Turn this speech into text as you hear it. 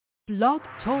Blog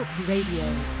Talk Radio.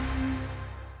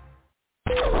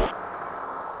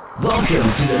 Welcome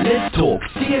to the Let's Talk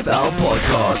CFL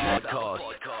podcast.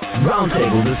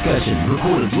 Roundtable discussion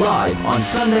recorded live on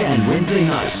Sunday and Wednesday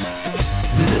nights.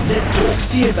 Visit Let's Talk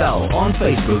CFL on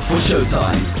Facebook for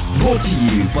showtimes. Brought to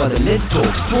you by the Let's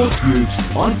Talk Sports Groups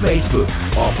on Facebook.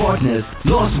 Our partners,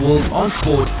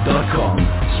 lostworldonsport.com.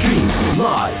 Stream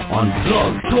live on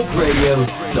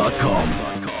blogtalkradio.com.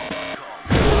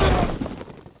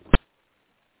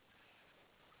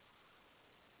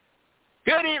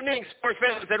 Good evening, sports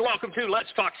fans, and welcome to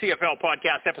Let's Talk CFL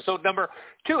podcast, episode number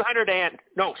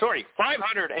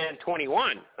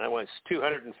 521. I was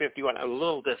 251. I'm a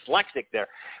little dyslexic there.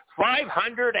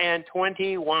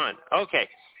 521. Okay.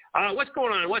 What's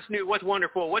going on? What's new? What's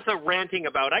wonderful? What's a ranting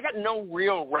about? I got no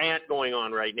real rant going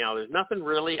on right now. There's nothing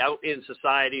really out in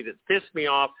society that pissed me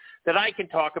off that I can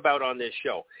talk about on this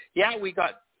show. Yeah, we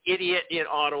got idiot in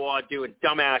Ottawa doing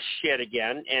dumbass shit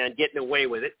again and getting away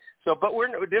with it. So, but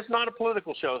this is not a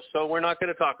political show, so we're not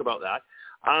going to talk about that.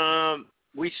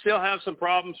 We still have some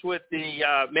problems with the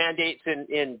mandates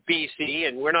in BC,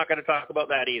 and we're not going to talk about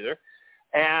that either.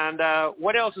 And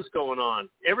what else is going on?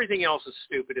 Everything else is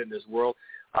stupid in this world.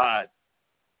 CRA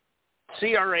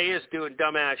is doing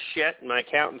dumbass shit, and my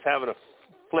accountant's having a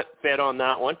flip fit on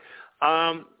that one.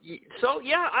 So,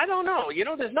 yeah, I don't know. You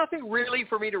know, there's nothing really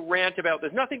for me to rant about.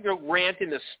 There's nothing to rant in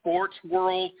the sports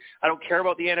world. I don't care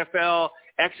about the NFL.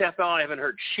 XFL, I haven't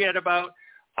heard shit about.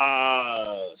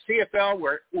 CFL,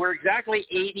 we're exactly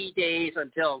 80 days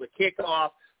until the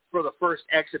kickoff for the first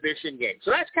exhibition game. So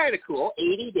that's kind of cool.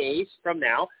 80 days from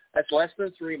now. That's less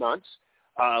than 3 months.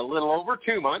 A little over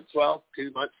 2 months. Well, 2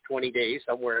 months, 20 days,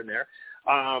 somewhere in there.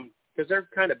 Because they're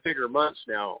kind of bigger months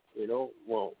now, you know.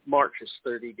 Well, March is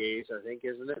 30 days, I think,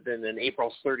 isn't it? And then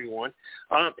April's 31.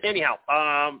 Anyhow,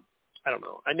 I don't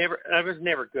know. I was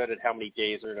never good at how many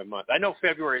days are in a month. I know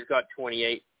February's got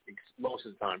 28 most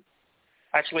of the time.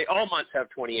 Actually, all months have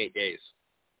 28 days.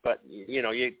 But, you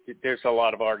know, there's a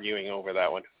lot of arguing over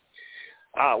that one.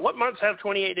 What months have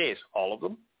 28 days? All of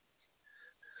them.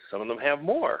 Some of them have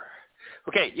more.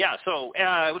 Okay, yeah, so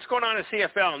what's going on in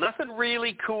CFL? Nothing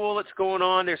really cool that's going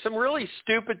on. There's some really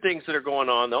stupid things that are going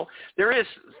on, though. There is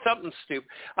something stupid.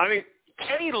 I mean,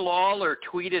 Kenny Lawler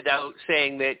tweeted out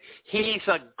saying that he's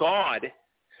a god.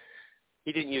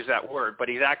 He didn't use that word, but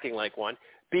he's acting like one,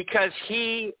 because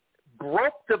he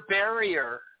broke the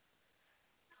barrier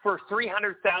for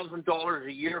 $300,000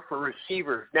 a year for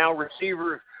receivers. Now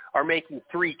receivers are making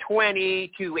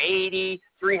 $320, $280,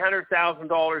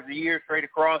 $300,000 a year straight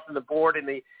across the board in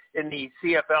the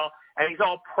CFL, and he's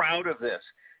all proud of this.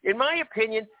 In my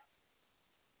opinion,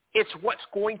 it's what's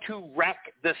going to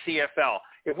wreck the CFL.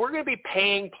 If we're going to be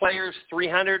paying players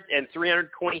 $300,000 and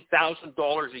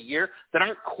 $320,000 a year that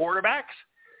aren't quarterbacks,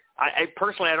 I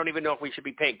personally, I don't even know if we should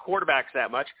be paying quarterbacks that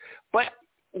much, but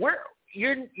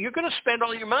you're going to spend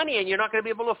all your money, and you're not going to be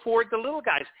able to afford the little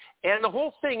guys. And the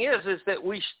whole thing is that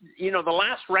the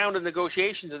last round of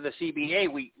negotiations in the CBA,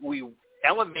 we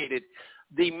elevated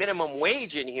the minimum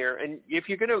wage in here. And if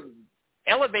you're going to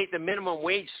elevate the minimum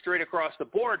wage straight across the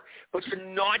board, but you're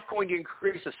not going to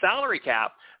increase the salary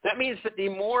cap, that means that the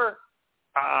more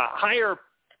higher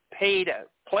paid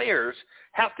players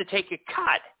have to take a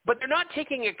cut. But they're not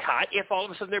taking a cut if all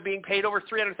of a sudden they're being paid over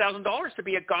 $300,000 to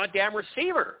be a goddamn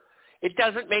receiver. It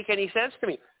doesn't make any sense to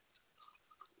me.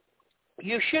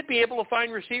 You should be able to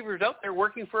find receivers out there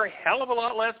working for a hell of a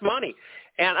lot less money.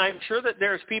 And I'm sure that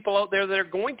there's people out there that are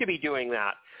going to be doing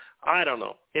that. I don't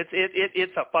know.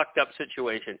 It's a fucked up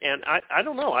situation. And I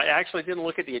don't know. I actually didn't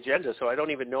look at the agenda, so I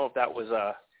don't even know if that was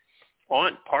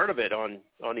on part of it on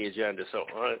the agenda. So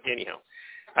anyhow,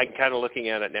 I'm kind of looking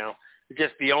at it now.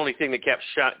 Just the only thing that kept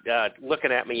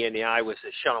looking at me in the eye was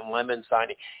the Sean Lemon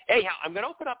signing. Anyhow, I'm going to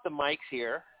open up the mics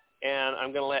here, and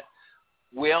I'm going to let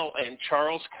Will and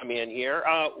Charles come in here.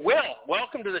 Will,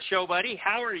 welcome to the show, buddy.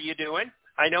 How are you doing?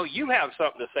 I know you have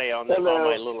something to say on my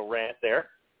little rant there.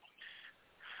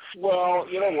 Well,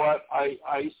 you know what? I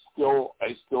still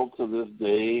to this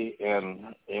day,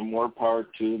 and more power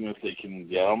to them if they can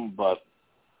get them, but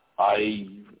I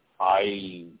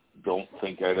don't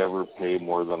think I'd ever pay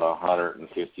more than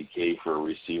 $150K for a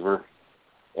receiver,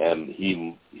 and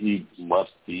he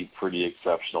must be pretty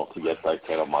exceptional to get that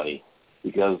kind of money,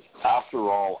 because after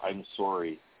all, I'm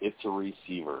sorry, it's a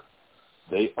receiver.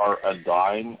 They are a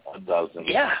dime a dozen.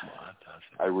 Yeah.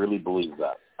 I really believe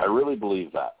that.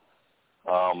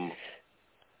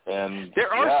 And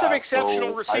there are some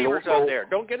exceptional receivers out there.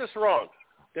 Don't get us wrong.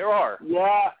 There are.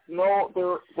 Yeah, no,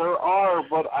 there are,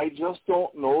 but I just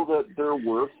don't know that they're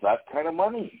worth that kind of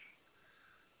money.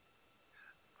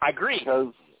 I agree.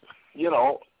 Because, you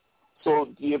know, So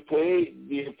do you pay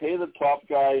the top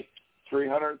guy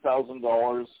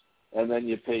 $300,000 and then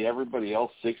you pay everybody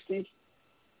else $60,000?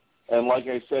 And like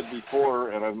I said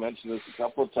before, and I've mentioned this a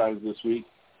couple of times this week,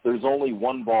 there's only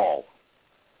one ball.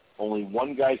 Only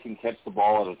one guy can catch the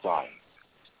ball at a time.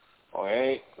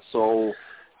 Okay, so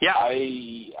yeah,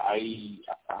 I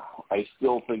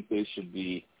still think they should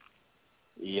be.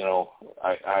 You know,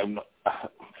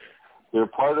 they're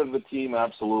part of the team,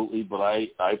 absolutely, but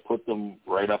I put them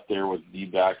right up there with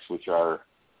D-backs, which are,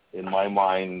 in my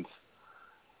mind,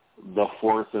 the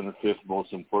fourth and fifth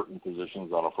most important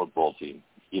positions on a football team,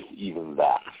 if even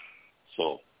that.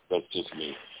 So that's just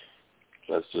me.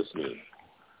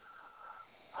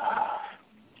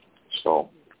 So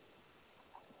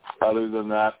other than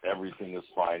that, everything is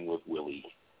fine with Willie.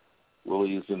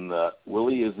 Willie is in the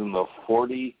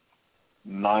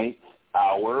 49th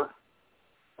hour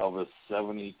of a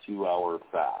 72-hour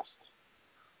fast.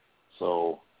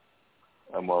 So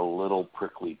I'm a little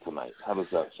prickly tonight. How does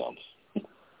that sound?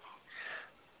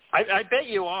 I bet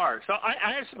you are. So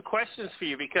I have some questions for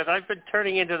you because I've been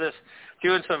turning into this,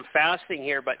 doing some fasting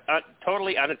here, but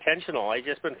totally unintentional. I've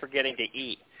just been forgetting to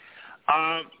eat.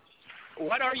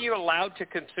 What are you allowed to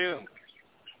consume?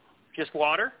 Just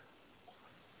water?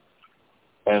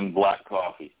 And black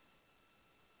coffee.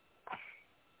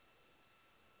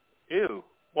 Ew.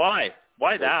 Why?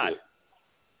 Why that?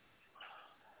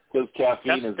 Because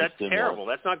caffeine is that's terrible.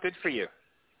 That's not good for you.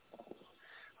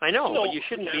 I know, but you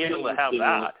shouldn't be able to have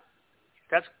that.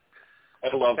 That's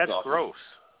coffee. Gross.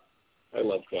 I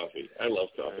love coffee.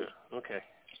 Okay.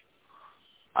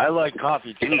 I like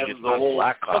coffee too, just not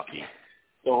black coffee.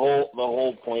 The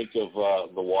whole point of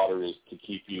the water is to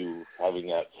keep you having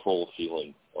that full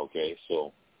feeling. Okay,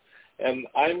 so, and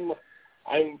I'm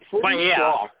pretty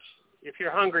shocked. If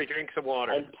you're hungry, drink some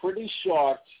water. I'm pretty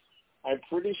shocked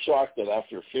that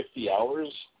after 50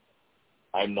 hours,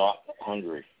 I'm not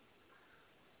hungry.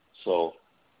 So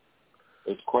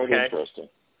it's quite interesting.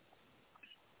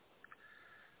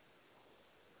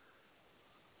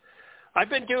 I've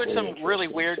been doing some really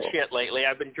weird shit lately.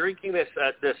 I've been drinking this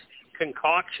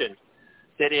concoction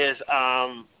that is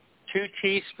 2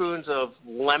 teaspoons of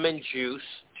lemon juice,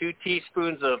 2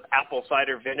 teaspoons of apple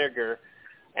cider vinegar,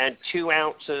 and 2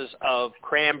 ounces of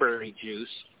cranberry juice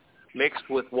mixed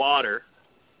with water,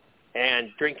 and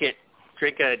drink a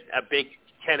big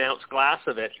 10-ounce glass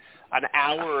of it an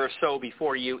hour or so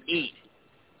before you eat,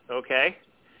 okay?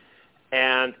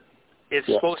 And it's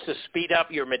supposed to speed up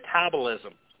your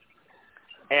metabolism.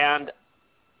 And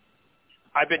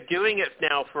I've been doing it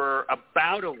now for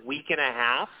about a week and a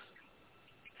half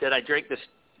that I drink this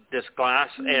glass,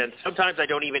 and sometimes I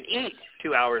don't even eat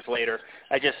 2 hours later.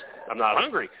 I'm not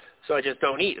hungry, so I just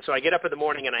don't eat. So I get up in the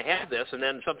morning and I have this, and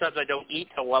then sometimes I don't eat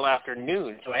till well after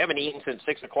noon. So I haven't eaten since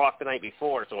 6 o'clock the night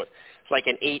before, so it's like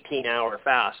an 18-hour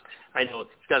fast. I know it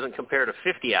doesn't compare to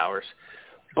 50 hours,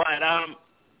 but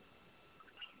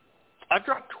I've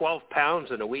dropped 12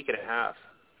 pounds in a week and a half.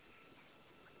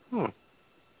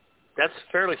 That's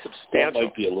fairly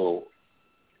substantial.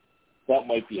 That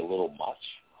might be a little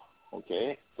much,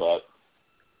 okay? But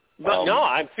no,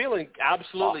 I'm feeling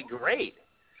absolutely great.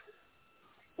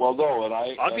 Well, no,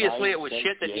 obviously it was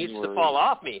shit that needs to fall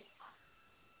off me.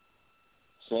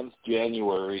 Since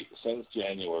January,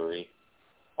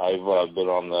 I've been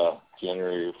on the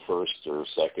January 1st or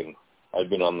 2nd. I've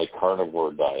been on the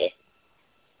carnivore diet.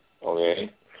 Okay,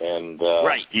 and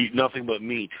right, eat nothing but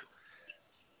meat.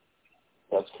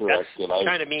 That's correct. That's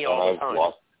kind of me all the time.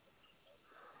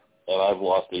 I've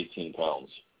lost 18 pounds.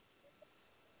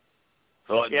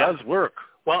 So it does work.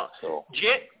 Well,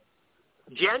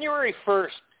 January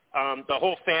 1st, the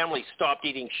whole family stopped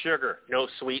eating sugar. No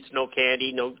sweets, no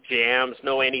candy, no jams,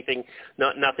 no anything,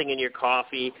 nothing in your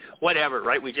coffee, whatever,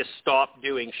 right? We just stopped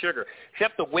doing sugar.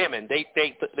 Except the women, they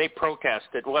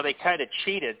protested. Well, they kind of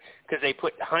cheated because they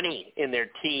put honey in their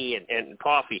tea and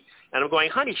coffee. And I'm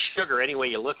going, honey's sugar any way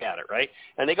you look at it, right?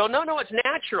 And they go, no, it's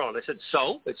natural. And I said,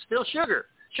 so? It's still sugar.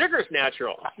 Sugar is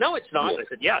natural. No, it's not. I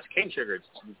said, yeah, it's cane sugar. It's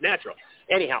natural.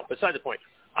 Anyhow, beside the point.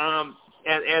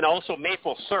 And also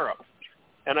maple syrup.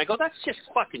 And I go, that's just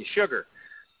fucking sugar.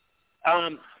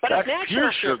 But that's it's natural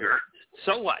pure sugar.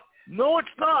 So what? No, it's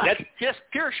not. That's just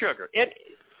pure sugar. Yeah.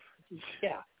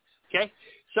 Okay.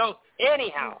 So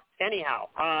anyhow,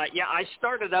 I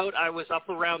started out, I was up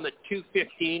around the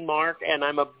 215 mark, and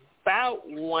I'm about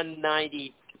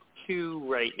 192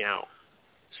 right now.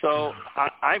 So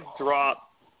I've dropped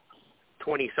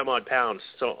 20-some-odd pounds.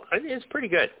 So it's pretty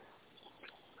good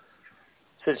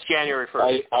since January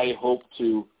 1st. I hope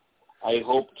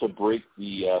to break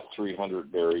the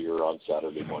 300 barrier on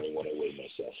Saturday morning when I weigh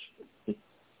myself.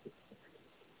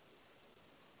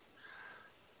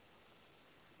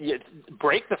 You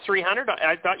break the 300?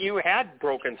 I thought you had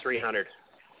broken 300.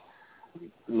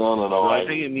 No. I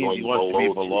think it means he wants to be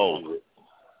below. 300.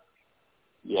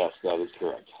 Yes, that is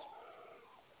correct.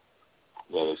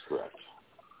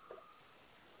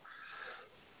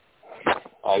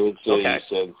 I would say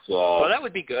since well, that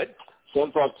would be good.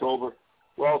 Since October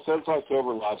last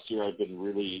year, I've been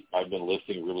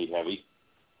lifting really heavy,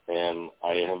 and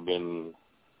when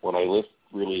I lift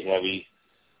really heavy,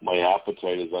 my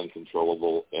appetite is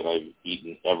uncontrollable, and I've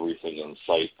eaten everything in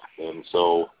sight, and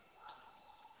so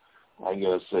I'm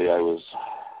going to say I was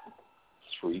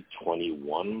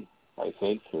 321, I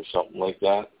think, or something like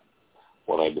that,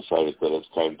 when I decided that it's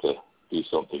time to do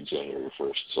something January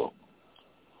 1st. So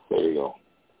there you go.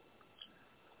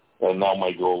 And now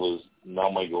my goal is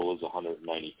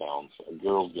 190 pounds. A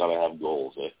girl's got to have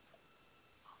goals, eh?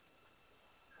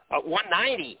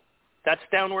 190. That's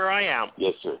down where I am.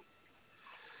 Yes, sir.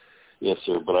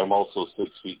 But I'm also 6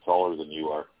 feet taller than you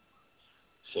are.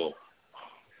 So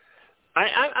I'm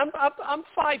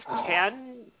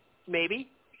 5'10", maybe.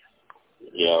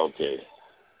 Yeah. Okay.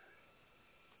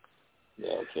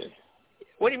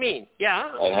 What do you mean?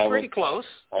 Yeah, I'm pretty close.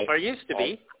 I used to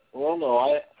be. Well, no,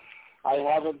 I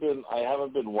haven't been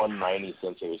 190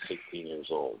 since I was 16 years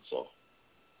old. So.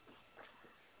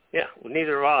 Yeah, well,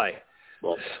 neither have I.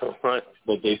 But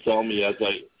they tell me as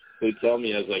I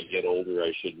get older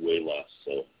I should weigh less.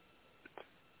 So.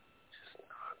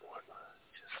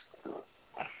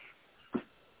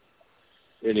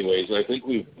 Anyways, I think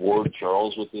we've bored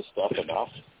Charles with this stuff enough.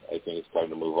 I think it's time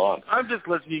to move on. I'm just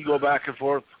listening you go back and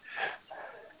forth.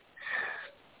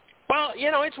 Well,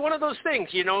 it's one of those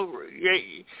things.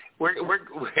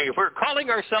 We're calling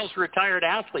ourselves retired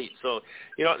athletes, so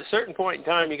at a certain point in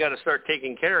time, you got to start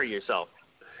taking care of yourself.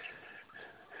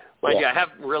 Well, I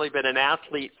haven't really been an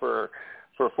athlete for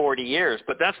 40 years,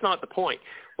 but that's not the point.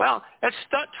 Well, that's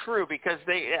not true because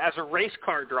as a race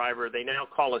car driver, they now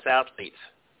call us athletes.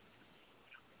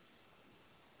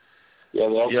 Yeah,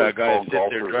 they also guys sit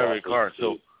there driving a car.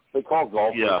 So they call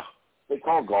golfers. Yeah. They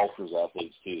call golfers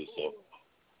athletes too. So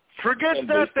forget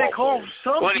that. They call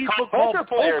some people poker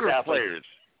players.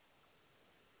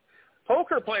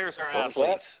 Poker players are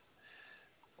athletes.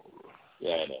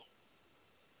 Yeah,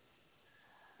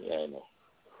 I know.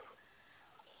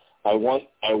 I want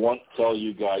to tell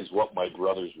you guys what my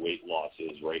brother's weight loss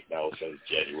is right now since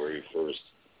January 1st.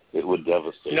 It would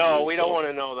devastate. No, we don't want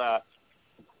to know that.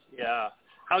 Yeah.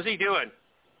 How's he doing?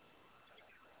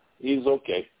 He's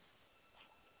okay.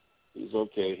 He's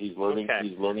learning. Okay.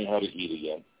 He's learning how to eat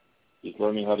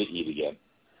again.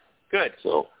 Good.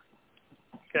 So.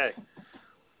 Okay.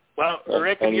 Well,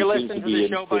 Rick, if you listen to the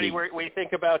show, buddy, we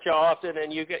think about you often,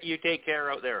 and you take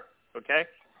care out there. Okay.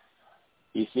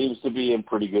 He seems to be in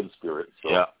pretty good spirits. So.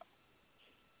 Yeah.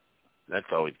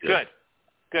 That's always good.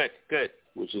 Good.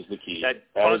 Which is the key. That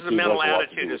positive mental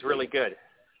attitude is really good.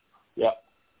 Yeah.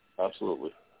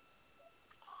 Absolutely.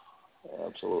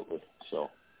 So.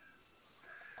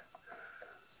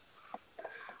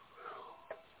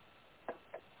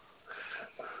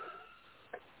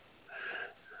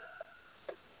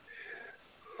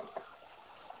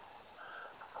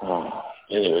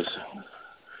 Anyways.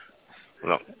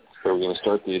 Well, are we going to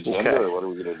start the agenda, or what are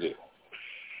we going to do?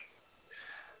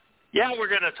 Yeah, we're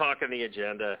going to talk on the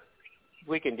agenda.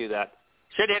 We can do that.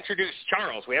 Should introduce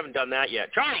Charles. We haven't done that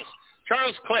yet. Charles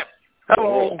Cliff.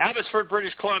 Hello. Abbotsford,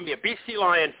 British Columbia, BC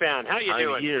Lion fan. How you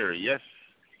doing? I'm here, yes.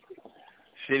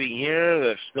 Sitting here.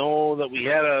 The snow that we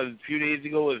had a few days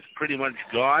ago is pretty much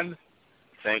gone,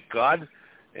 thank God.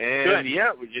 And, good.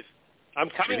 Yeah, we're just I'm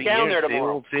coming down there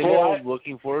tomorrow. Same old,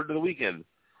 looking forward to the weekend.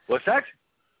 What's that?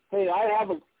 Hey, I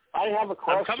have a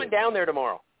question. I'm coming down there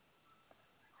tomorrow.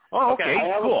 Oh, okay. I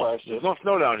have cool. a question. There's no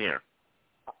snow down here.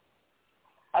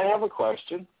 I have a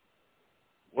question.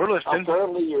 We're listening.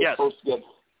 Apparently you're supposed to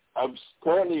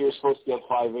get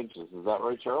 5 inches. Is that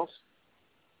right, Charles?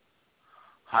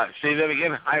 Say that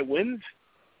again. High winds?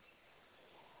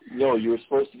 No, you were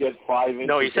supposed to get 5 inches.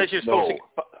 No, he says you're supposed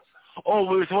to. Oh,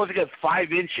 we were supposed to get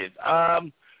 5 inches.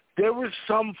 There was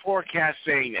some forecast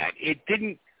saying that. It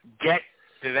didn't get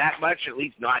to that much, at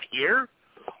least not here,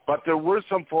 but there were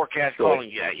some forecasts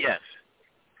calling that, yes.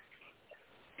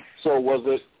 So was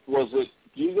it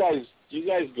do you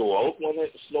guys go out when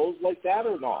it snows like that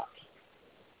or not?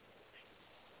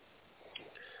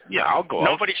 Yeah, I'll go out.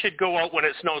 Nobody should go out when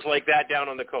it snows like that down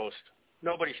on the coast.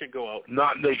 Nobody should go out.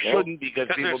 They shouldn't because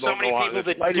people don't know how. There's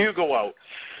so many people that do go out.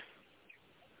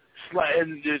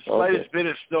 And there's slightest bit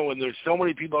of snow, and there's so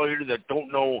many people out here that don't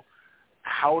know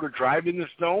how to drive in the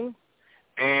snow,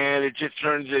 and it just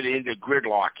turns it into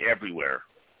gridlock everywhere.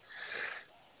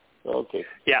 Okay.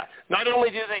 Yeah. Not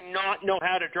only do they not know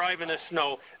how to drive in the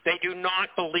snow, they do not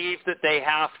believe that they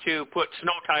have to put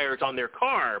snow tires on their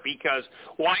car, because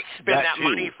why spend that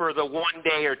money for the 1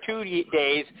 day or 2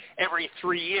 days every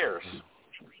 3 years?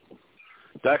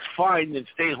 That's fine, and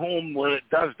stay home when it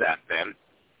does that then.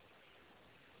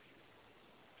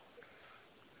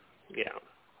 Yeah.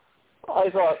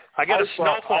 I got a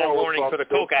snowfall warning for the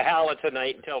Coquihalla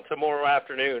tonight until tomorrow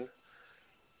afternoon.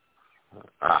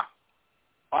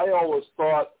 I always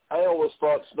thought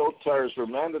snow tires were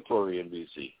mandatory in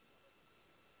BC.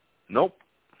 Nope.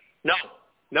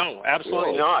 No,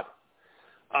 absolutely not.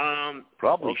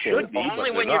 Probably should be,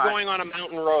 only but when you're you're going on a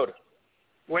mountain road.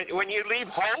 When you leave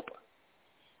Hope,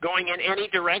 going in any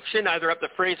direction, either up the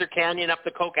Fraser Canyon, up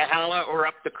the Coquihalla, or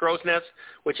up the Crow's Nest,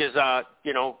 which is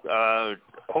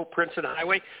Hope Princeton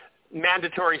Highway,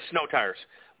 mandatory snow tires.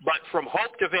 But from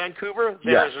Hope to Vancouver,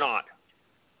 there is not.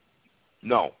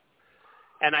 No.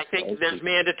 And I think there's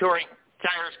mandatory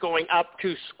tires going up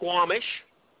to Squamish,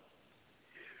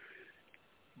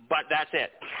 but that's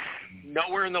it.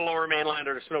 Nowhere in the Lower Mainland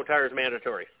are the snow tires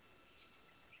mandatory.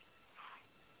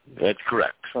 That's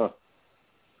correct. Huh.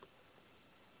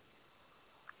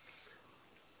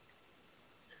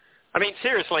 I mean,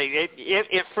 seriously,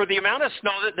 if for the amount of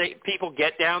snow that people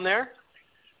get down there,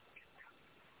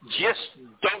 just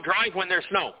don't drive when there's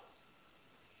snow.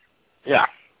 Yeah.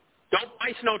 Don't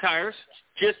buy snow tires.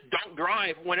 Just don't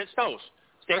drive when it snows.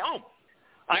 Stay home.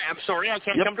 I'm sorry, I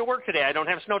can't come to work today. I don't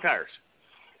have snow tires.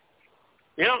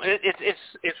 You know,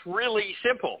 it's really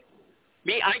simple.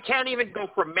 I can't even go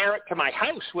from Merritt to my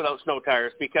house without snow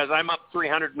tires because I'm up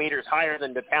 300 meters higher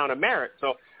than the town of Merritt.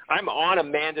 So I'm on a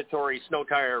mandatory snow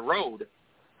tire road.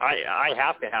 I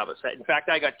have to have a set. In fact,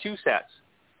 I got 2 sets.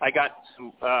 I got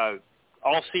some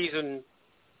all-season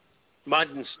mud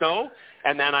and snow,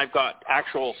 and then I've got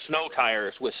actual snow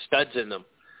tires with studs in them.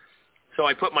 So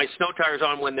I put my snow tires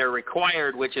on when they're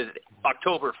required, which is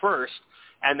October 1st,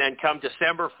 and then come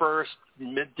December 1st,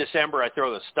 mid-December, I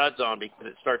throw the studs on because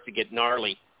it starts to get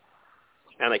gnarly,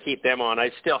 and I keep them on.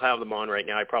 I still have them on right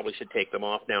now. I probably should take them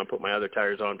off now and put my other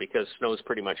tires on because snow's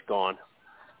pretty much gone.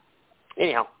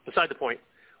 Anyhow, beside the point.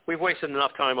 We've wasted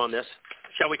enough time on this.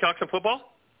 Shall we talk some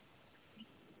football?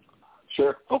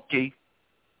 Sure. Okay.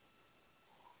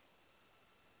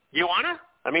 You wanna?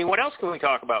 I mean, what else can we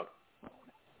talk about?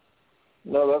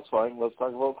 No, that's fine. Let's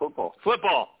talk about football.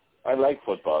 Football. I like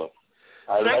football.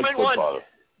 Segment 1.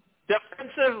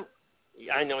 Defensive.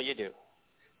 I know you do.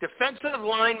 Defensive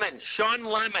lineman Sean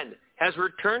Lemon has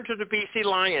returned to the BC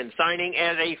Lions, signing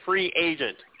as a free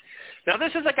agent. Now,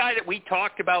 this is a guy that we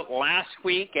talked about last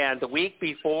week and the week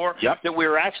before, that we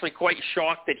were actually quite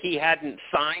shocked that he hadn't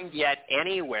signed yet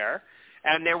anywhere.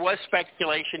 And there was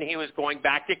speculation he was going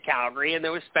back to Calgary, and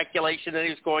there was speculation that he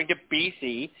was going to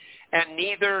BC. And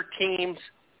neither team's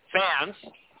fans,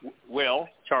 Will,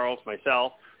 Charles,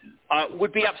 myself,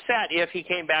 would be upset if he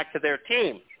came back to their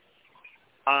team.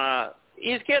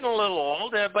 He's getting a little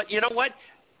old, but you know what?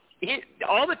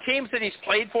 All the teams that he's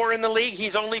played for in the league,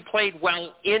 he's only played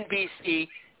well in BC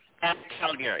and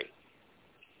Calgary.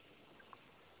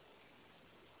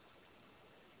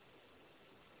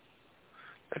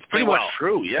 That's pretty much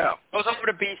true, yeah. Goes over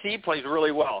to BC, plays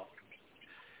really well.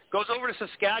 Goes over to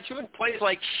Saskatchewan, plays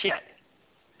like shit.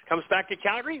 Comes back to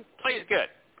Calgary, plays good.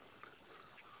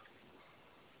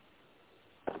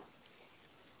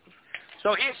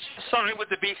 So he's signed with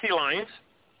the BC Lions.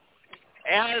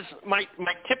 As my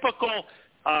typical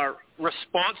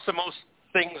response to most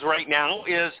things right now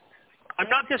is, I'm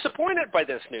not disappointed by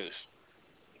this news.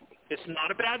 It's not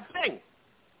a bad thing.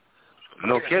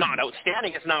 No kidding. It's not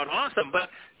outstanding. It's not awesome. But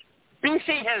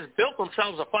BC has built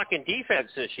themselves a fucking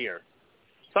defense this year,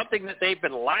 something that they've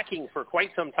been lacking for quite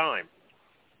some time.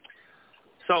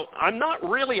 So I'm not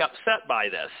really upset by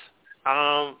this.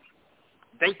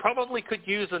 They probably could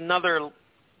use another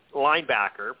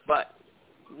linebacker, but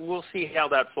we'll see how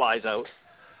that flies out.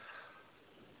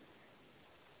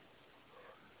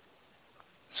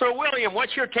 So, William,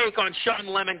 what's your take on Sean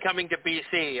Lemon coming to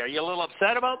BC? Are you a little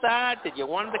upset about that? Did you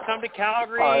want him to come to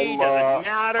Calgary? Does it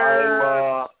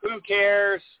matter? Who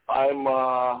cares?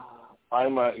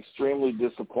 I'm extremely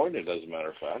disappointed, as a matter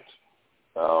of fact.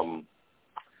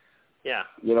 Yeah.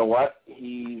 You know what?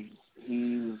 He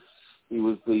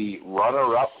was the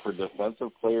runner-up for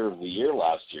Defensive Player of the Year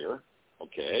last year.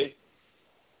 Okay.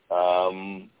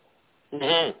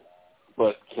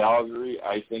 But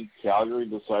I think Calgary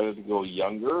decided to go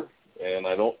younger, and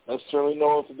I don't necessarily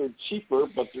know if they're cheaper,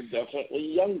 but they're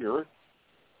definitely younger.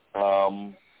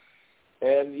 And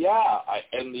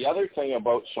the other thing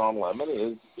about Sean Lemon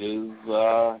is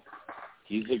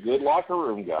he's a good locker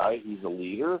room guy. He's a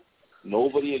leader.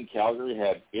 Nobody in Calgary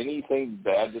had anything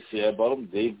bad to say about him.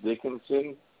 Dave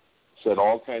Dickinson said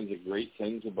all kinds of great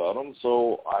things about him.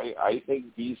 So I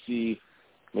think BC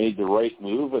made the right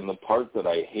move, and the part that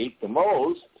I hate the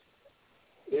most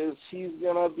is he's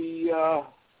going to be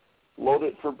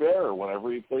loaded for bear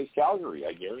whenever he plays Calgary,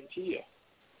 I guarantee you.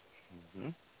 Mm-hmm.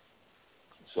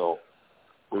 So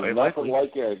there's nothing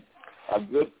like a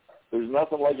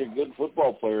good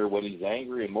football player when he's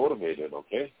angry and motivated,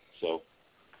 okay? So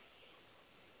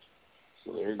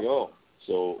there you go.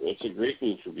 So it's a great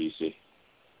move for BC.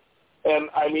 And,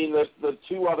 I mean, the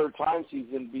two other times he's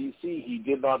in BC, he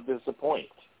did not disappoint,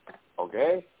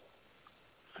 okay?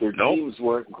 Their teams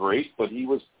weren't great, but he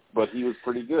was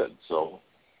pretty good, so.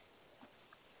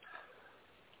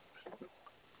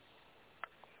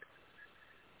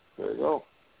 There you go.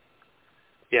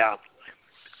 Yeah.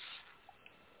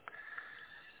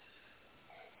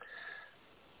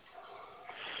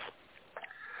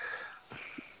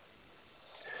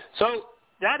 So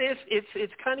that is,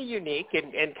 it's kind of unique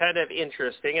and kind of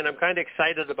interesting, and I'm kind of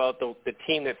excited about the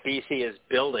team that BC is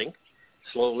building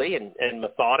slowly and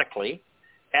methodically.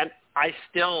 And I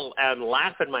still am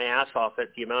laughing my ass off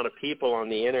at the amount of people on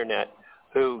the internet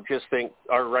who just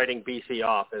are writing BC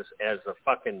off as a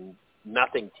fucking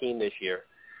nothing team this year.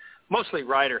 Mostly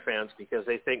Rider fans because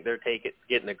they think they're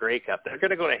getting the Grey Cup. They're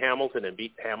going to go to Hamilton and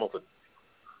beat Hamilton.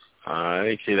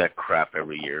 They say that crap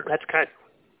every year.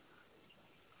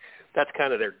 That's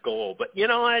kind of their goal. But you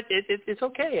know what? It's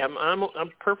okay. I'm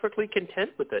perfectly content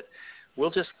with it. We'll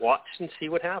just watch and see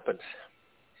what happens.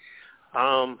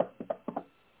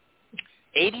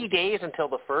 80 days until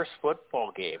the first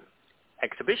football game,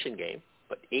 exhibition game,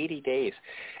 but 80 days,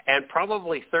 and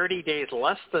probably 30 days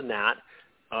less than that,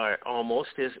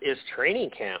 almost is training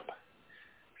camp.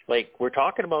 Like we're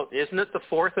talking about, isn't it the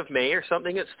 4th of May or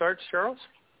something? It starts, Charles.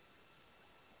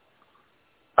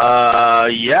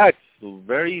 Yeah, it's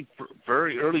very,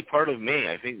 very early part of May.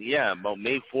 I think, yeah, about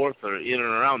May 4th or in and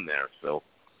around there. So,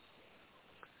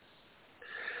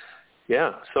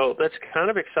 yeah, so that's kind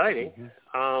of exciting.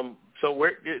 Mm-hmm. So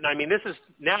this is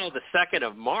now the 2nd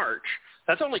of March.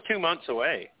 That's only 2 months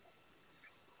away.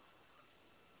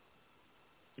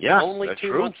 Yeah, only that's 2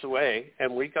 true. months away,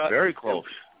 and we got very close.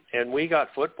 And we got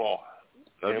football.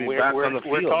 And we're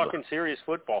talking serious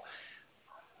football.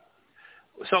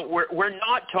 So we're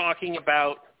not talking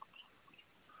about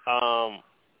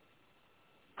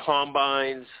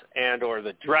combines and or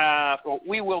the draft. Well,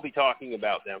 we will be talking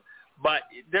about them, but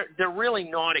they're really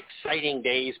not exciting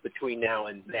days between now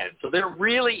and then. So there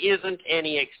really isn't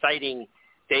any exciting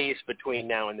days between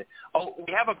now and then. Oh,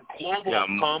 we have a global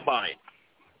combine,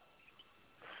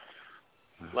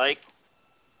 like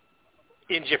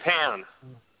in Japan.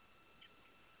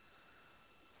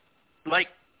 Like,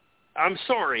 I'm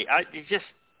sorry,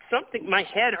 my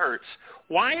head hurts.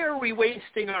 Why are we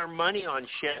wasting our money on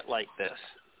shit like this?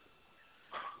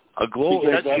 A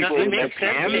global, does it make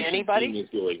sense to anybody?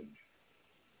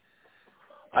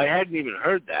 I hadn't even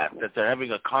heard that they're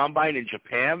having a combine in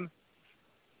Japan.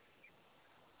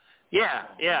 Yeah.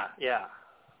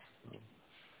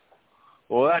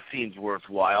 Well, that seems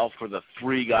worthwhile for the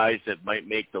 3 guys that might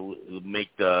make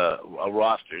the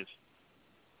rosters.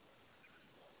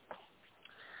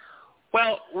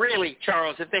 Well, really,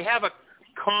 Charles, if they have a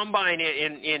combine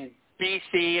in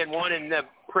BC and one in the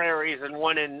prairies and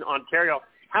one in Ontario,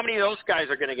 how many of those guys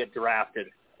are going to get drafted?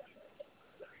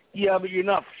 Yeah, but you're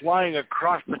not flying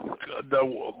across the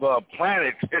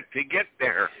planet to get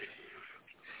there.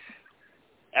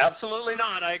 Absolutely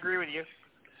not. I agree with you.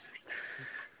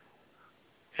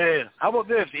 Hey, how about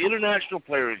this? The international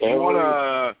players, you want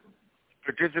to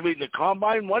participate in the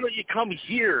combine? Why don't you come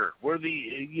here where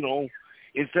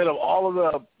instead of all of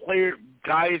the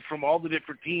guys from all the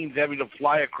different teams having to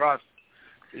fly across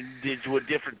to a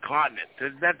different continent?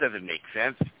 That doesn't make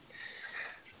sense.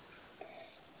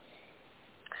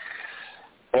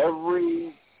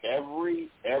 Every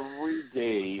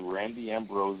day, Randy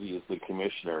Ambrosie is the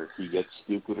commissioner. He gets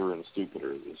stupider and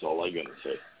stupider. Is all I'm going to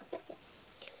say.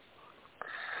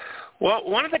 Well,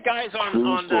 one of the guys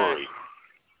on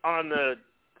the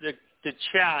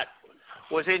chat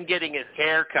was in getting his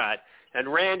hair cut,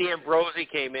 and Randy Ambrosie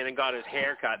came in and got his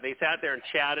hair cut. They sat there and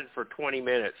chatted for 20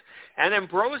 minutes. And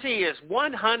Ambrosie is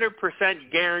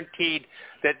 100% guaranteed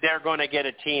that they're going to get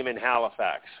a team in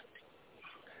Halifax.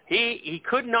 He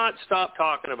could not stop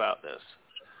talking about this.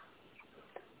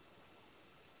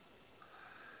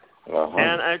 Uh-huh.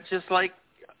 And I just like,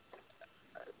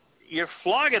 you're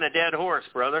flogging a dead horse,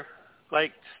 brother.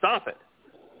 Like, stop it.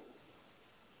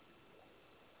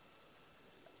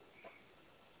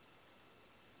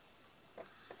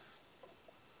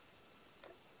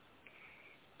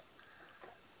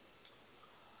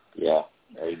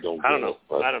 don't I don't get know. it,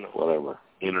 but I don't know. Whatever.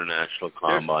 International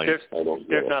Combine. I don't get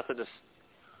there's it. nothing to.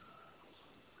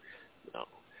 No.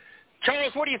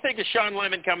 Charles, what do you think of Sean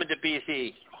Lemon coming to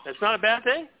BC? That's not a bad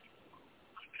thing.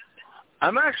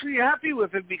 I'm actually happy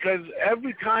with it because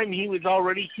every time he was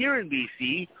already here in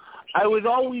BC, I was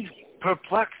always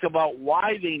perplexed about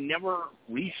why they never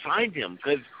re-signed him.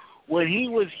 Because when he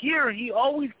was here, he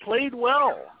always played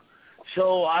well.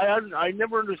 So I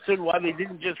never understood why they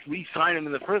didn't just re-sign him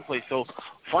in the first place. So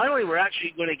finally, we're actually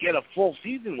going to get a full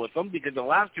season with him because the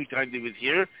last 2 times he was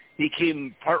here, he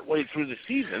came partway through the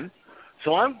season.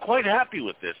 So I'm quite happy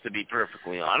with this, to be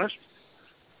perfectly honest.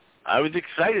 I was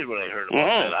excited when I heard about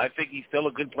that. I think he's still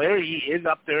a good player. He is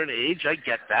up there in age. I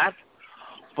get that.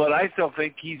 But I still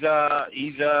think he's a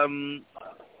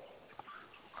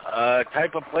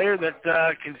type of player that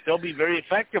can still be very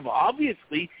effective.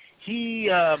 Obviously, he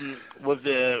was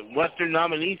the Western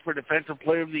nominee for Defensive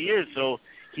Player of the Year, so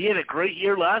he had a great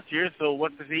year last year. So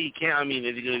what to say he can't? I mean,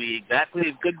 is he going to be exactly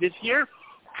as good this year?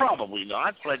 Probably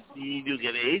not, but you do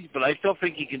get age. But I still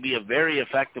think he can be a very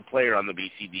effective player on the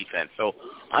BC defense. So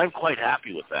I'm quite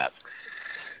happy with that.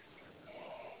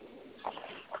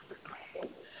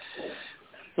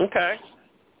 Okay.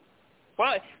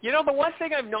 Well, you know, the one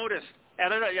thing I've noticed,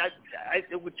 and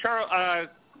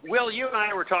Will, you and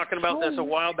I were talking about this a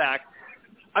while back,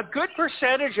 a good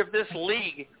percentage of this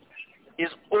league is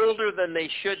older than they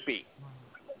should be.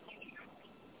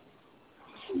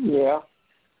 Yeah.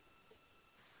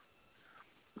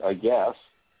 I guess.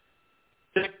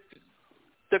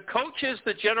 The coaches,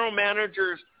 the general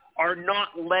managers are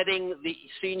not letting the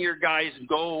senior guys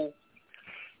go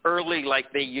early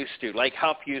like they used to, like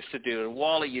Huff used to do and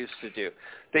Wally used to do.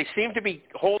 They seem to be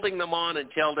holding them on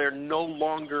until they're no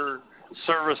longer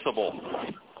serviceable.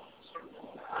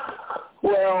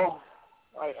 Well,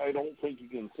 I don't think you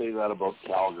can say that about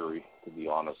Calgary, to be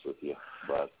honest with you.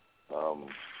 But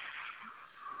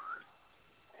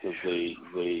because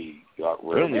they got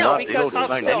rid of no, because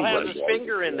Huff still has his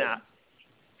finger in that.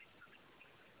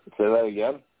 Say that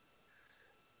again?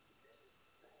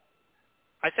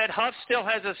 I said Huff still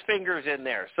has his fingers in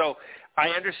there. So I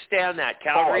understand that.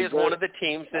 Calgary is one of the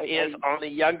teams that is on the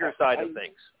younger side of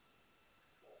things.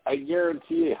 I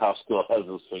guarantee you Huff still has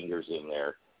his fingers in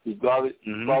there. He's got it.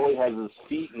 He probably has his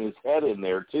feet and his head in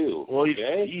there too. Well,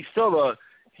 he's still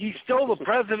the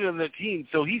president of the team,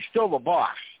 so he's still the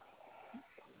boss.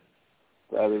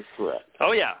 That is correct.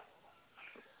 Oh yeah,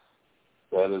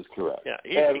 that is correct. Yeah,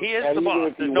 he is the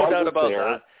boss. There's no doubt about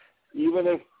that. Even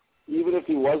if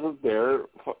he wasn't there,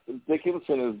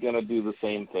 Dickinson is going to do the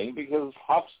same thing because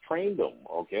Huff's trained him.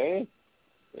 Okay,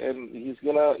 and he's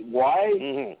going to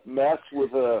mess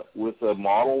with a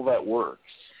model that works.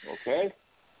 Okay.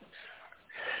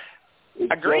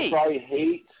 Agree.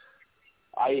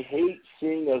 I hate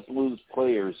seeing us lose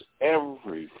players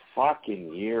every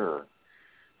fucking year.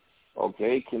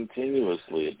 Okay,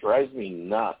 continuously. It drives me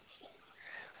nuts.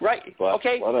 Right. But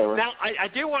okay. Whatever. Now, I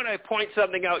do want to point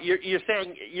something out. You're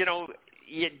saying, you know,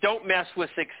 you don't mess with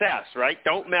success, right?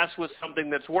 Don't mess with something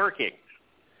that's working.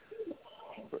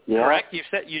 Yeah. Correct? You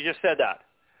just said that.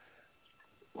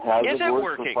 Hasn't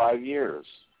worked for 5 years.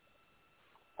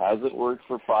 Hasn't worked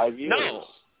for 5 years. No.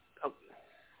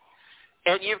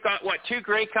 And you've got, 2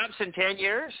 Grey Cups in 10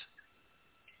 years?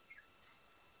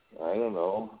 I don't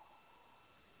know.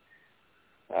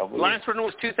 Last one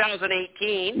was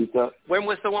 2018. When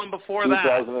was the one before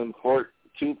that?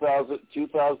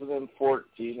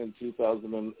 2014 and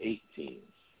 2018.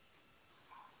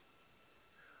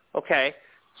 Okay.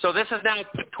 So this is now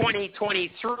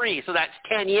 2023, so that's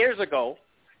 10 years ago,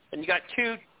 and you got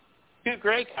two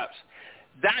Grey Cups.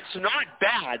 That's not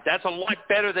bad. That's a lot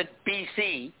better than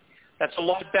BC. That's a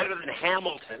lot better than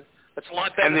Hamilton. That's a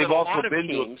lot better than a lot of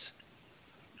teams.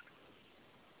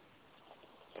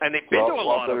 And they've been to a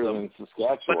lot of them,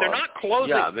 but they're not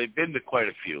closing. Yeah, they've been to quite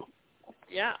a few.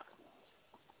 Yeah.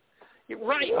 You're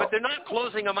right, but they're not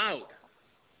closing them out.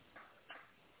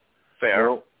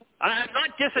 Fair. I'm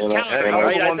not dissing Calgary,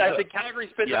 right? I think Calgary's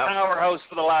been the powerhouse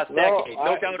for the last decade,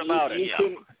 no doubt about it.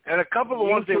 And a couple of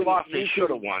the ones they lost, they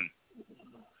should have won.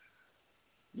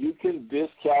 You can diss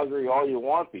Calgary all you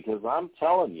want because I'm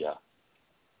telling you,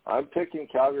 I'm picking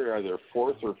Calgary either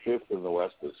 4th or 5th in the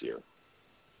West this year.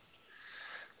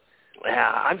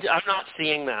 Yeah, I'm not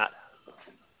seeing that.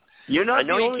 You're not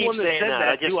the only one that said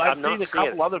that. I've seen a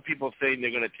couple other people saying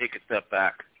they're going to take a step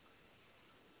back.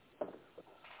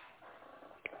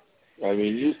 I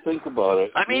mean, you think about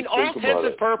it. I mean, all intents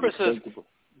and purposes,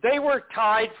 they were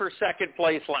tied for second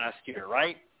place last year,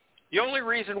 right? The only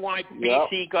reason why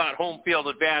BC got home field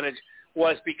advantage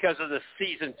was because of the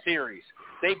season series.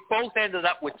 They both ended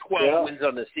up with 12 wins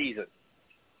on the season.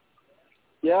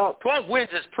 Yeah. 12 wins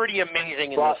is pretty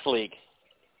amazing in this league.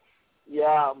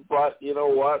 Yeah, but you know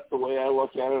what? The way I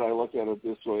look at it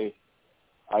this way.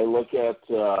 I look at,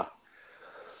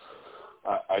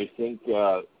 I think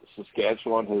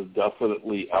Saskatchewan has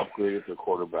definitely upgraded their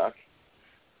quarterback.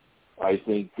 I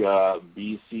think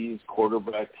BC's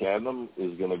quarterback tandem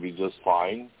is going to be just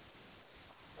fine.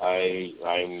 I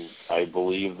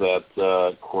believe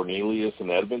that Cornelius in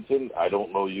Edmonton, I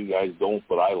don't know you guys don't,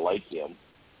 but I like him.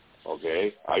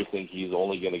 Okay? I think he's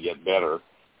only going to get better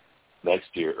next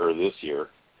year or this year.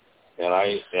 And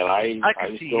I'm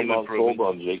still not sold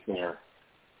on Jake Mayer.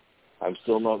 I'm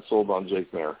still not sold on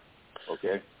Jake Mayer.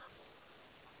 Okay?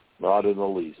 Not in the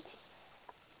least.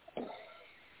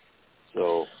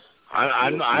 So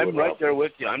I'm right there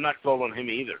with you. I'm not sold on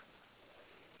him either.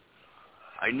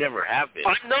 I never have been.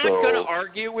 I'm not going to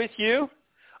argue with you.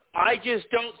 I just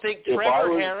don't think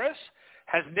Trevor Harris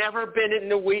has never been in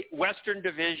the Western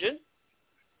Division.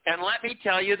 And let me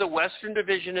tell you, the Western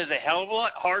Division is a hell of a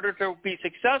lot harder to be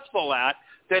successful at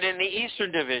than in the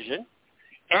Eastern Division.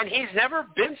 And he's never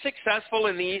been successful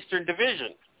in the Eastern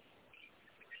Division.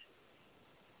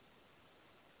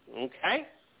 Okay?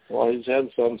 Well, he's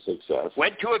had some success.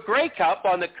 Went to a Grey Cup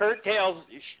on the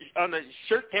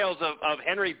shirt tails of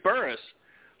Henry Burris,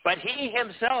 but he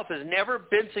himself has never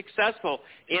been successful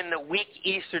in the weak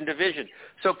Eastern Division.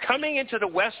 So coming into the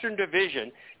Western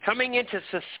Division, coming into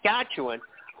Saskatchewan,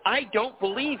 I don't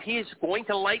believe he's going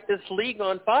to light this league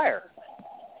on fire.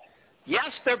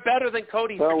 Yes, they're better than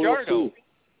Cody Fajardo.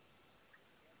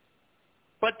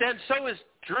 But then so is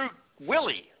Drew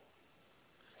Willie.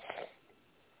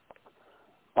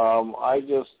 I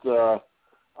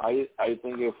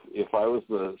think if I was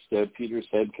the Sted Peters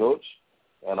head coach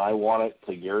and I wanted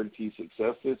to guarantee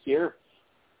success this year,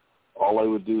 all I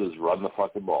would do is run the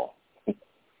fucking ball. You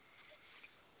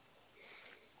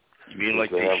mean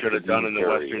like they should have done in the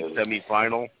Western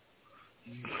semifinal?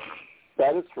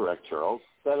 That is correct, Charles.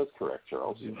 And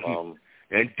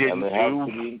they have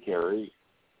Sabine Carey.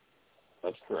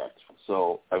 That's correct.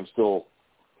 So I'm still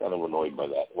kind of annoyed by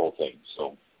that whole thing.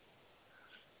 So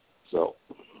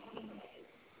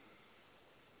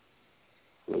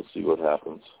we'll see what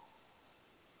happens.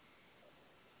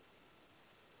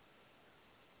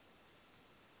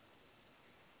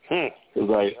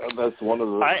 That's one of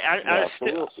the.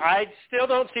 I still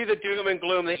don't see the doom and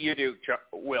gloom that you do,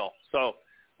 Will. So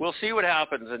we'll see what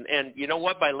happens, and you know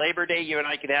what? By Labor Day, you and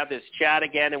I can have this chat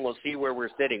again, and we'll see where we're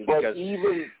sitting. Because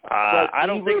I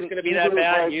don't think it's going to be that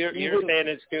bad. You're saying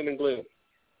it's doom and gloom.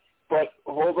 But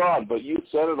hold on, but you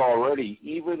said it already.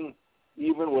 Even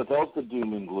without the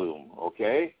doom and gloom,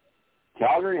 okay?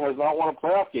 Calgary has not won a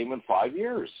playoff game in 5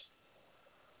 years.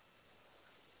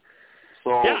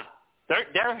 So yeah,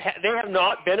 they have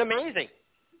not been amazing.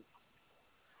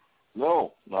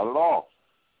 No, not at all.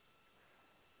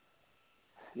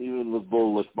 Even with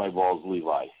Bull lick my balls,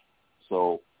 Levi.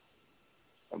 So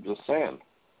I'm just saying.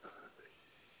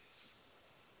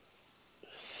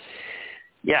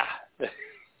 Yeah.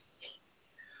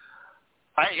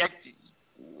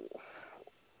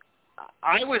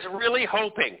 I was really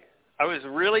hoping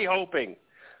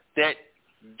that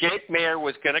Jake Mayer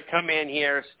was going to come in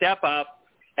here, step up,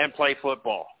 and play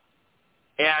football.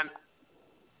 And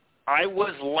I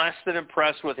was less than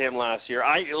impressed with him last year.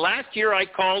 Last year I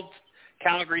called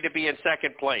Calgary to be in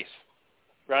second place,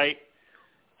 right?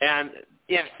 And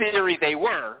in theory they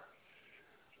were,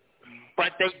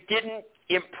 but they didn't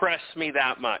impress me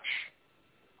that much.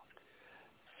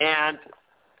 And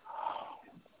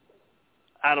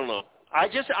I don't know. I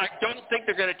don't think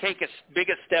they're going to take as big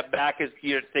a step back as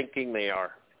you're thinking they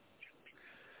are.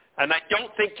 And I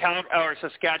don't think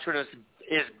Saskatchewan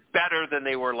is better than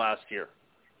they were last year.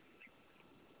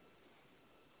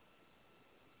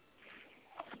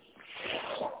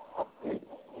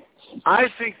 I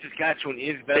think Saskatchewan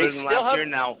is better than last year.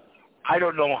 Now, I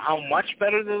don't know how much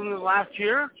better than the last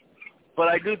year, but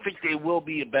I do think they will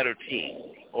be a better team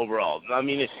overall. I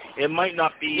mean, it might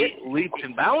not be leaps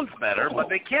and bounds better, but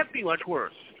they can't be much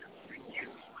worse.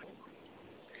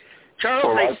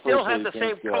 Charles, they still have the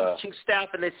same coaching staff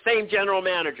and the same general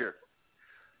manager.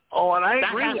 Oh, and I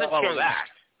agree with all of that.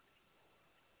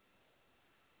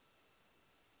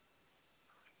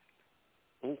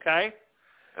 Okay.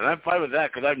 And I'm fine with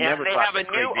that because I've never thought that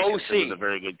Craig Dickinson was a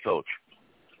very good coach.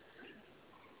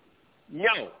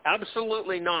 No,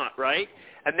 absolutely not, right?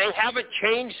 And they haven't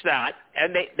changed that,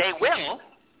 and they will.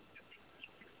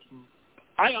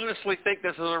 I honestly think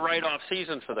this is a write-off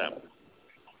season for them.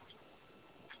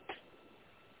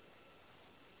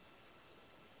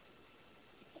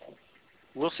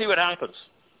 We'll see what happens.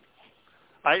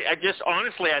 I just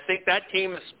honestly, I think that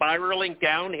team is spiraling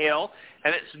downhill,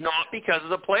 and it's not because of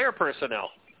the player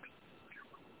personnel.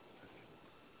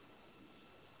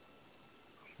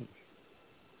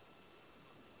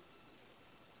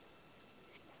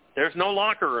 There's no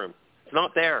locker room. It's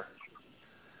not there.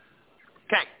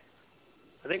 Okay.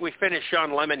 I think we finished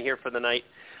Sean Lemon here for the night.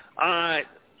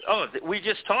 We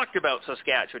just talked about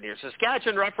Saskatchewan here.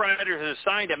 Saskatchewan Roughriders has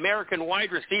signed American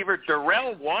wide receiver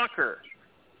Darrell Walker.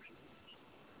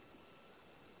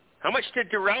 How much did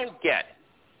Darrell get?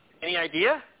 Any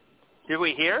idea? Did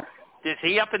we hear? Is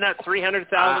he up in that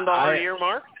 $300,000 a year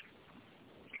mark?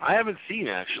 I haven't seen,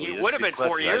 actually. He would have been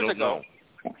 4 years ago.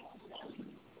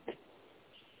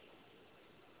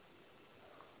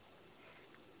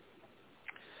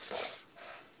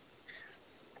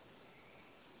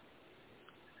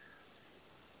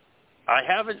 I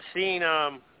haven't seen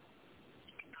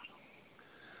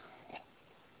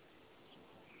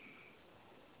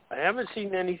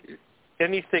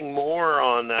anything more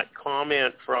on that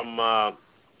comment from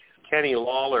Kenny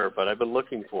Lawler, but I've been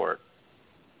looking for it.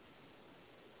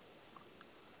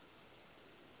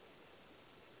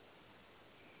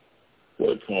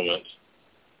 What comment?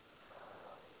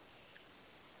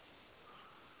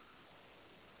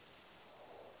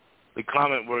 The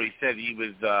comment where he said he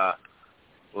was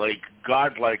like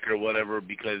godlike or whatever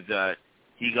because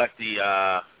he got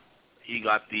the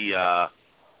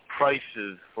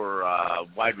prices for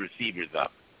wide receivers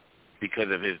up because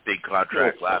of his big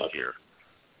contract last year.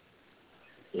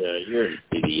 Yeah, you're an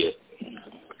idiot.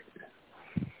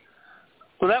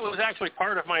 Well, that was actually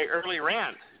part of my early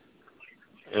rant.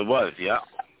 It was, yeah.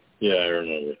 Yeah, I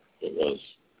remember. It was.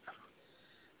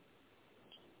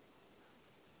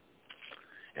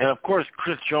 And, of course,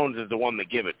 Chris Jones is the one that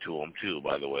gave it to him, too,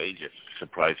 by the way. Just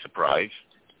surprise, surprise.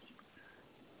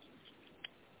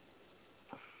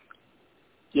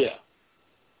 Yeah.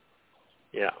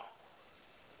 Yeah.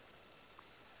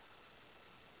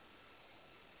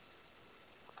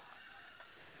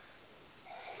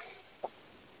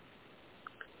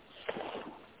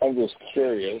 I'm just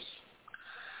curious.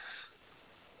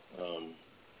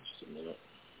 Just a minute.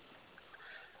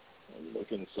 I'm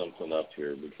looking something up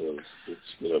here because it's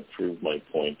going to prove my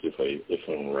point if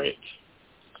I'm right.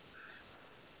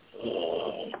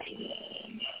 Oh, come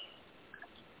on.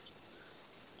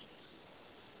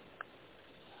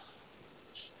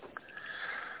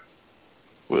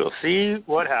 We'll see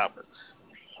what happens.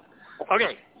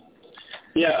 Okay.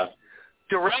 Yeah.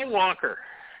 Darrell Walker.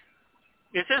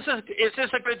 Is this a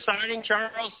good signing,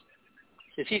 Charles?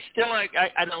 Is he still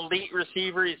an elite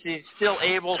receiver? Is he still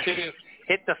able to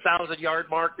hit the 1,000-yard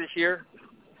mark this year?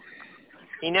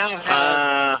 He now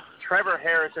has Trevor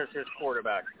Harris as his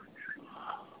quarterback.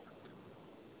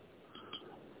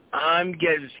 I'm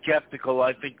getting skeptical.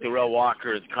 I think Darrell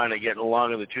Walker is kind of getting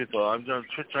along in the tooth. I'm just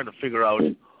trying to figure out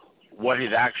what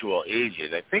his actual age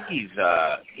is. I think he's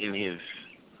in his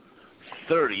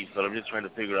 30s, but I'm just trying to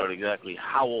figure out exactly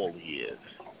how old he is.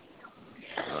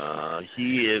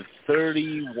 He is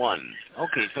 31.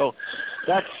 Okay, so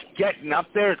that's getting up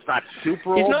there. It's not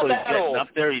super old, but he's getting up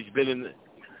there. He's been in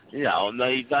no,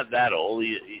 he's not that old.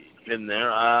 He's been there.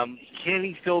 Can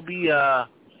he still be a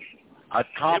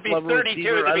top-level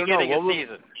receiver? At the beginning of the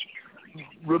season.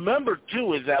 Remember,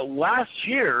 too, is that last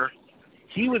year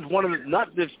he was one of the,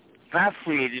 not this past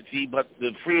free agency, but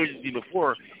the free agency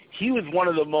before, he was one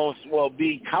of the most,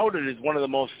 being touted as one of the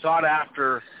most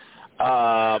sought-after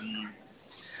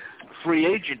free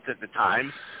agents at the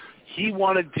time. He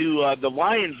wanted to, the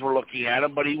Lions were looking at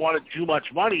him, but he wanted too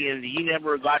much money, and he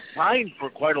never got signed for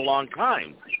quite a long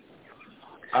time.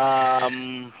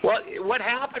 Well, what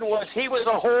happened was he was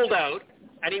a holdout,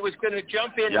 and he was going to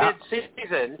jump in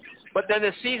mid-season, but then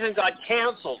the season got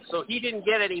canceled, so he didn't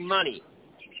get any money.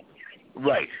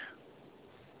 Right.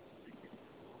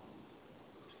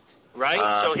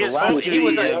 Right? So he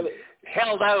was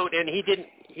held out, and he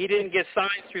didn't get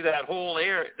signed through that whole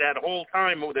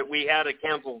time that we had a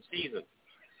canceled season.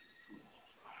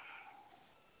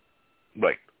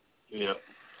 Right. Yeah.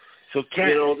 So can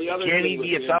he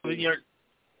be a 1,000-yard?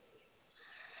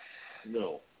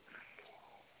 No.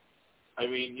 I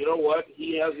mean, you know what?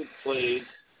 He hasn't played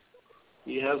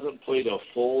a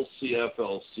full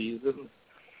CFL season.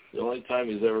 The only time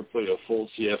he's ever played a full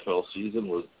CFL season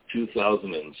was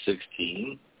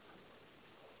 2016.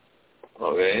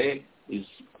 Okay?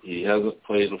 He hasn't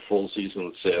played a full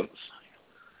season since.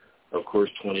 Of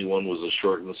course, 21 was a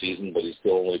shortened season, but he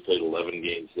still only played 11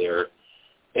 games there.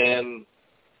 And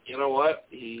you know what?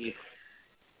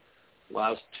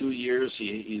 Last 2 years,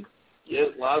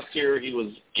 last year he was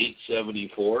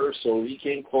 874, so he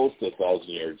came close to a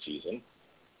 1,000-yard season.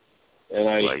 And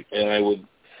I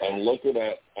I'm looking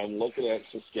at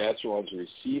Saskatchewan's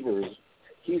receivers.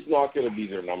 He's not going to be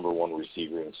their number one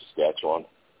receiver in Saskatchewan.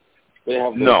 They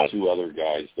have those two other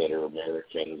guys that are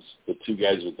Americans, the two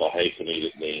guys with the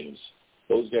hyphenated names.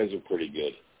 Those guys are pretty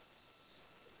good.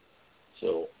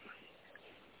 So,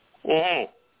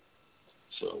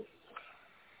 so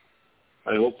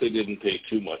I hope they didn't pay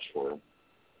too much for him.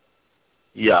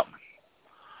 Yeah.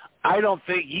 I don't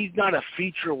think he's not a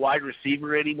feature wide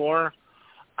receiver anymore.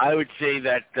 I would say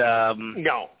that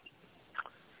no.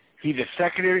 He's a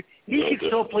secondary. He can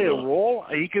still play a role.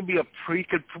 He could be a pretty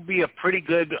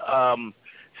good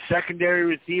secondary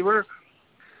receiver,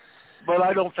 but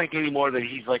I don't think anymore that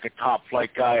he's like a top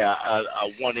flight guy,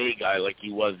 a 1A guy like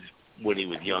he was when he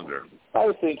was younger.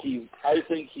 I think he's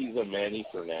a Manny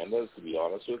Fernandez, to be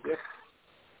honest with you,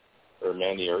 or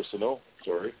Manny Arsenault.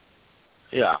 Sorry.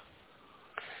 Yeah.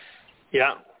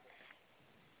 Yeah.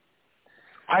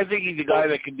 I think he's a guy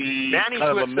that can be Manny's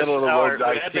kind of a middle-of-the-road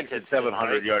guy, 600 to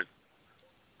 700 right? yards.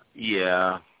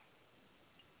 Yeah.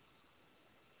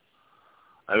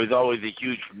 I was always a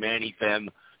huge Manny fan.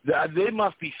 They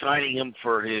must be signing him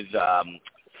for his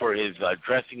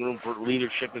dressing room, for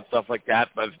leadership and stuff like that.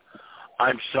 But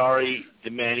I'm sorry to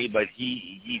Manny, but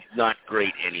he's not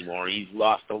great anymore. He's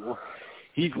lost a step.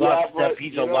 He's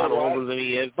a lot older than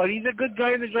he is, but he's a good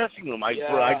guy in the dressing room.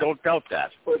 I don't doubt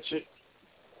that. But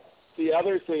the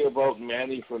other thing about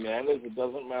Manny Fernandez, it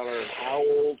doesn't matter how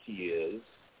old he is,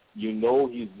 you know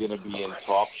he's going to be in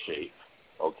top shape,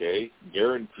 okay?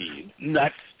 Guaranteed.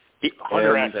 That's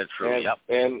 100% true, yep.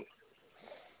 And,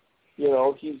 you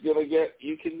know, he's going to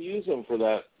you can use him for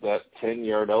that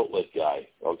 10-yard outlet guy,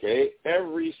 okay?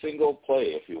 Every single play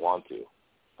if you want to.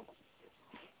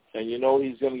 And you know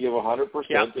he's going to give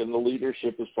 100%, and the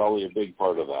leadership is probably a big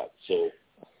part of that, so...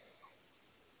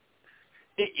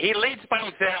 He leads by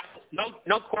example.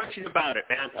 No question about it,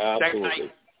 man.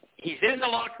 Absolutely. He's in the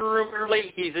locker room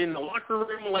early. He's in the locker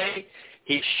room late.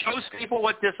 He shows people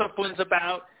what discipline's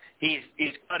about. He's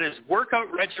got his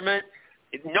workout regimen.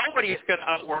 Nobody's going to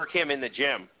outwork him in the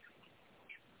gym.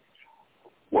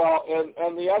 Well,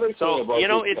 and the other thing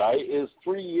about this guy is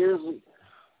 3 years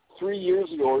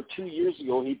ago or 2 years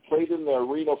ago, he played in the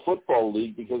Arena Football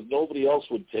League because nobody else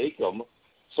would take him.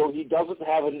 So he doesn't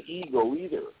have an ego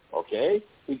either, okay?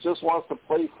 He just wants to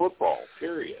play football,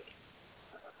 period.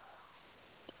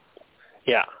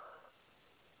 Yeah.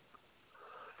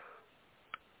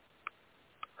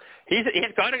 He's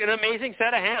got an amazing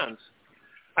set of hands.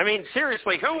 I mean,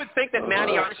 seriously, who would think that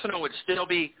Manny Arsenault would still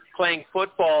be playing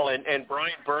football and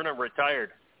Brian Burnham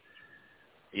retired?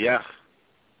 Yeah.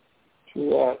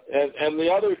 Yeah, and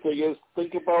the other thing is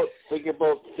think about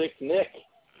Thick Nick.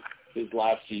 His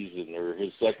last season or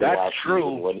his second last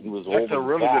season when he was old. That's a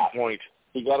really good point.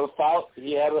 He had 1,000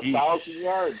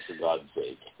 yards, for God's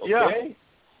sake. Okay? Yeah.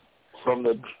 From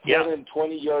the 10 and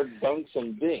 20-yard dunks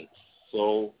and dinks.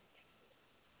 So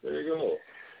there you go.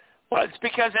 Well, it's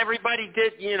because everybody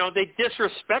they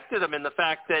disrespected him in the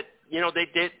fact that,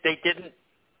 they didn't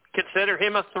consider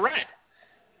him a threat.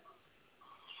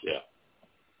 Yeah.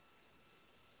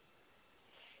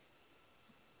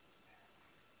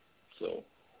 So.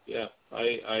 Yeah,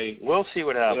 we'll see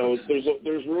what happens.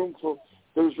 There's room for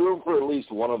at least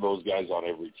one of those guys on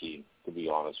every team, to be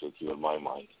honest with you, in my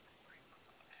mind.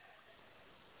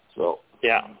 So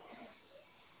yeah.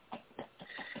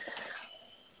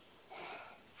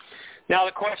 Now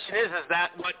the question is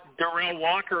that what Darrell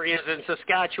Walker is in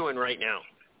Saskatchewan right now?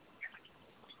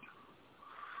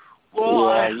 Well,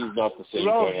 yeah, he's not the same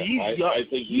guy. I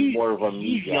think he's more of a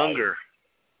me guy. Younger.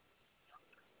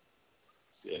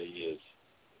 Yeah, he is.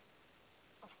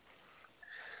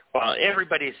 Well,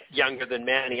 everybody's younger than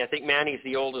Manny. I think Manny's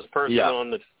the oldest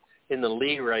person in the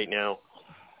league right now.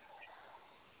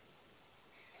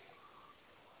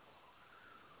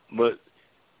 But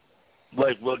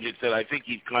like Will just said, I think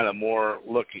he's kind of more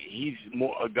he's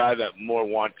more a guy that more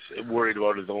worried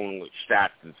about his own stats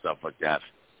and stuff like that.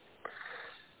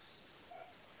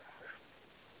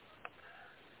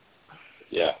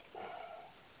 Yeah.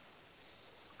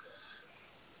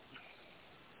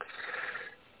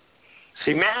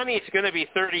 See, Manny's going to be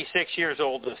 36 years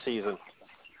old this season.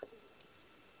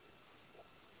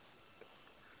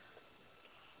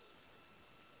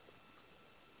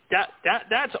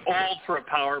 That's old for a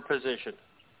power position.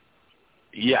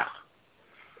 Yeah.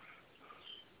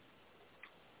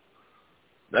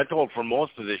 That's old for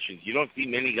most positions. You don't see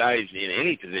many guys in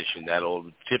any position that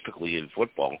old typically in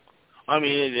football. I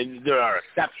mean, there are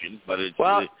exceptions, but it's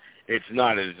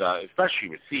not as, especially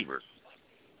receivers.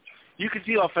 You can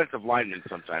see offensive linemen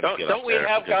sometimes. Don't we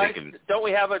have guys? Don't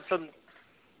we have some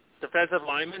defensive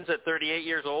linemen at 38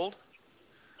 years old?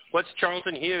 What's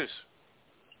Charlton Hughes?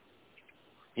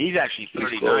 He's actually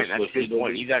 39. That's a good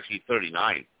point. He's actually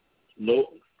 39. No,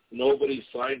 nobody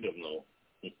signed him though.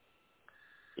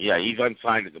 Yeah, he's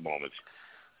unsigned at the moment.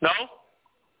 No?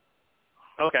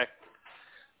 Okay.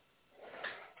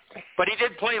 But he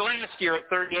did play last year at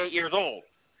 38 years old.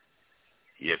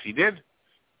 Yes, he did.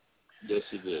 Yes,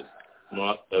 he did.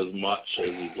 Not as much as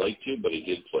he'd like to, but he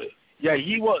did play. Yeah,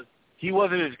 he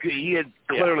wasn't as good. He had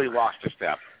clearly lost a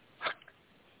step.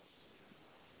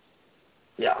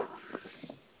 Yeah.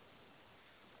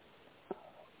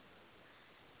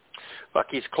 Fuck,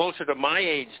 he's closer to my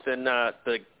age than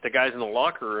the guys in the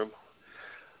locker room.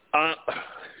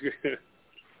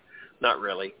 Not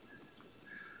really.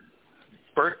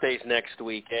 Birthday's next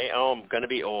week, eh? Oh, I'm going to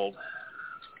be old.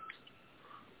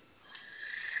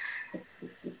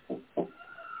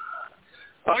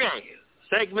 Okay,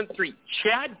 segment 3.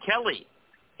 Chad Kelly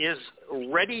is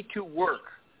ready to work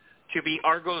to be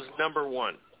Argo's number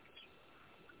 1.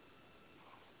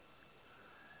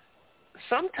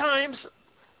 Sometimes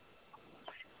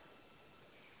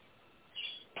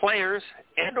players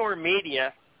and or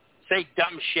media say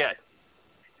dumb shit.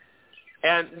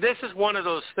 And this is one of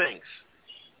those things.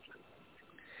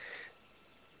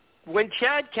 When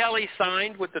Chad Kelly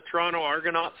signed with the Toronto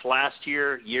Argonauts last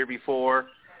year before,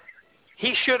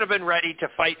 he should have been ready to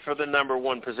fight for the number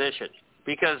 1 position,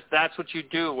 because that's what you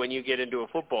do when you get into a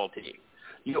football team.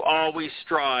 You always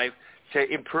strive to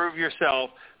improve yourself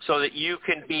so that you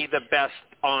can be the best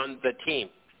on the team.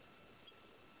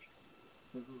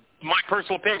 My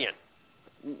personal opinion.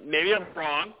 Maybe I'm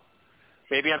wrong.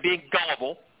 Maybe I'm being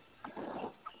gullible.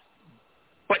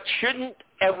 But shouldn't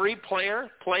every player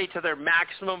play to their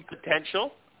maximum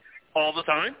potential all the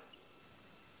time?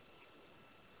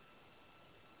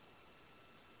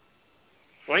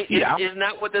 Right? Yeah. Isn't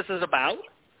that what this is about?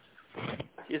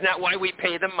 Isn't that why we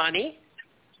pay them money?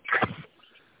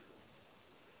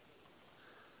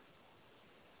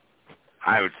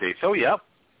 I would say so, yep.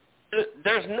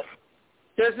 There's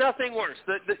nothing worse.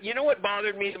 You know what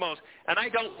bothered me the most? And I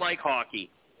don't like hockey.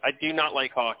 I do not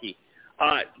like hockey.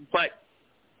 But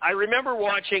I remember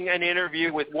watching an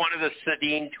interview with one of the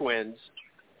Sedin twins,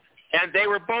 and they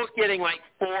were both getting like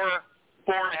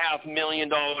 $4.5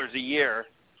 million a year.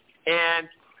 And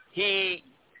he,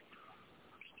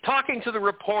 talking to the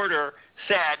reporter,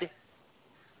 said,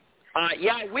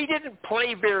 yeah, we didn't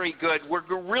play very good. We're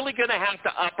really going to have to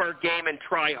up our game and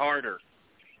try harder.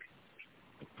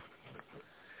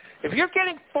 If you're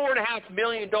getting $4.5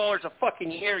 million a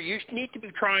fucking year, you need to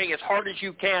be trying as hard as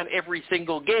you can every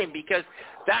single game, because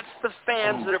that's the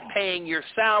fans that are paying your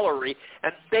salary,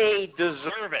 and they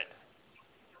deserve it.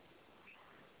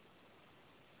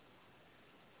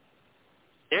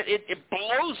 It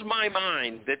blows my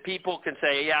mind that people can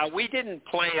say, yeah, we didn't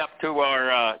play up to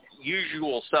our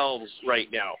usual selves right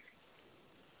now.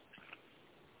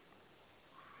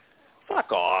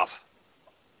 Fuck off.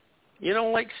 You know,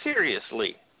 like,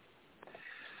 seriously.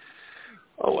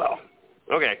 Oh, well.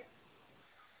 Okay.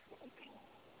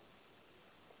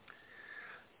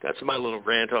 That's my little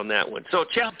rant on that one. So,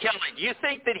 Chad Kelly, do you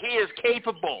think that he is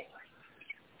capable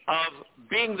of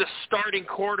being the starting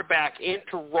quarterback in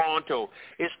Toronto?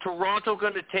 Is Toronto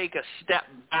going to take a step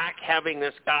back having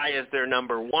this guy as their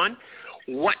number 1?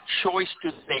 What choice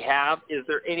do they have? Is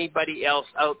there anybody else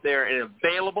out there and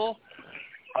available?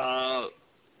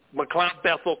 McLeod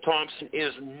Bethel Thompson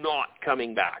is not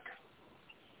coming back.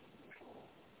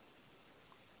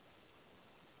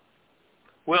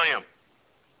 William.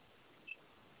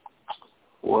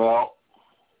 Well,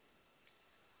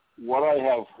 what I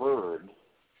have heard,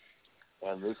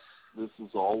 and this is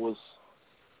always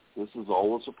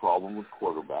a problem with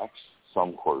quarterbacks,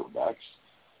 some quarterbacks,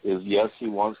 is yes, he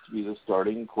wants to be the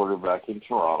starting quarterback in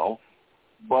Toronto,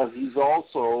 but he's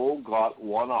also got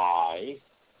one eye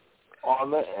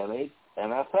on the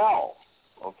NFL,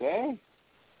 okay?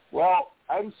 Well,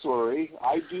 I'm sorry,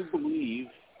 I do believe,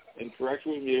 and correct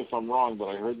me if I'm wrong, but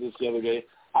I heard this the other day,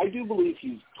 I do believe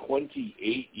he's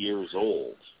 28 years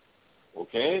old,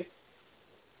 okay?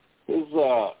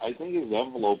 I think his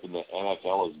envelope in the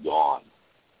NFL is gone.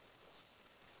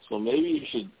 So maybe you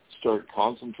should start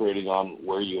concentrating on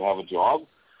where you have a job.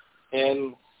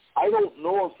 And I don't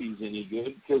know if he's any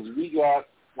good, because we got,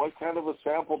 what kind of a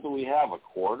sample do we have? A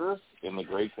quarter in the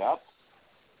Grey Cup?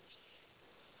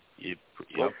 Yep.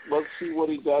 Let's see what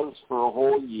he does for a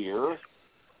whole year.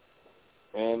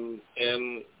 And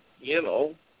you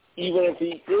know, even if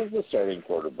he is the starting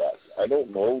quarterback, I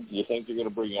don't know. Do you think they're going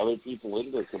to bring other people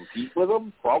in to compete with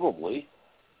him? Probably.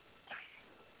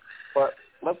 But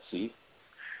let's see.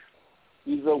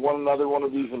 He's another one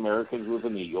of these Americans with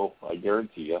an ego, I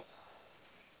guarantee you.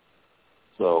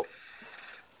 So,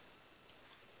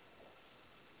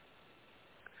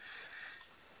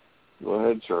 go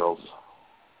ahead, Charles.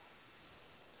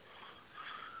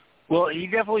 Well, he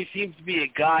definitely seems to be a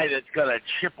guy that's got a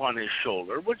chip on his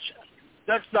shoulder, which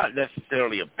that's not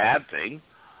necessarily a bad thing.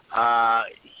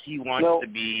 He wants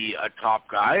to be a top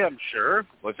guy, I'm sure.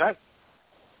 What's that?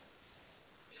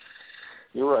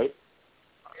 You're right.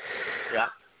 Yeah.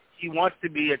 He wants to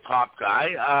be a top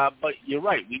guy, but you're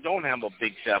right. We don't have a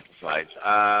big sample size.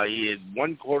 He had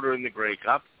one quarter in the Grey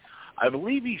Cup. I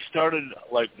believe he started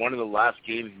like one of the last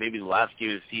games, maybe the last game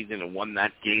of the season, and won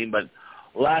that game. But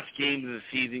last games of the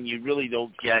season, you really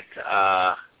don't get.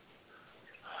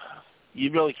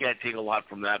 You really can't take a lot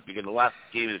from that because the last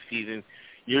game of the season,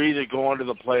 you're either going to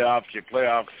the playoffs, your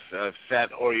playoffs set,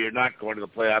 or you're not going to the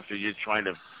playoffs. Or you're just trying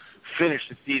to finish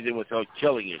the season without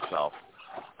killing yourself.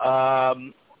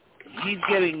 He's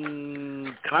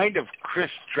getting kind of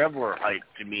Chris Trevor hype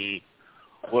to me,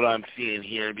 what I'm seeing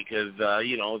here, because,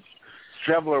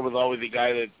 Trevor was always a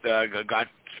guy that got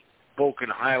spoken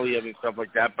highly of and stuff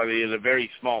like that, but he had a very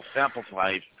small sample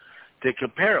size to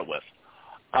compare it with.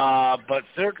 But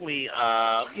certainly,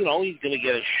 he's going to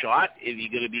get a shot. Is he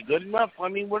going to be good enough? I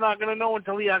mean, we're not going to know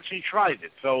until he actually tries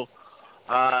it. So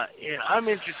I'm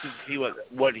interested to see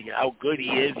how good he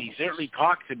is. He certainly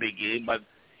talks a big game, but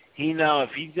if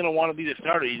he's going to want to be the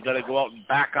starter, he's got to go out and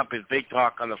back up his big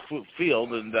talk on the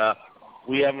field, and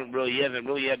he hasn't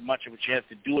really had much of a chance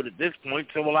to do it at this point,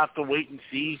 so we'll have to wait and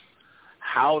see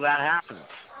how that happens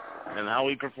and how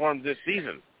he performs this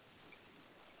season.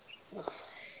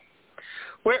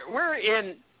 We're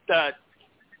in the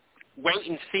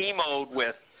wait-and-see mode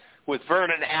with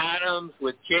Vernon Adams,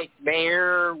 with Jake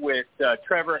Mayer, with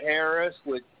Trevor Harris,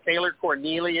 with Taylor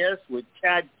Cornelius, with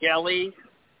Chad Kelly,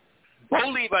 Bo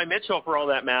Levi Mitchell, for all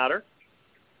that matter,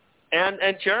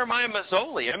 and Jeremiah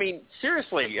Mazzoli. I mean,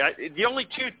 seriously, the only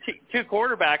two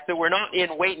quarterbacks that we're not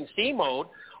in wait-and-see mode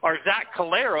are Zach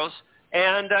Caleros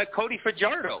and Cody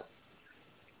Fajardo.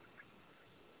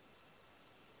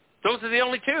 Those are the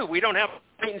only two. We don't have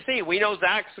wait and see. We know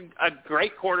Zach's a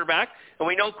great quarterback, and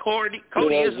we know Cody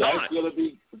is not.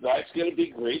 Zach's going to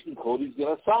be great, and Cody's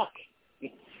going to suck.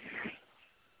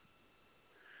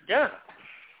 Yeah.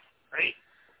 Right.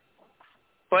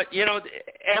 But,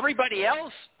 everybody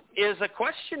else is a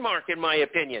question mark, in my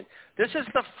opinion. This is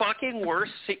the fucking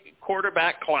worst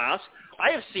quarterback class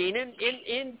I have seen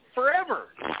in forever.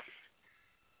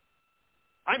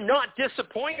 I'm not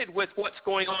disappointed with what's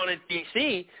going on in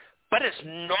D.C., but it's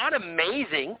not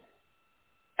amazing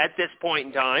at this point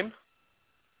in time.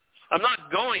 I'm not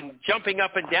jumping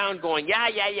up and down going,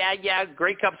 yeah,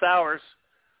 Grey Cup's ours.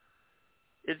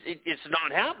 It's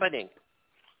not happening.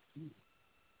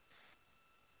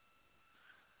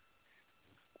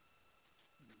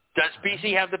 Does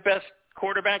BC have the best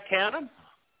quarterback tandem?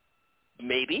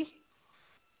 Maybe.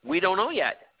 We don't know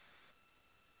yet.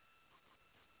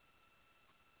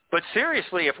 But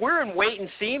seriously, if we're in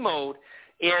wait-and-see mode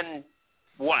in,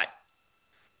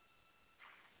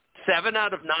 7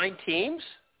 out of 9 teams?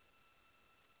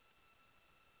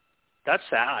 That's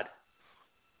sad.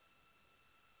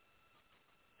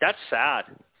 That's sad.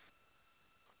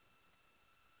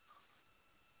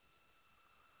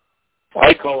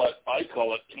 I call it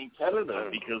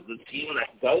competitive because the team that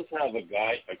does have a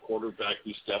quarterback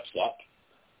who steps up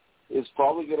is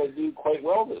probably going to do quite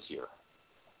well this year.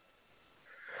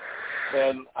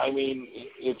 And, I mean,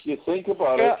 if you think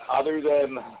about it, other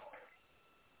than,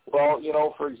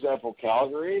 for example,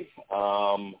 Calgary,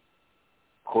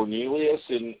 Cornelius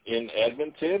in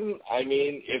Edmonton, I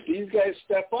mean, if these guys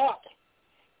step up,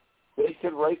 they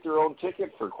could write their own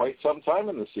ticket for quite some time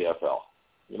in the CFL.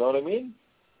 You know what I mean?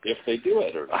 If they do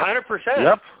it. 100%.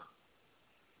 Yep.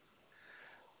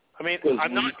 I mean,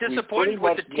 I'm not disappointed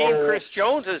with the team Chris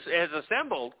Jones has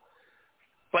assembled,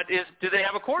 but do they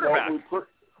have a quarterback?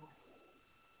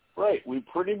 Right. We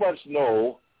pretty much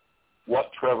know what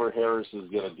Trevor Harris is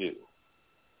going to do.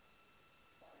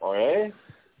 All right?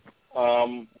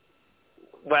 I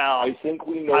think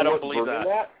we know what Vernon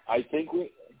Adams. I think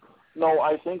we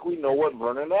know what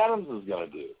Vernon Adams is going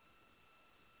to do.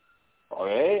 All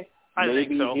right?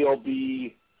 Maybe think so.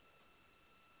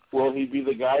 Will he be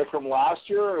the guy from last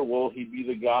year, or will he be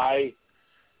the guy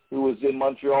who was in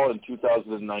Montreal in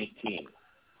 2019?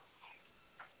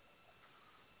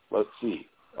 Let's see.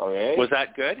 Okay. Was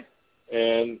that good?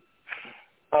 And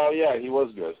yeah, he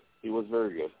was good. He was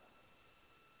very good.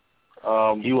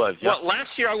 He was. Yeah. Well, last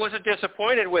year I wasn't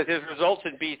disappointed with his results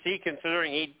in BC,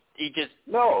 considering he just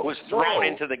was thrown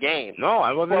into the game. No,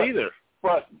 I wasn't either.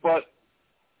 But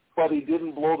he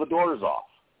didn't blow the doors off.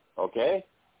 Okay.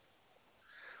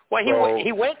 Well,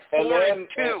 he went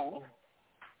 4-2.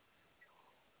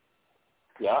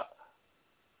 Yeah.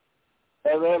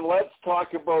 And then let's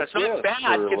talk about That's this not bad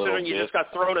for a little considering you bit. just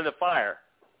got thrown in the fire.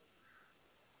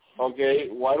 Okay,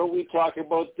 why don't we talk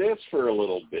about this for a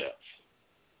little bit?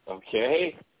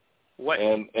 Okay? What?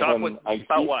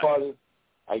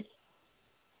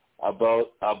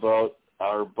 About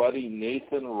our buddy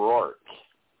Nathan Rourke.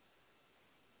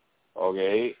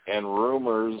 Okay, and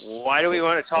rumors. Why do we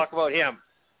want to talk about him?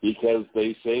 Because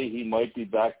they say he might be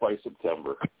back by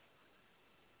September.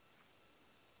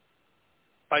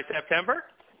 By September?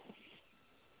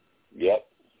 Yep.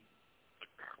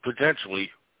 Potentially.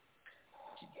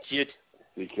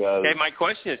 Because okay, my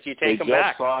question is, do you take him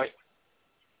back?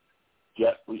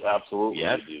 Yeah, we absolutely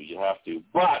do. You have to.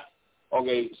 But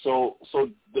okay, so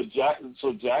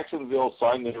Jacksonville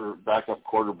signed their backup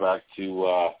quarterback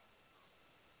to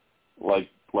like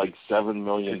 $7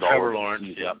 million. Trevor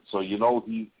Lawrence. Yeah. So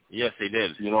Yes, they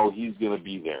did. He's going to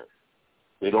be there.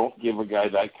 They don't give a guy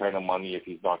that kind of money if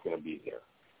he's not going to be there.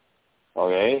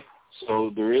 Okay,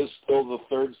 so there is still the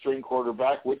third string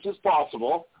quarterback, which is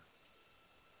possible.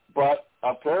 But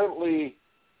apparently,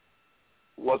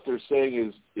 what they're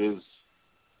saying is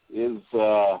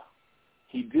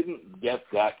he didn't get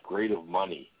that great of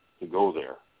money to go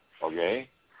there. Okay,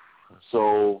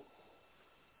 so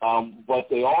but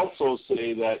they also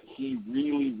say that he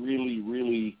really, really,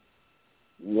 really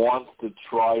wants to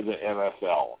try the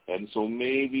NFL, and so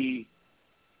maybe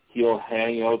he'll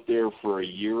hang out there for a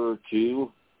year or two.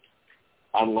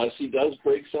 Unless he does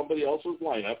break somebody else's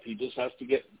lineup, he just has to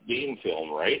get game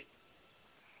film, right?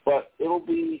 But it'll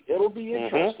be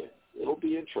interesting. It'll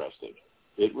be interesting.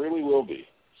 It really will be.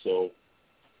 So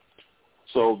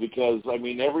because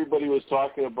everybody was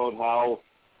talking about how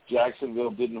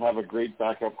Jacksonville didn't have a great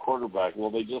backup quarterback.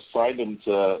 Well, they just signed him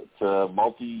to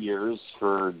multi-years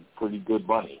for pretty good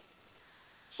money.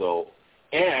 So,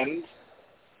 and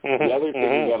the other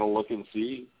thing we got to look and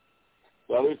see.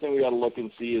 The other thing we got to look and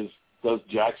see is, does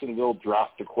Jacksonville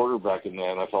draft a quarterback in the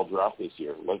NFL draft this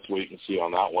year? Let's wait and see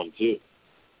on that one too.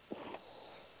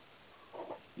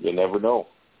 You never know.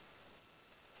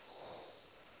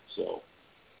 So,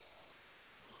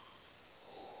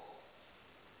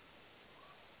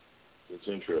 it's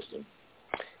interesting.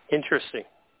 Interesting.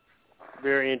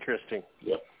 Very interesting.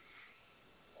 Yep.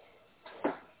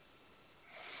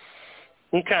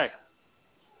 Okay.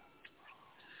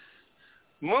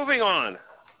 Moving on.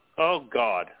 Oh,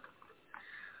 God.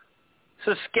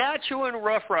 Saskatchewan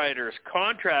Roughriders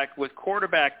contract with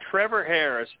quarterback Trevor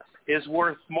Harris is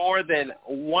worth more than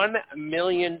 $1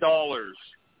 million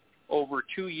over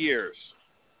 2 years.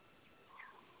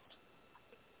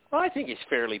 Well, I think he's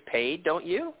fairly paid, don't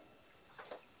you?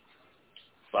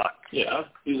 Fuck. Yeah,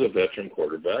 he's a veteran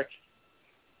quarterback.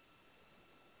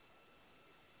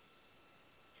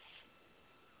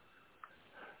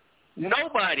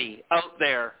 Nobody out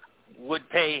there would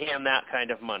pay him that kind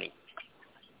of money.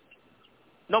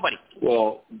 Nobody.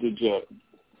 Well,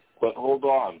 but hold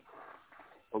on.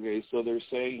 Okay, so they're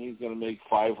saying he's going to make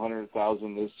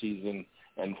 $500,000 this season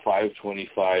and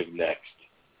 $525,000 next.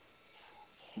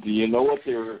 Do you know what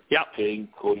they were paying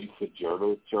Cody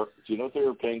Fajardo? Do you know what they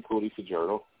were paying Cody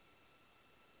Fajardo?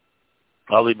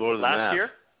 Probably more than that. Last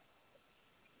year?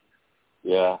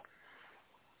 Yeah.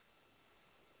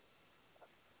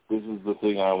 This is the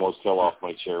thing I almost fell off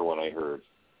my chair when I heard.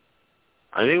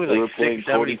 I think it was they like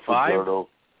 $675.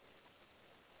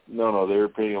 No, they were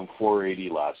paying him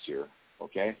 $480 last year.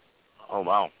 Okay. Oh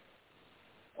wow.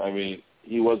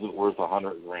 He wasn't worth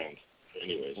 $100,000.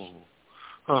 Anyways.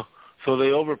 Huh. So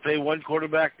they overpay one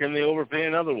quarterback and they overpay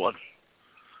another one.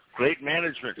 Great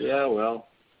management. Yeah, well.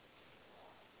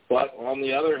 But on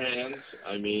the other hand,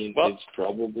 it's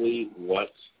probably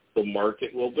what the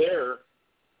market will bear.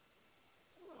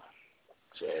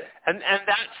 So. And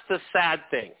that's the sad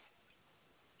thing.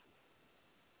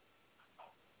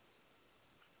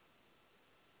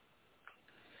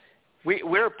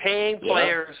 We're paying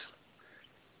players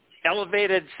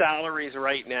elevated salaries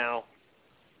right now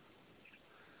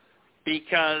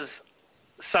because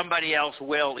somebody else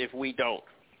will if we don't.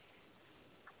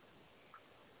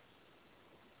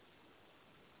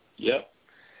 Yep.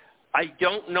 I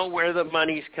don't know where the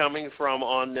money's coming from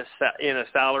on this in a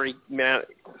salary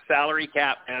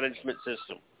cap management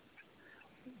system.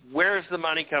 Where's the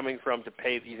money coming from to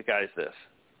pay these guys this?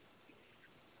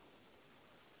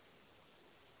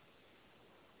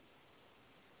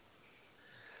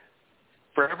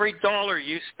 For every dollar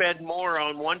you spend more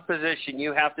on one position,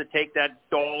 you have to take that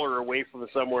dollar away from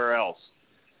somewhere else.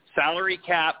 Salary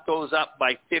cap goes up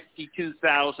by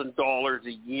 $52,000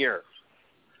 a year.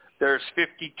 There's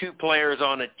 52 players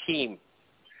on a team.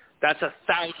 That's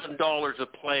 $1,000 a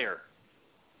player.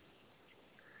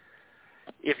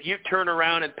 if you turn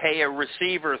around and pay a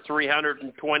receiver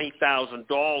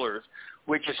 $320,000,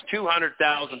 which is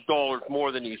 $200,000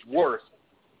 more than he's worth,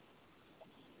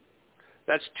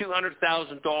 that's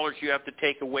 $200,000 you have to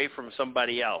take away from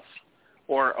somebody else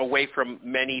or away from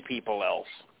many people else.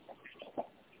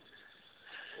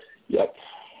 Yep.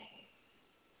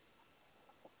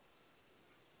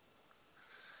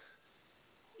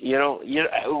 You know,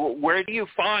 where do you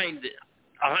find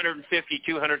 $150,000,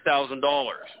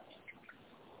 $200,000?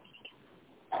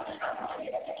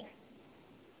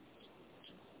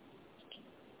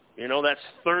 You know, that's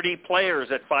 30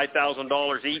 players at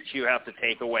 $5,000 each you have to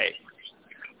take away.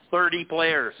 30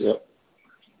 players. Yep.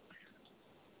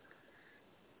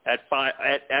 At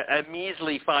a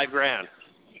measly $5,000.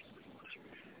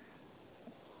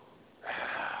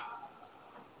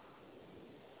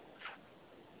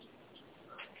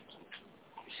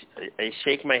 I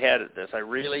shake my head at this. I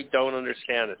really don't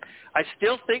understand it. I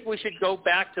still think we should go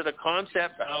back to the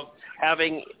concept of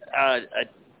having a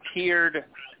tiered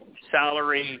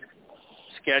salary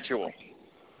schedule.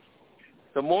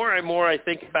 The more and more I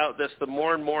think about this, the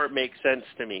more and more it makes sense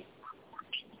to me.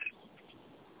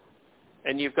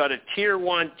 And you've got a tier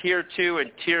 1, tier 2,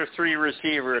 and tier 3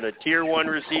 receiver, and a tier 1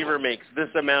 receiver makes this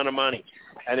amount of money,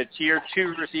 and a tier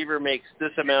 2 receiver makes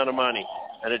this amount of money,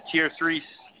 and a tier 3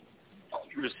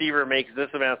 receiver makes this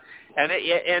amount, and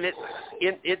it's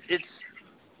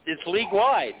league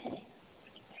wide.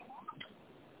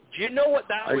 Do you know what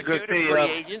that would do to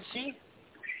free agency?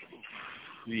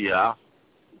 Yeah.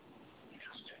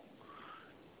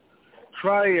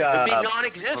 Try it'd be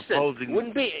non-existent. It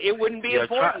wouldn't be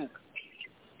important.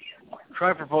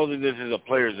 Try proposing this as a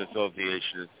players'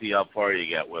 association and see how far you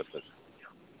get with it.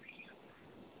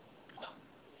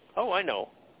 Oh, I know.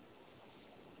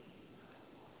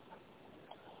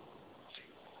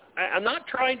 I'm not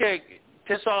trying to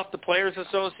piss off the Players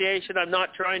Association. I'm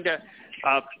not trying to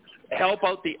help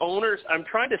out the owners. I'm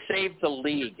trying to save the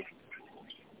league.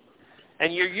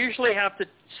 And you usually have to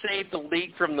save the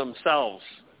league from themselves.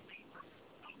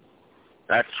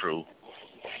 That's true.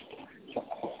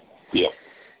 Yep.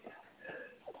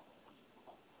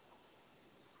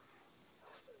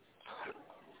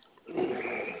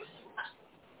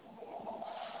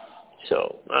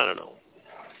 So, I don't know.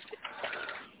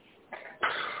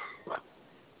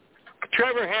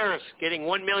 Trevor Harris getting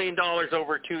 $1 million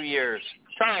over 2 years.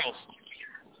 Charles.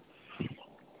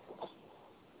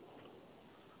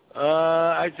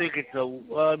 I think it's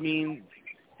I mean,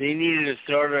 they needed a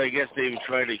starter. I guess they would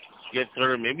try to get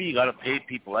started. Maybe you got to pay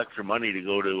people extra money to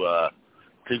go to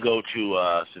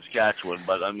Saskatchewan.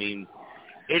 But I mean,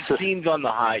 it seems on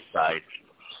the high side.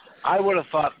 I would have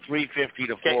thought $350,000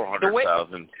 to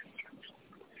 $400,000.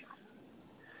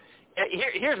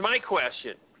 Here's my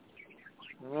question.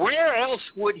 Where else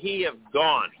would he have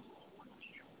gone?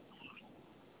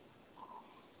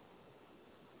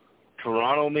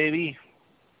 Toronto, maybe?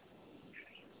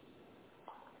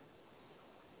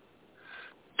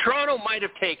 Toronto might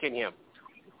have taken him.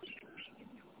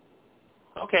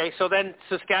 Okay, so then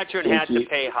Saskatchewan had to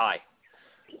pay high.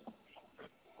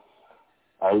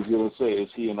 I was going to say,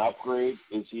 is he an upgrade?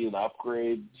 Is he an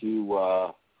upgrade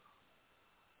to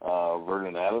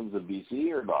Vernon Adams in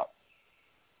BC or not?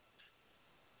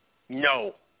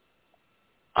 No.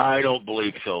 I don't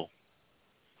believe so.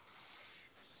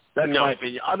 That's my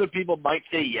opinion. Other people might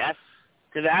say yes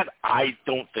to that. I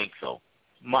don't think so,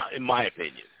 in my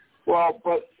opinion. Well,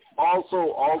 but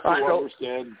also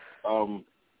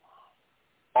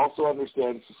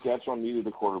understand Saskatchewan needed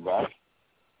a quarterback,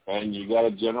 and you got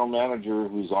a general manager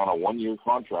who's on a 1-year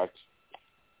contract.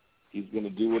 He's going to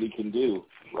do what he can do,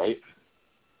 right?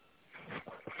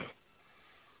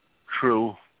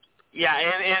 True. Yeah,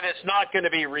 and it's not going to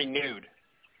be renewed.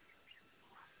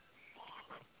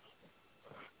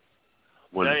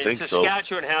 Wouldn't think so.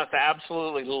 Saskatchewan has to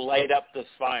absolutely light up this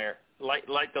fire,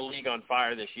 light the league on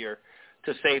fire this year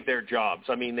to save their jobs.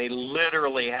 I mean, they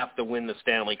literally have to win the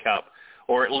Stanley Cup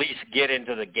or at least get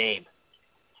into the game.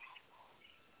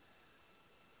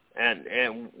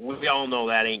 And we all know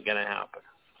that ain't going to happen.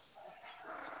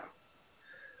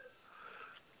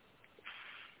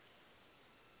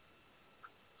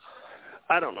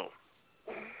 I don't know.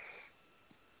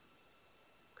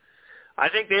 I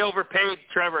think they overpaid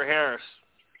Trevor Harris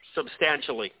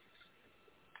substantially.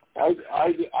 I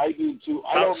do too.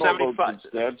 I don't know about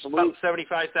substantially. About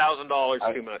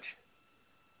 $75,000 too much.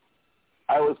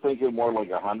 I was thinking more like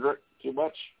 $100 too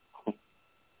much.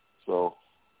 So.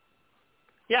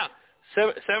 Yeah,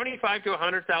 $75,000 to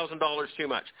 $100,000 too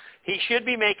much. He should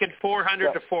be making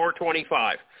 $400,000 to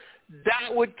 $425,000.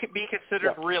 That would be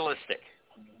considered realistic.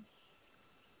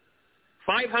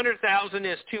 $500,000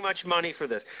 is too much money for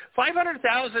this.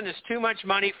 $500,000 is too much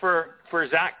money for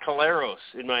Zach Caleros,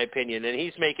 in my opinion, and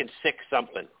he's making $6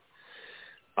 something.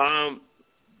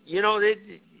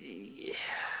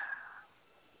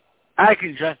 I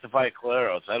can justify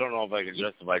Caleros. I don't know if I can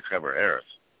justify Trevor Harris.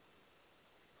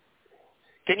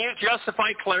 Can you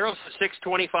justify Caleros at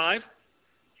 $625?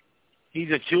 He's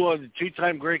a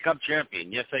two-time Grey Cup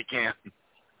champion. Yes, I can.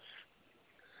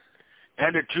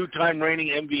 And a two-time reigning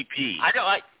MVP. I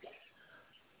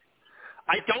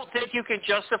don't think you can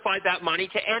justify that money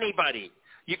to anybody.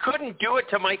 You couldn't do it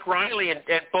to Mike Riley and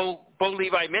Bo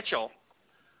Levi Mitchell,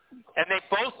 and they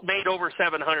both made over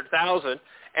 $700,000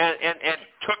 and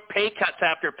took pay cuts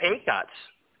after pay cuts.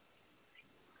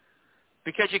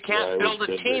 Because you can't build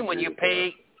a team when you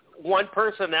pay one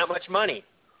person that much money.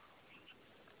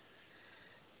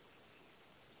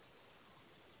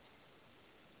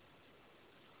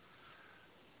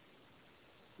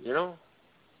 You know,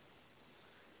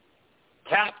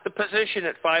 cap the position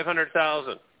at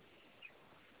 $500,000.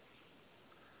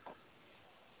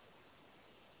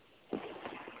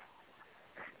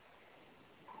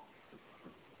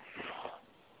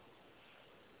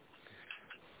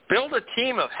 Build a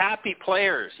team of happy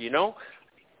players. You know,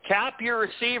 cap your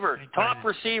receiver. Top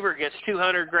receiver gets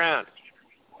 $200,000.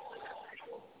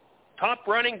 Top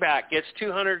running back gets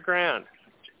 $200,000.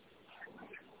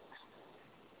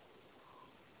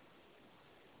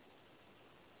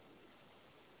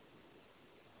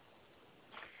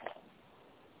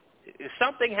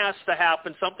 Something has to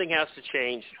happen. Something has to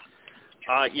change.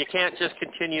 You can't just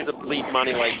continue to bleed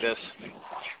money like this.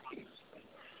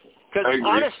 Because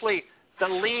honestly, the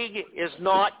league is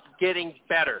not getting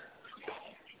better.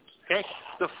 Okay?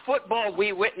 The football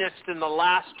we witnessed in the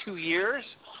last 2 years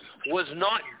was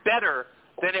not better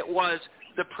than it was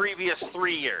the previous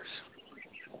 3 years.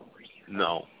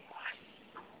 No.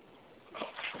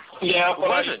 Yeah,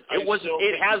 but it wasn't.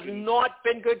 It has not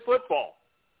been good football.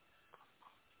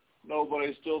 No, but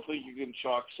I still think you can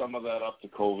chalk some of that up to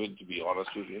COVID, to be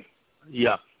honest with you.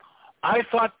 Yeah. I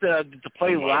thought the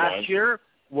play last year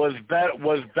was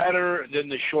better than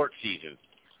the short season.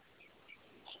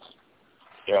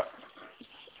 Yeah.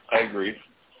 I agree.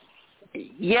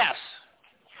 Yes.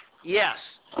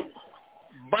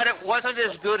 But it wasn't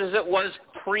as good as it was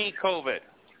pre-COVID.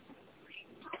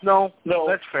 No,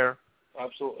 that's fair.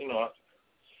 Absolutely not.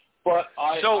 But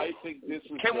I think this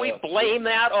is... Can we blame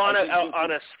that on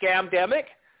a scamdemic?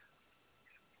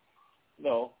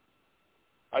 No.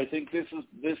 I think this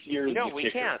year is the kicker. No,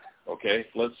 we can't. Okay,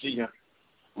 let's see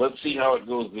how it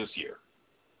goes this year.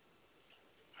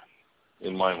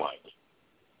 In my mind.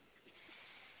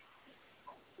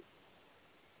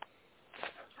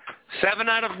 Seven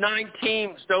out of 9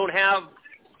 teams don't have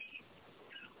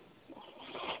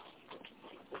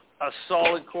a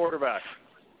solid quarterback.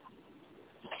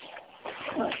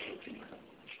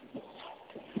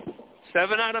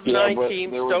 7 out of 9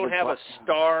 teams don't have a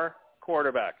star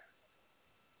quarterback.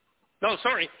 No,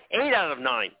 sorry, 8 out of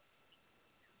 9.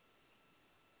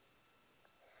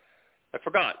 I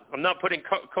forgot. I'm not putting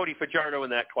Cody Fajardo in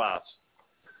that class.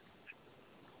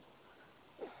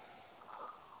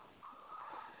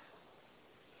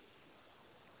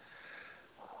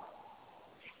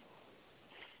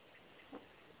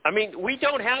 I mean, we do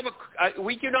not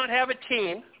have a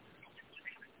team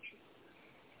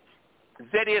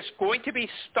that is going to be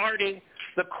starting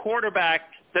the quarterback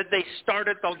that they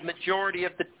started the majority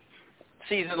of the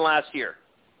season last year.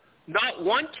 Not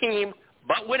one team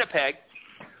but Winnipeg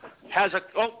has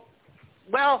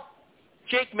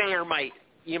Jake Mayer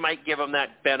you might give him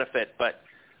that benefit, but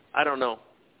I don't know.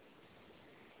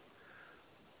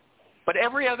 But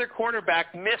every other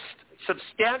quarterback missed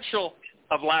substantial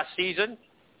of last season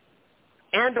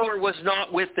and or was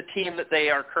not with the team that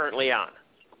they are currently on.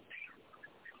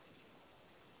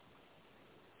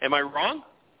 Am I wrong?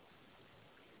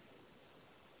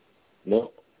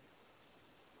 No.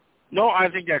 No, I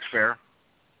think that's fair.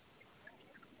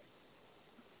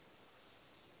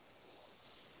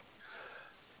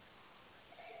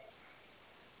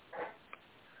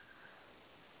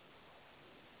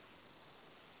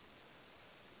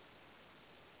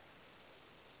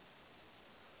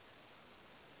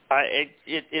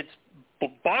 It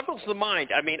boggles the mind.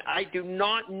 I mean, I do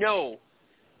not know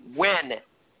when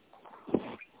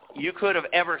you could have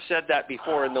ever said that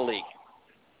before in the league.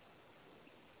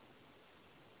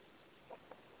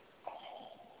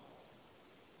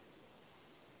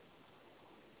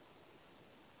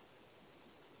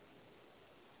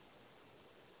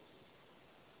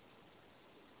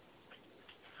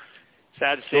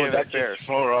 Sad to say, so that's just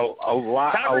for a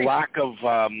lack of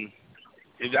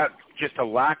is that just a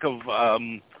lack of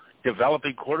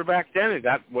developing quarterback then? Is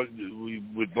that what we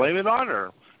would blame it on,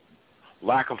 or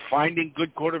lack of finding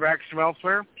good quarterbacks from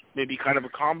elsewhere? Maybe kind of a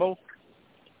combo?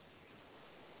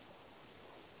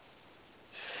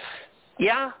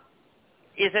 Yeah.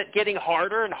 Is it getting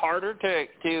harder and harder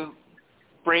to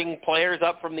bring players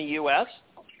up from the U.S.?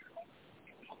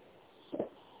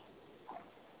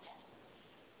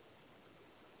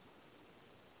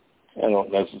 I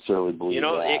don't necessarily believe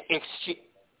that.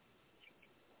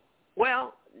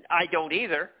 Well, I don't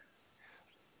either.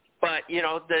 But,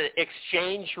 the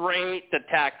exchange rate, the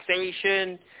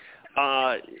taxation,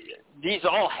 these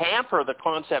all hamper the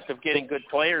concept of getting good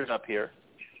players up here.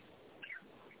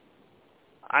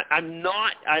 I've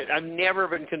never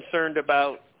been concerned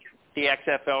about the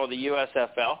XFL or the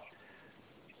USFL.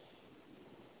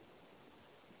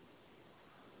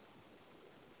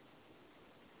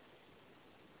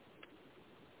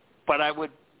 But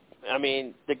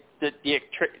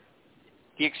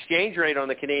the exchange rate on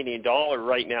the Canadian dollar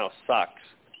right now sucks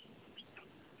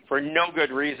for no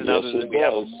good reason other than we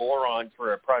have a moron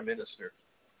for a prime minister.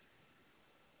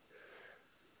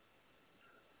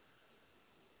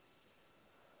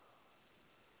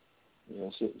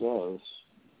 Yes, it does.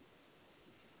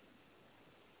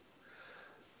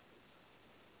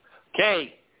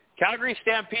 Okay, Calgary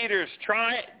Stampeders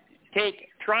take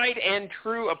tried and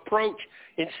true approach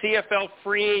in CFL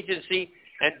free agency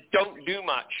and don't do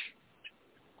much.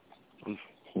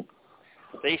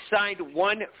 They signed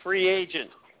one free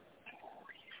agent.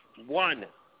 One.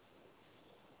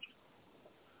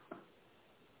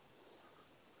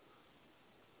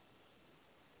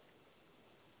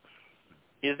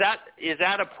 Is that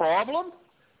a problem?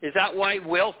 Is that why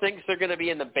Will thinks they're going to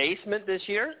be in the basement this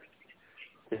year?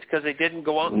 It's because they didn't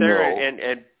go out there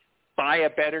and buy a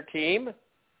better team?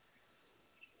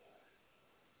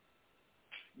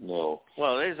 No.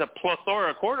 Well, there's a plethora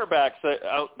of quarterbacks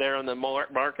out there on the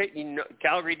market.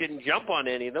 Calgary didn't jump on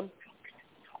any of them.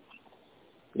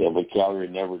 Yeah, but Calgary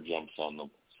never jumps on them,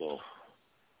 so.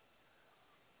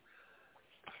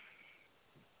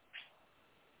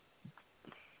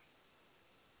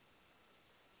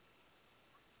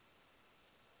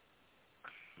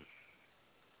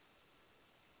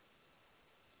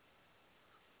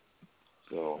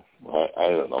 So I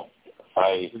don't know.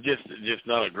 Just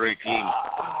not a great team.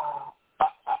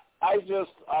 I just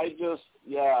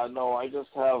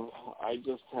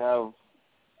have.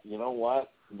 You know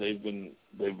what? They've been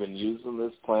using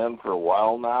this plan for a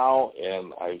while now,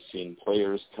 and I've seen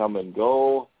players come and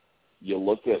go. You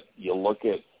look at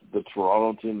the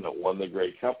Toronto team that won the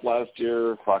Grey Cup last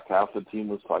year. Half the team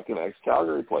was fucking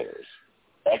ex-Calgary players,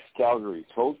 ex-Calgary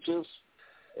coaches,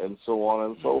 and so on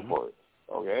and so forth.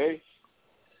 Okay.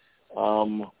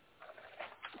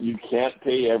 You can't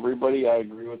pay everybody. I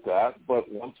agree with that.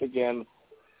 But once again,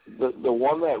 the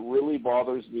one that really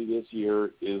bothers me this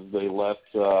year is they let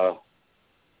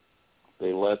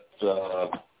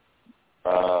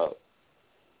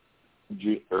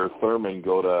Thurman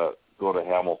go to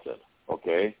Hamilton.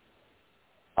 Okay.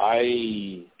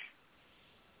 I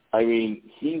mean,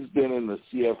 he's been in the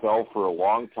CFL for a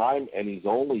long time, and he's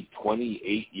only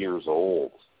 28 years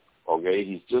old. Okay,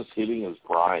 he's just hitting his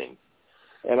prime.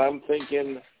 And I'm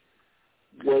thinking,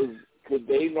 could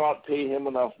they not pay him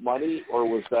enough money, or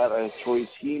was that a choice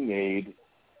he made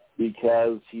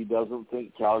because he doesn't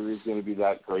think Calgary's going to be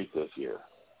that great this year?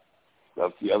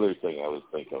 That's the other thing I was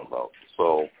thinking about.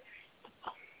 So,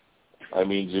 I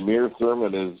mean, Jameer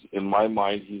Thurman is, in my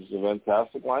mind, he's a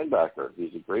fantastic linebacker.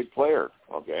 He's a great player,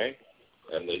 okay?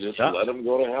 And they just let him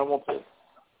go to Hamilton.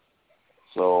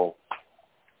 So,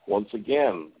 once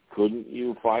again, couldn't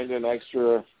you find an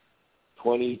extra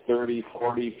 20, 30,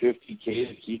 40, 50K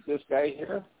to keep this guy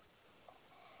here?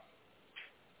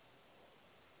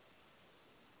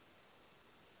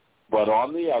 But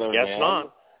on the other hand,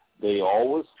 they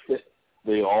always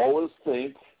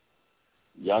think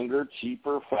younger,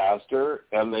 cheaper, faster,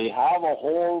 and they have a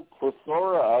whole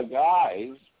plethora of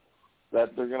guys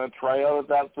that they're going to try out at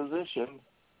that position,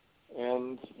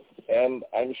 and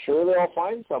I'm sure they'll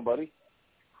find somebody.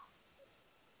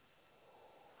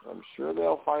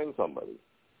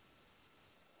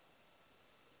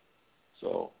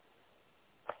 So,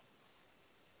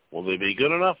 will they be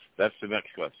good enough? That's the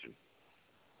next question.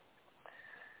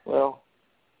 Well,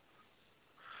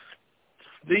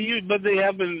 but they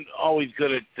have been always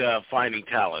good at finding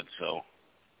talent. So,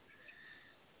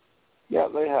 yeah,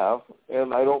 they have,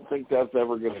 and I don't think that's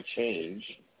ever going to change.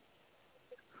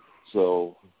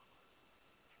 So,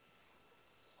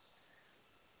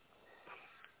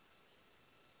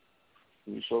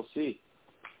 we shall see.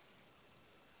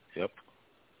 Yep.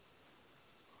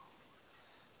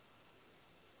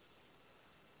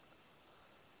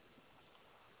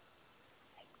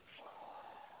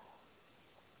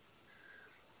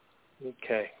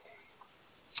 Okay.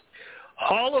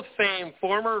 Hall of Fame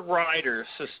former Riders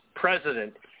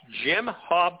president Jim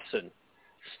Hobson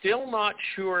still not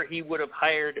sure he would have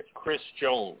hired Chris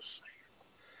Jones.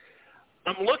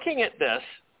 I'm looking at this,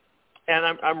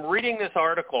 and I'm reading this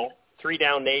article, 3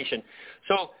 Down Nation.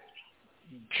 So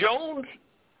Jones,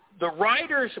 the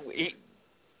Riders,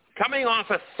 coming off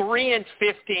a 3-15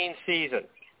 season,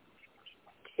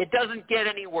 it doesn't get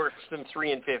any worse than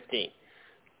 3-15.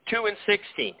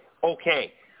 2-16,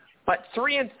 okay. But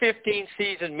 3-15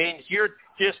 season means you're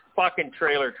just fucking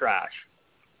trailer trash.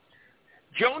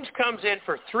 Jones comes in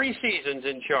for 3 seasons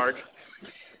in charge.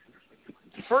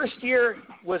 First year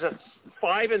was a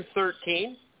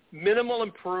 5-13, minimal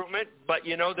improvement, but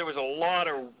there was a lot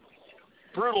of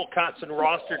brutal cuts and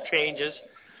roster changes.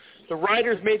 The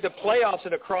Riders made the playoffs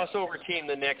in a crossover team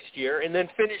the next year, and then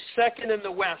finished second in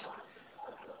the West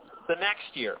the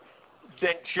next year.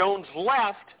 Then Jones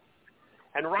left,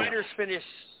 and Riders finished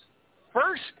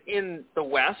first in the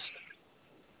West,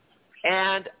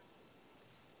 and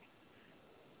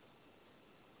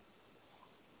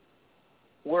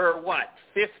we're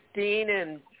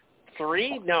 13-3?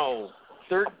 No,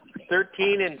 13-5.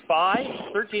 13-5, I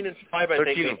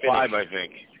think. 13-5, I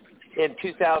think. In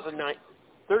 2009,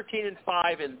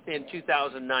 13-5 in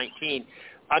 2019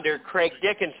 under Craig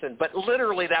Dickinson. But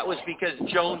literally, that was because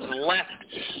Jones left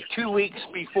 2 weeks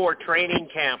before training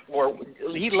camp, or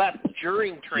he left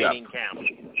during training camp.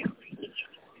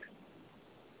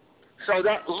 So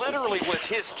that literally was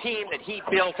his team that he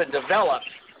built and developed.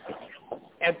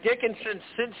 And Dickinson,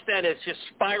 since then, has just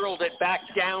spiraled it back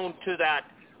down to that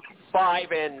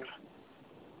 5-13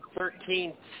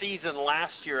 season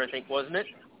last year, I think, wasn't it?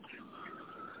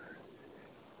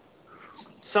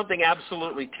 Something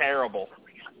absolutely terrible.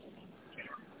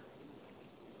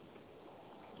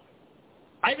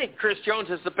 I think Chris Jones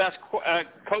is the best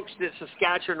coach that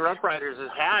Saskatchewan Roughriders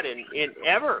has had in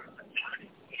ever.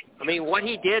 I mean, what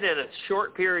he did in a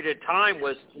short period of time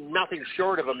was nothing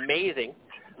short of amazing.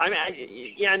 I mean,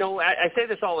 I say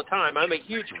this all the time. I'm a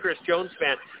huge Chris Jones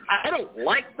fan. I don't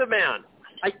like the man.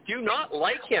 I do not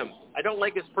like him. I don't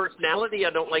like his personality.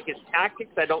 I don't like his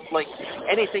tactics. I don't like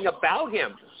anything about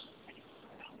him.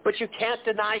 But you can't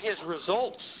deny his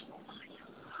results.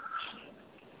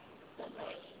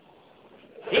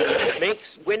 He makes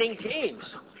winning teams.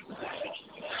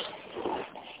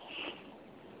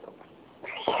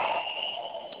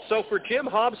 So for Jim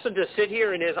Hobson to sit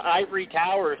here in his ivory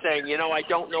tower saying, I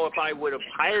don't know if I would have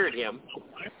hired him,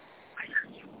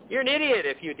 you're an idiot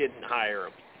if you didn't hire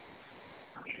him.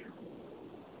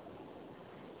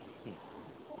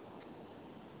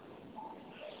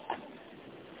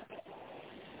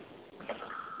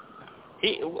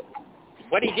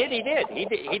 What he did, he did. He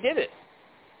did it.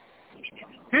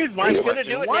 Here's my He's question. going to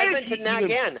do it Why in Edmonton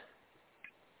again.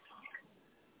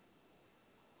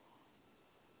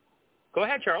 Go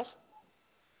ahead, Charles.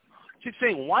 Just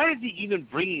saying, why is he even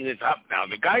bringing this up now?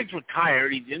 The guy's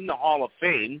retired. He's in the Hall of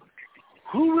Fame.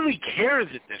 Who really cares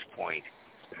at this point?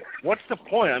 What's the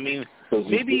point? I mean,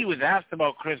 maybe he was asked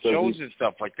about Chris Jones and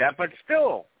stuff like that, but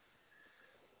still.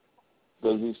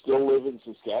 Does he still live in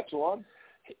Saskatchewan?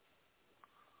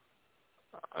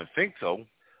 I think so.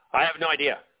 I have no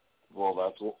idea. Well,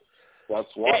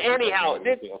 that's why. Anyhow,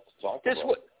 this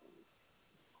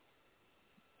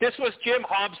This was Jim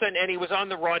Hobson, and he was on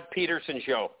the Rod Peterson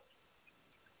show.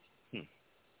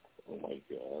 Oh, my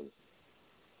God.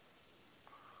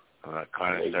 That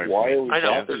kind of starts. I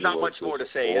know. There's not much more to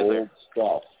say, is there?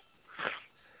 Stuff.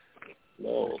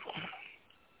 No.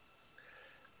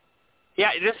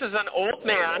 Yeah, this is an old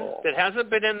man that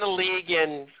hasn't been in the league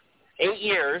in 8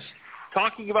 years,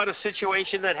 talking about a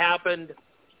situation that happened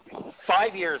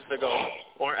 5 years ago,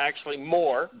 or actually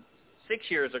more, 6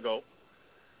 years ago.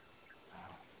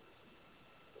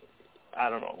 I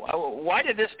don't know. Why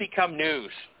did this become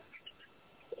news?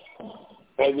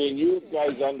 I mean, you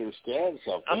guys understand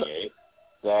something,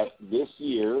 that this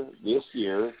year,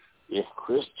 if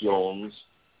Chris Jones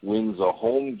wins a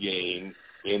home game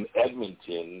in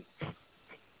Edmonton,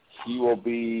 he will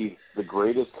be the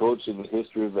greatest coach in the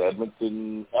history of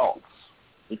Edmonton Elks.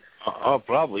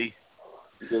 Probably.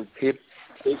 Because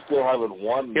they still haven't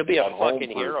won. He'll be a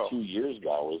fucking for hero. 2 years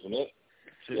now, isn't it?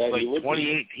 It's like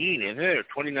 2018, isn't it? Or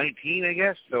 2019, I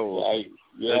guess. So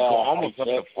almost up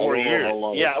to 4 years.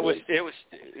 Yeah, it was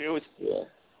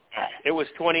 2019. It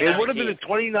would have been the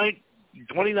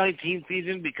 2019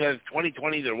 season because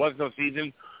 2020 there was no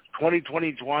season.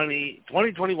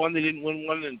 2021 they didn't win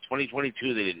one, and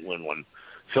 2022 they didn't win one.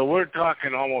 So we're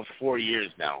talking almost 4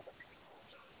 years now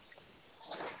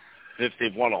if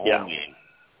they've won a home game.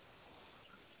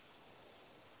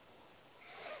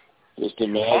 Just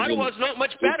imagine. Ottawa's not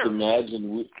much better.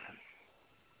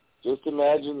 Just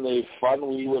imagine the fun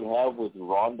we would have with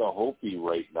Rhonda Hopi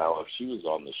right now if she was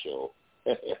on the show.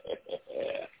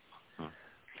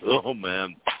 Oh,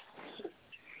 man.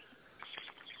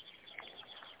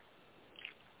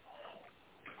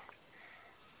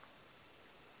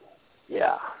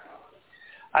 Yeah.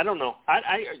 I don't know.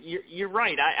 You're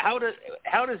right. How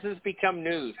does this become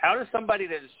news? How does somebody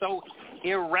that is so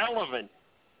irrelevant,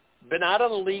 been out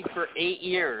of the league for 8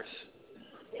 years,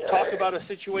 talk about a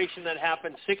situation that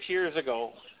happened 6 years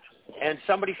ago, and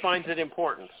somebody finds it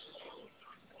important?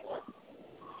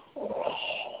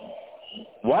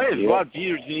 Why is Bob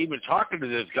Peterson even talking to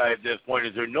this guy at this point?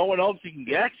 Is there no one else he can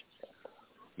get?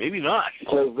 Maybe not.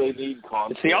 Because they need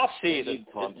content. It's the off-season. They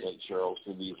need content, Cheryl,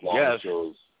 for these long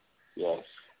shows. Yes.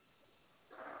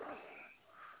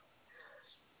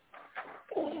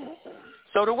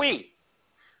 So do we.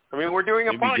 I mean, we're doing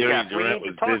a podcast. We need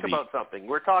to talk about something.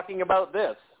 We're talking about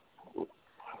this.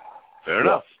 Fair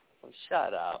enough. Oh,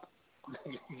 shut up.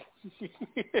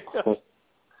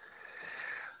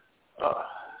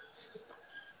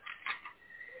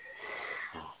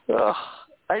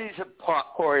 I need some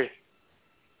popcorn.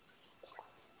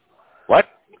 What?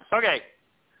 Okay.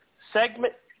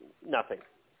 Segment, nothing.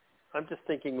 I'm just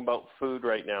thinking about food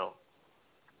right now.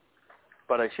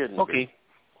 But I shouldn't. Okay.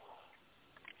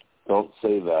 Don't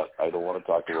say that. I don't want to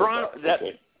talk about that.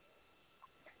 Okay.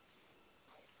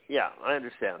 Yeah, I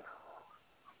understand.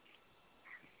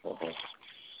 Uh-huh.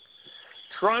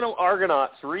 Toronto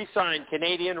Argonauts re-signed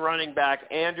Canadian running back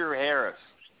Andrew Harris.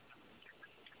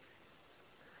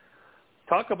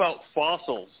 Talk about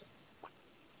fossils.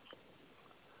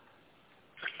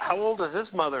 How old is his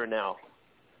mother now?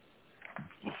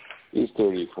 He's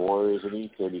 34, isn't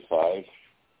he? 35.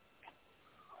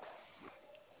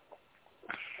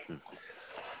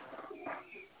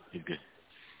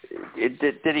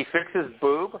 Did he fix his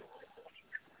boob?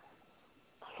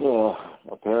 Yeah,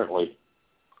 apparently.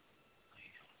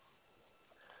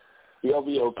 He'll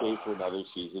be okay for another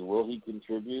season. Will he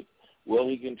contribute?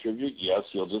 Yes,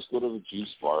 he'll just go to the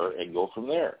juice bar and go from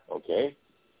there, okay?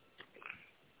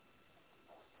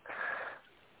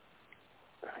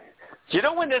 Do you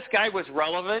know when this guy was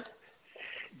relevant?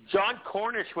 John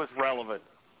Cornish was relevant.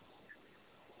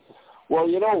 Well,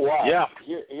 you know what? Yeah.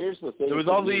 Here's the thing. There was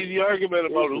all the argument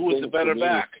about who was the better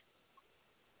back.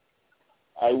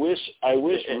 I wish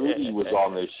Rudy was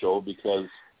on this show because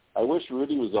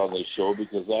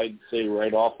I'd say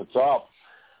right off the top,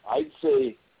 I'd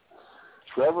say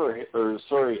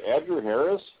Andrew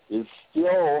Harris is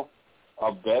still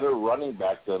a better running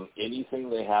back than anything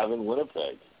they have in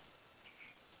Winnipeg.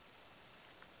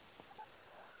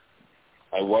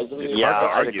 I wasn't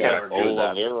impressed with that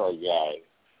Oliveira guy.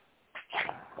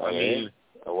 I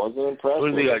wasn't impressed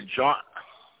with him.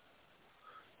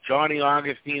 Johnny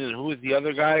Augustine, and who was the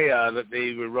other guy that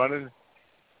they were running?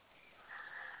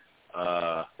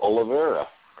 Oliveira.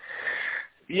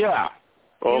 Yeah.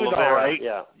 He was all right.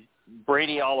 Yeah.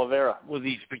 Brady Oliveira. Was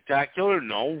he spectacular?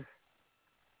 No.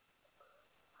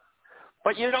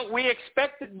 But, we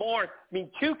expected more. I mean,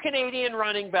 2 Canadian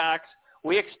running backs.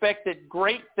 We expected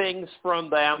great things from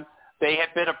them. They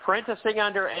had been apprenticing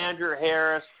under Andrew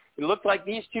Harris. It looked like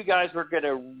these 2 guys were going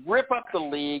to rip up the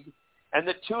league, and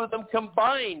the 2 of them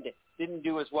combined didn't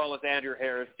do as well as Andrew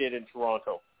Harris did in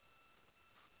Toronto.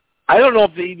 I don't know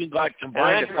if they even got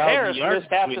combined 1,000 yards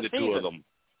between the 2 of them.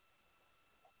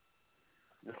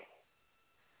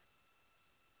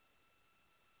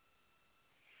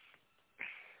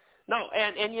 No,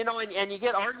 and you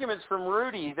get arguments from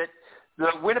Rudy that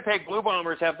the Winnipeg Blue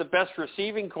Bombers have the best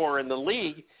receiving core in the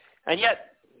league, and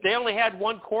yet they only had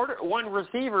one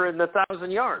receiver in the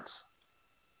 1,000 yards.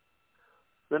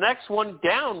 The next one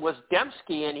down was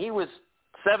Dembski, and he was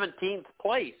 17th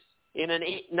place in an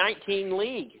 19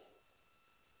 league.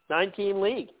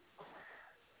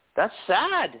 That's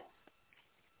sad.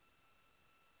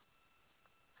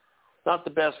 Not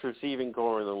the best receiving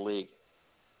core in the league.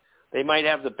 They might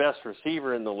have the best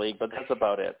receiver in the league, but that's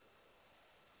about it.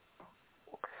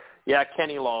 Yeah,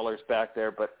 Kenny Lawler's back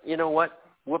there, but you know what?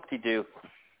 Whoop-de-doo.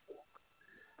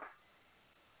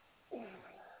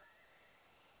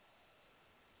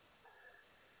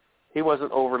 He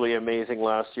wasn't overly amazing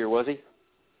last year, was he?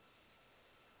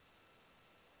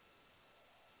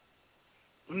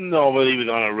 No, but he was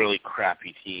on a really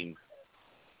crappy team.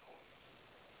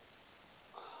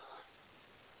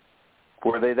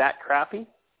 Were they that crappy?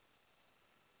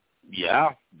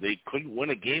 Yeah, they couldn't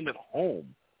win a game at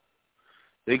home.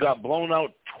 They got blown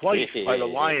out twice by the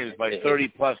Lions by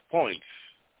 30-plus points.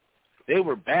 They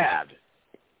were bad.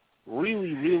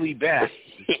 Really, really bad.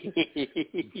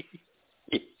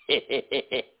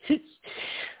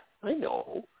 I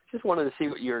know. Just wanted to see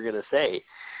what you were going to say.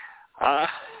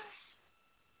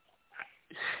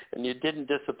 And you didn't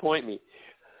disappoint me.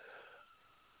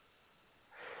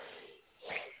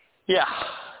 Yeah.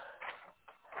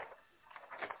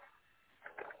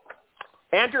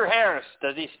 Andrew Harris,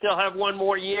 does he still have one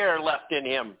more year left in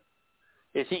him?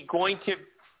 Is he going to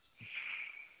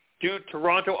do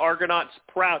Toronto Argonauts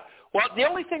proud? Well, the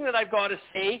only thing that I've got to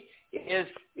say is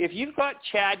if you've got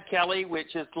Chad Kelly,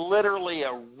 which is literally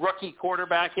a rookie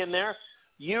quarterback in there,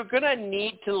 you're going to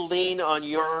need to lean on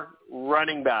your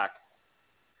running back.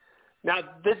 Now,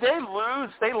 did they lose?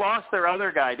 They lost their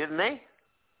other guy, didn't they?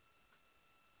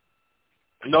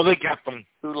 No, they kept him.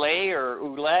 Oulet or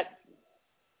Ouellette?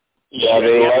 Yeah,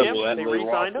 they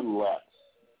re-signed him?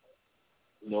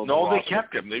 No, they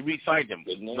kept him. They re-signed him.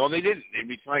 Didn't they? No, they didn't. They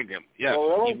re-signed him. Yeah,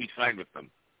 Oh, really? he re-signed with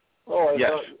them. Oh,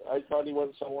 Yes. I thought he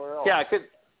went somewhere else. Yeah,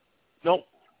 Nope.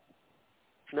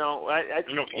 No, I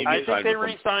he think they with them.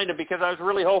 re-signed him because I was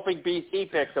really hoping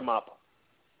BC picked him up.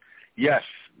 Yes,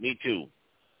 me too.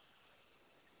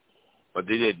 But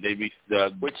they did.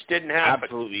 Which didn't happen.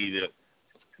 Absolutely,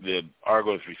 the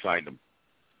Argos re-signed him.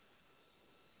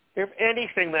 If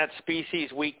anything, that's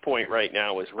BC's weak point right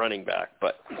now is running back.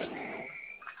 But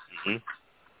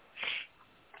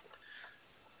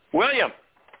William,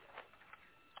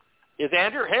 is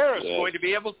Andrew Harris going to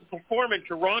be able to perform in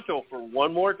Toronto for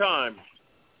one more time?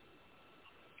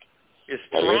 Is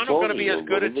Toronto going to be as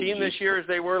good a team this year as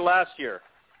they were last year?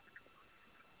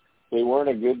 They weren't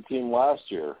a good team last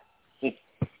year. They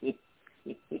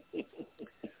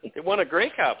won a Grey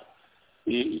Cup.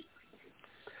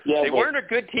 Yeah, they weren't a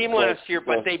good team last year,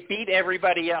 but they beat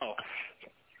everybody else.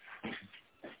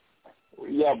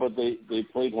 Yeah, but they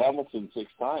played Hamilton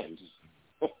 6 times.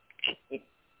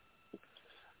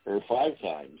 Or 5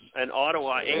 times. And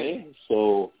Ottawa 8. Okay?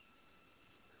 So,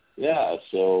 yeah,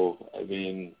 I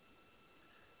mean,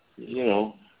 you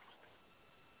know,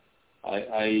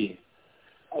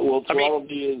 will Toronto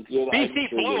be as good? BC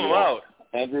blew them out.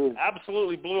 Andrew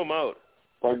absolutely blew them out.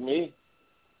 Pardon me?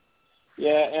 Yeah,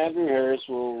 Andrew Harris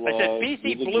will. I said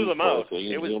BC blew them out.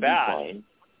 It was bad. Fine.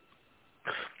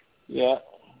 Yeah,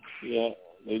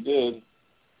 they did.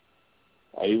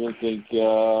 I even think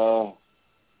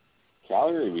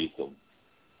Calgary beat them.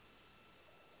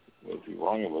 I'd be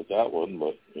wrong about that one,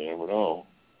 but you never know.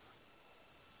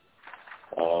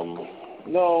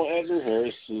 No, Andrew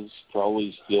Harris is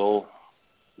probably still,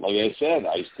 like I said,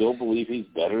 I still believe he's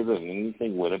better than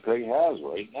anything Winnipeg has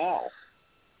right now.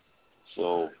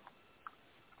 So,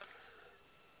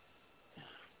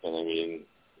 and I mean,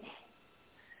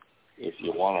 if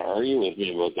you want to argue with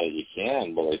me about that, you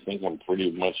can, but I think I'm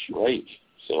pretty much right.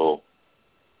 So,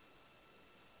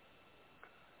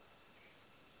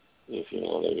 if you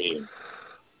know what I mean.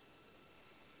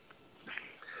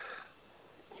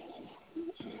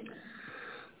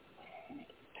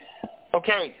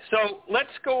 Okay, so let's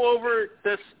go over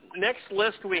this next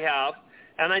list we have,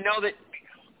 and I know that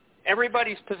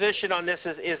everybody's position on this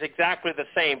is exactly the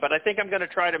same, but I think I'm going to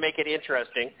try to make it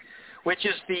interesting, which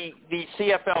is the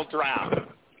CFL draft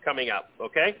coming up,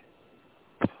 okay?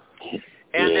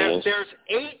 And yes. there's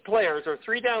 8 players, or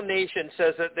 3 Down Nation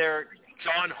says that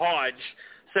John Hodge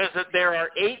says that there are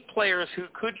 8 players who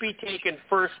could be taken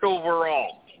first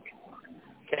overall,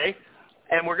 okay?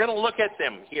 And we're going to look at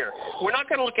them here. We're not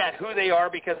going to look at who they are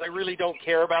because I really don't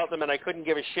care about them, and I couldn't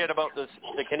give a shit about the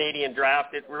Canadian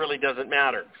draft. It really doesn't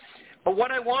matter. But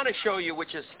what I want to show you,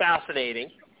 which is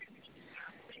fascinating,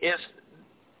 is,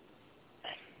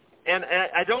 and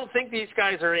I don't think these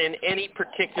guys are in any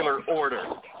particular order.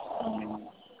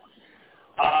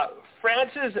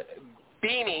 Francis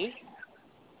Beanie,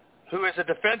 who is a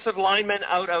defensive lineman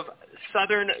out of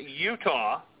southern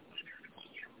Utah,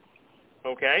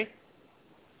 okay?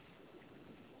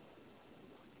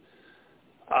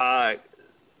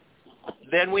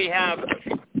 Then we have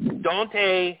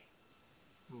Dante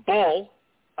Bull,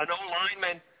 an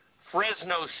O-lineman,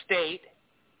 Fresno State.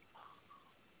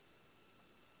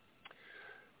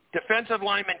 Defensive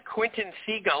lineman Quentin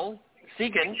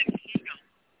Segan,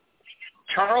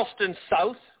 Charleston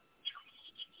South.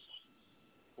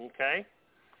 Okay.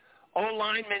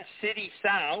 O-lineman City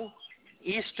Sow,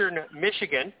 Eastern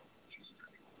Michigan.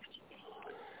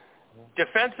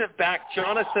 Defensive back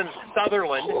Jonathan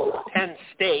Sutherland, Penn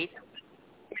State.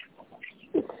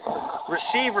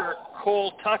 Receiver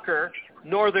Cole Tucker,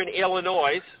 Northern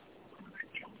Illinois.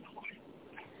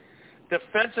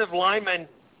 Defensive lineman,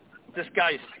 this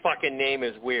guy's fucking name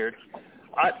is weird,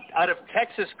 out of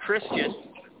Texas Christian.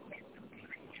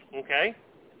 Okay.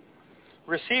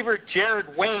 Receiver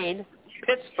Jared Wayne,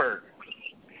 Pittsburgh.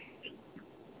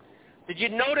 Did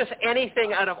you notice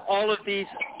anything out of all of these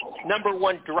number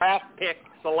one draft pick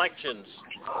selections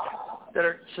that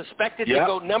are suspected to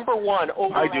go number one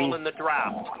overall in the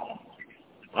draft?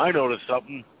 I noticed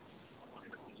something.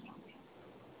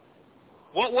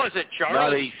 What was it,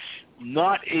 Charlie?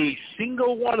 Not a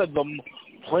single one of them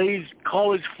plays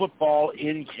college football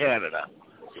in Canada.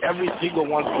 Every single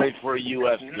one plays for a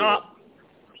U.S. team. Not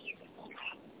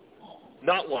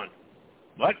one.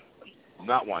 What?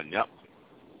 Not one, yep.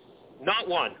 Not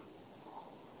one.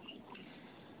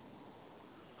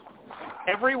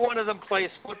 Every one of them plays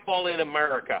football in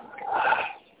America.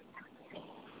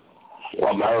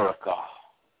 America.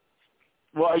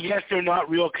 Well, I guess they're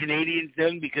not real Canadians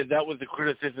then, because that was the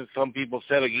criticism some people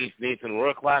said against Nathan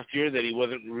Rourke last year, that he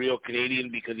wasn't real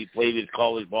Canadian because he played his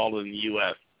college ball in the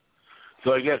U.S.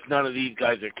 So I guess none of these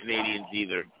guys are Canadians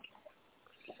either.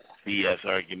 BS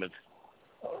argument.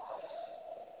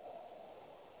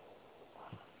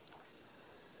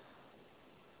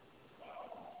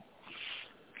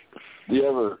 Do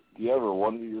you ever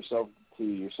wonder yourself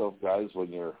guys,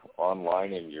 when you're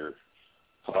online and you're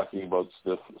talking about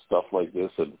stuff like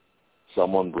this and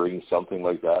someone brings something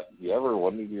like that, do you ever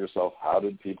wonder to yourself, how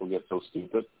did people get so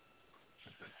stupid?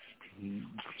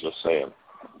 Just saying.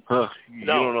 Huh, you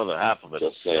don't know the half of it.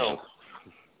 Just saying.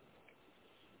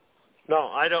 No,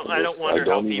 I don't wonder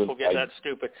how people get that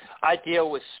stupid. I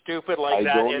deal with stupid like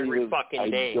that every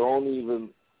fucking day.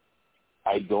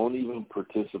 I don't even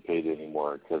participate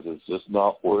anymore because it's just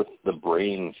not worth the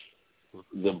brain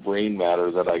matter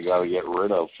that I got to get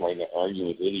rid of trying to argue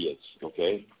with idiots,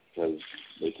 okay? Because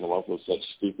they come up with such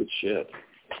stupid shit.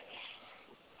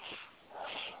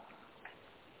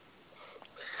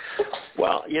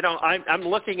 Well, I'm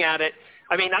looking at it.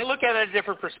 I mean, I look at it a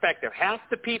different perspective. Half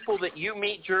the people that you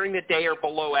meet during the day are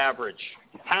below average.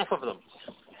 Half of them.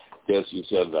 Yes, you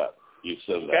said that. You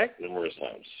said that numerous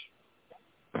times.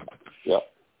 Yep.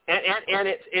 And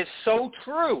it's so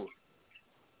true.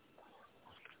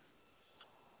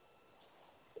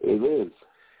 It is.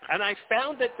 And I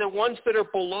found that the ones that are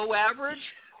below average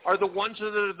are the ones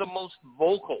that are the most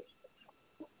vocal.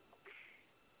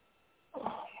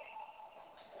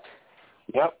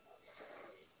 Yep.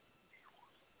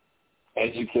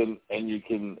 And you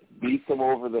can beat them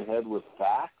over the head with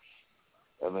facts,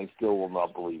 and they still will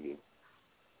not believe you.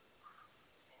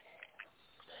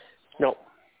 No.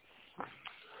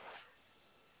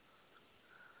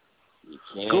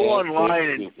 Go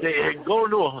online and go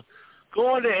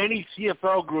onto any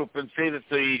CFL group and say that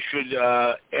they should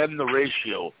end the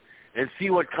ratio, and see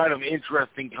what kind of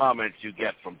interesting comments you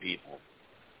get from people.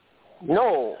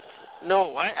 No,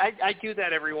 I do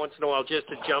that every once in a while just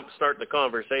to jumpstart the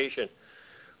conversation.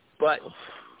 But,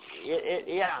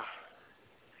 yeah.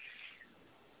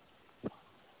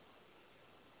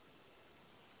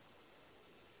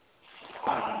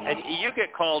 And you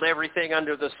get called everything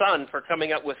under the sun for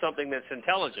coming up with something that's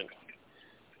intelligent.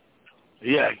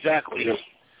 Yeah, exactly.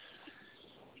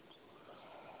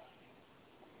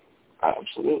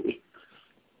 Absolutely.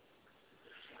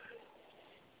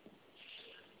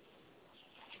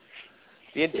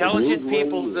 The intelligent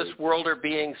people of this world are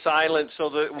being silent so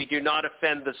that we do not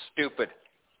offend the stupid.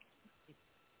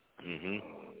 Mm-hmm.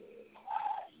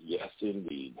 Yes,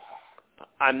 indeed.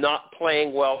 I'm not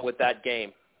playing well with that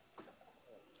game.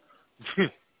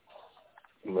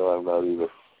 No, I'm not either.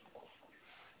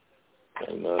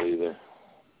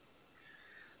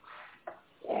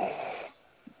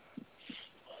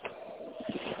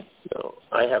 No,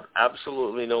 I have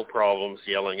absolutely no problems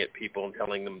yelling at people and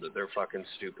telling them that they're fucking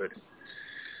stupid.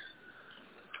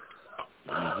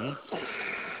 Mm-hmm.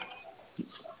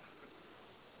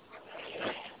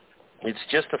 It's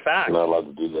just a fact. You're not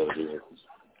allowed to do that anymore.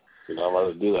 You're not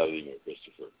allowed to do that anymore,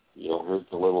 Christopher. You'll hurt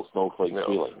the little snowflake's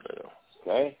feelings.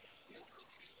 Okay?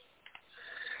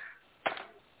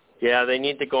 Yeah, they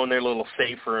need to go in their little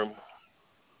safe room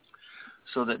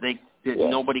so that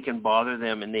nobody can bother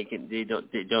them, and they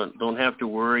don't have to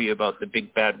worry about the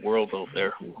big bad world out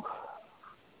there.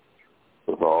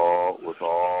 With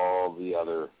all the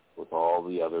other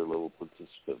little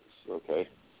participants, okay?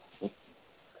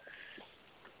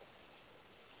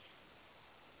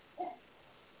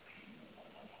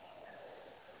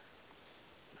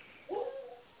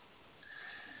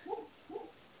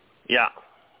 Yeah.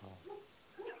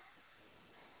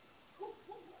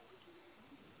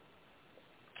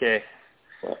 Okay.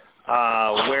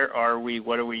 Where are we?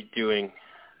 What are we doing?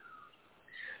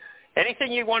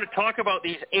 Anything you want to talk about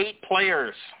these 8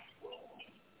 players?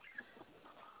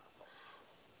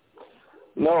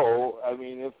 No, I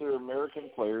mean, if they're American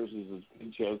players, there's a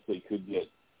good chance they could get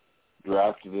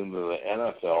drafted into the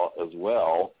NFL as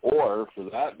well, or, for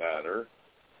that matter,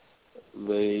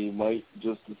 they might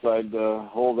just decide to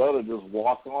hold out and just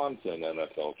walk on to an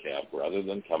NFL camp rather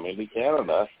than coming to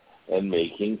Canada and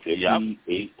making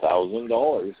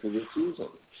 $58,000 for the season.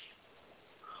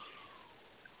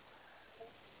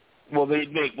 Well,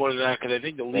 they'd make more than that because I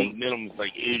think the league minimum is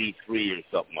like 83 or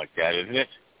something like that, isn't it?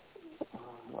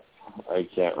 I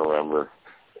can't remember.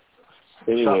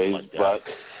 Anyways, like but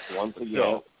once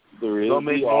again, there is they'll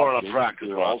make the more option. on a practice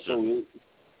roster.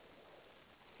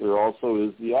 There also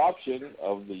is the option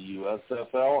of the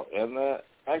USFL and the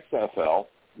XFL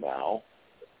now.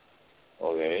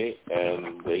 Okay,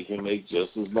 and they can make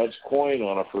just as much coin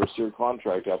on a first-year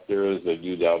contract up there as they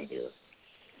do down here.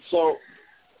 So,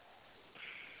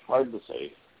 hard to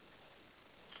say.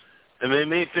 And they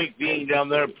may think being down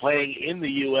there playing in the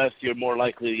U.S., you're more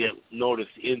likely to get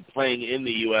noticed in playing in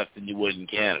the U.S. than you would in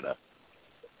Canada.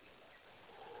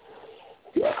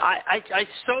 Yeah. I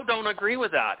so don't agree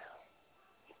with that.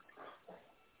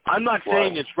 I'm not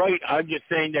saying it's right. I'm just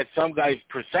saying that some guys'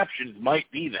 perceptions might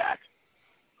be that.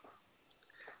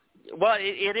 Well,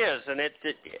 it is, and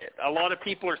a lot of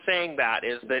people are saying that,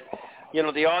 is that, you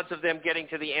know, the odds of them getting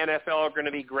to the NFL are going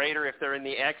to be greater if they're in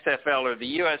the XFL or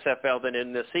the USFL than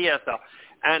in the CFL.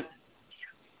 And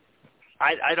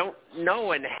I don't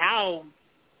know and how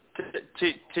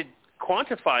to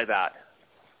quantify that.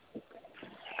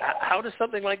 How does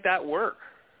something like that work?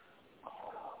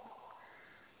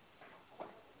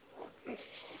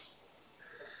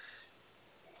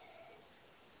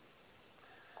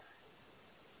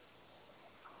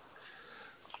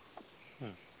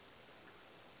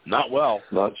 Not well.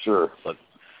 Not sure. But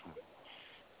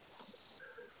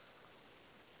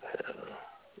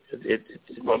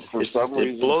for some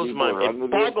reason, it blows my mind.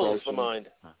 It boggles the mind.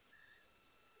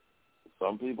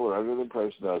 Some people are under the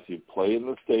impression that if you play in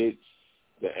the States,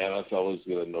 the NFL is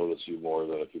going to notice you more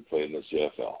than if you play in the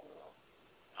CFL.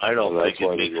 I don't think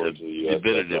it makes a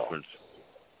bit of difference.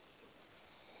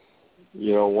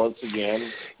 You know, once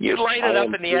again, you light it up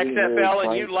in the XFL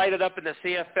and you light it up in the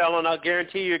CFL, and I'll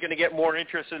guarantee you're going to get more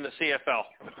interest in the CFL.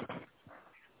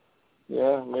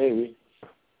 Yeah, maybe.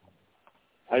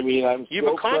 I mean, I'm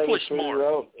still trying to figure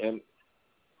out, and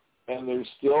there's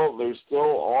still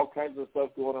all kinds of stuff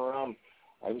going around.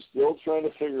 I'm still trying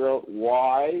to figure out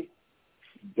why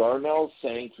Darnell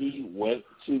Sankey went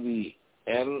to the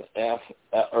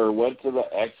went to the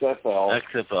XFL as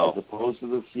opposed to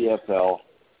the CFL.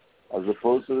 As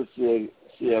opposed to the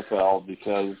CFL,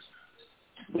 because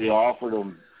they offered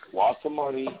him lots of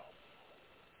money,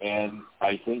 and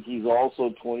I think he's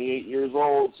also 28 years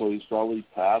old, so he's probably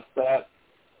past that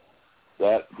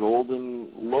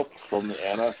golden look from the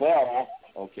NFL,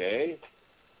 okay?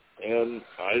 And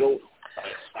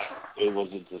was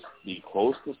it just be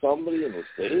close to somebody in the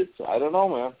States? I don't know,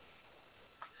 man.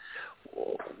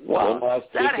 Well,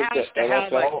 that has to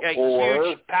have a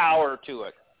huge power to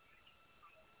it.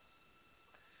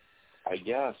 I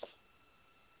guess.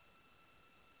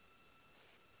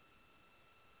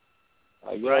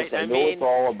 Right? I know it's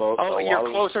all about. You're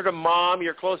closer to mom.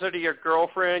 You're closer to your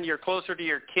girlfriend. You're closer to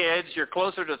your kids. You're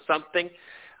closer to something.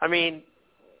 I mean.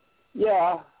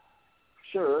 Yeah,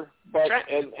 sure, but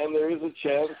and there is a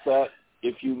chance that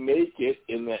if you make it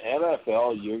in the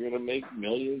NFL, you're going to make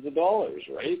millions of dollars,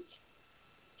 right?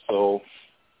 So,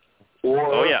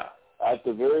 at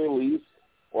the very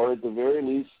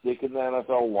least, stick in the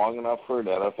NFL long enough for an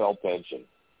NFL pension.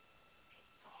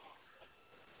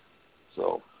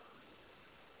 So,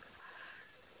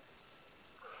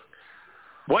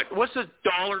 what's the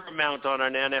dollar amount on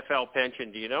an NFL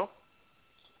pension? Do you know?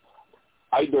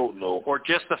 I don't know. Or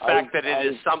just the fact that it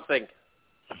is something.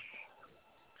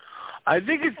 I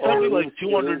think it's something like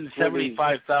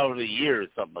 $275,000 a year or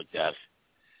something like that.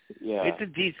 Yeah, it's a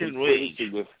decent wage.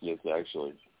 Significant,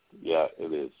 actually. Yeah,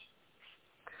 it is.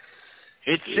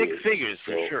 It's six figures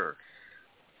for sure.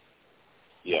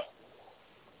 Yeah.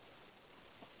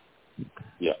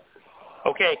 Yeah.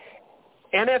 Okay.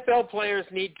 NFL players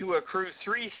need to accrue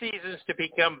 3 seasons to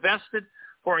become vested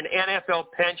for an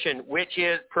NFL pension, which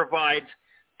provides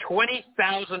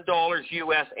 $20,000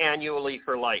 U.S. annually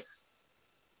for life.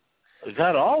 Is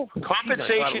that all?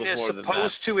 Compensation is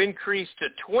supposed to increase to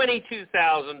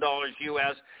 $22,000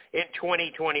 U.S. in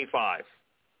 2025.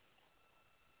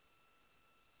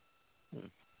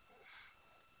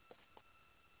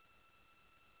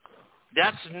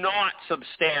 That's not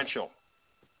substantial.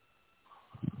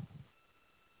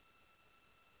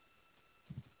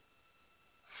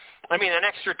 I mean, an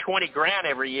extra $20,000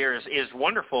 every year is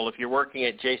wonderful if you're working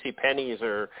at J.C. Penney's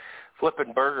or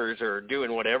flipping burgers or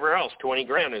doing whatever else.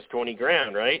 $20,000 is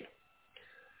 $20,000, right?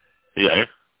 Yeah.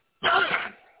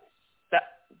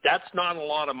 That's not a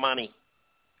lot of money.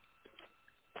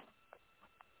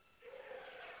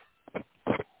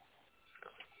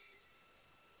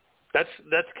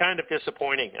 That's kind of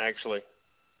disappointing, actually.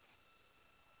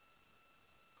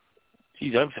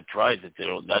 Geez, I'm surprised that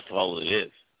that's all it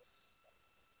is.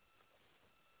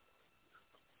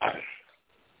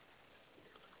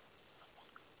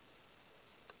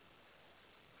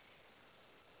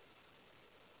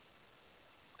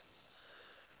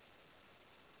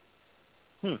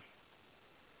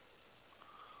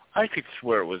 I could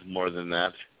swear it was more than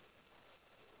that.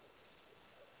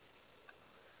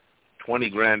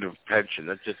 $20,000 of pension.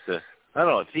 That's just I don't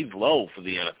know. It seems low for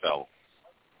the NFL.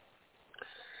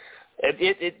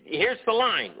 Here's the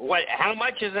line. How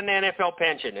much is an NFL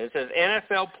pension? It says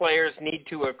NFL players need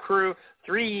to accrue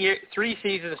three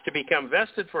seasons to become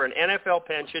vested for an NFL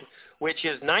pension, which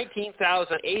is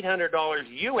 $19,800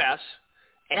 U.S.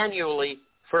 annually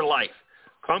for life.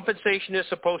 Compensation is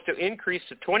supposed to increase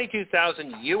to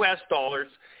 $22,000 U.S. dollars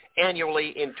annually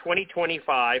in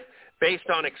 2025 based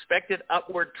on expected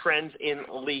upward trends in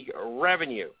league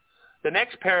revenue. The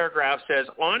next paragraph says,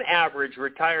 on average,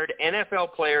 retired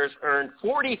NFL players earn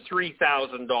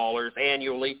 $43,000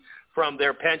 annually from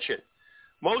their pension.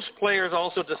 Most players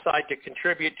also decide to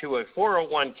contribute to a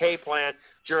 401k plan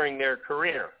during their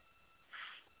career.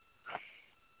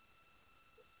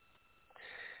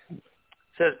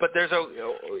 Says, but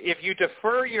if you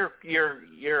defer your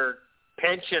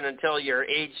pension until you're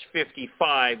age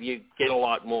 55, you get a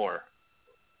lot more.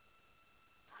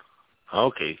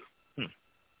 Okay.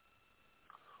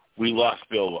 We lost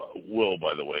Will,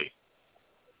 by the way.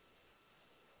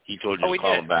 He told you to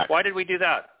call him back. Why did we do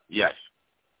that? Yes.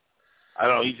 I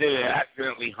don't know. He said it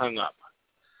accidentally hung up.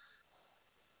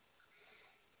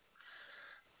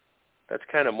 That's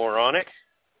kind of moronic.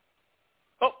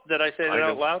 Oh, did I say that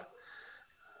out loud?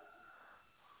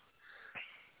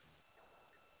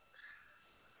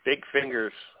 Big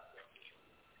fingers.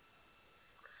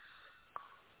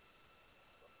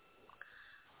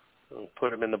 We'll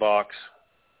put him in the box.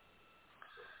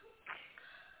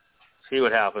 See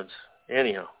what happens.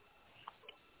 Anyhow.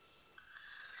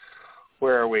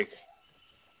 Where are we?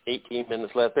 18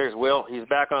 minutes left. There's Will. He's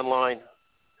back online.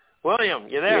 William,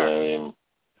 you there? Yeah, I am.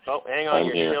 Oh, hang on.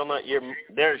 You're still not.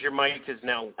 There's your mic is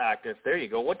now active. There you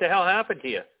go. What the hell happened to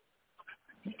you?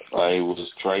 I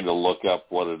was trying to look up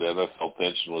what an NFL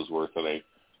pension was worth, and I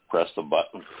pressed a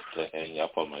button to hang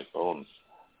up on my phone.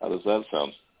 How does that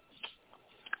sound?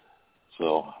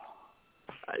 So,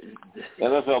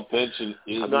 NFL pension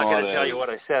is I'm not going to tell you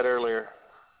what I said earlier.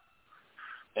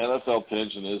 NFL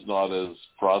pension is not as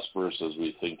prosperous as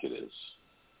we think it is.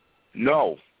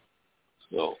 No.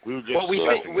 So we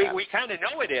kind of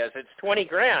know it is. It's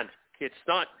 $20,000. It's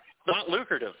not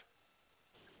lucrative.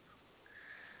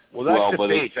 Well, that's the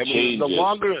base. I mean, the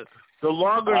longer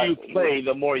you play,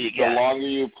 the more you get. The longer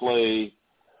you play,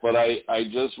 but I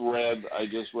just read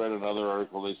another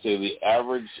article. They say the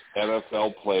average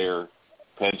NFL player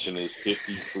pension is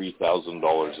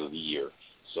 $53,000 a year.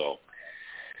 So.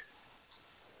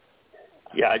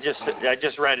 Yeah, I just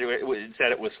read it. It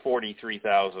said it was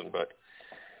 43,000, but.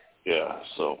 Yeah.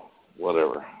 So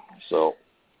whatever. So.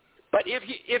 But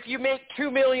if you make $2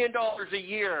 million a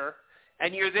year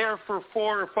and you're there for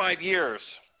 4 or 5 years,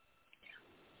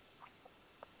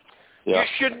 you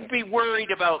shouldn't be worried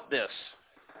about this.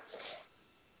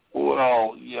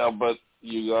 Well, yeah, but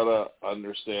you gotta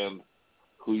understand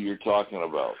who you're talking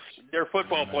about. They're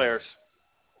football players.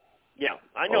 Yeah,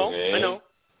 I know. Okay. I know.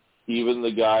 Even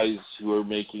the guys who are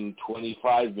making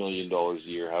 $25 million a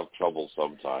year have trouble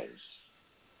sometimes.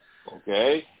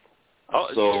 Okay? Oh,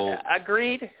 so yeah,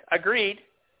 agreed.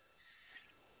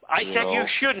 I said you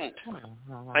shouldn't.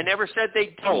 I never said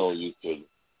they don't. No, you shouldn't.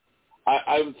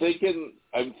 I'm thinking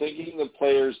the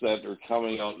players that are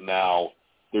coming out now,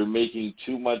 they're making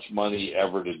too much money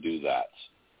ever to do that,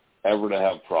 ever to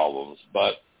have problems.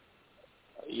 But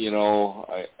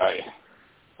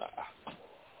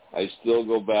I still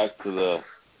go back to the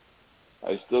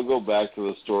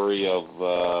story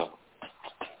of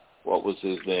what was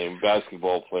his name?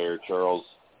 Basketball player Charles.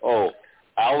 Oh,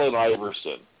 Allen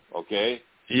Iverson. Okay.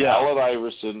 Yeah. Allen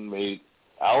Iverson made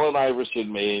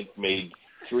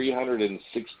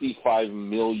 $365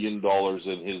 million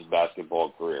in his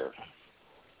basketball career.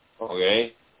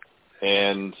 Okay,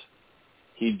 and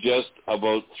he just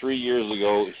about 3 years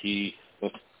ago he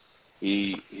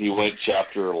went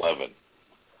Chapter 11,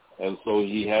 and so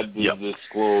he had to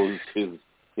disclose his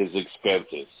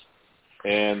expenses.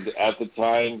 And at the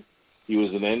time, he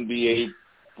was an NBA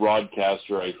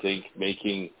broadcaster, I think,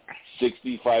 making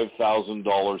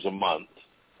 $65,000 a month,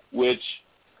 which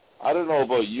I don't know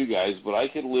about you guys, but I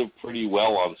could live pretty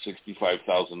well on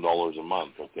 $65,000 a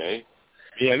month. Okay.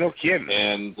 Yeah, no kidding.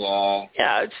 And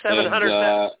it's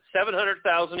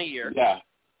 $700,000 a year. Yeah,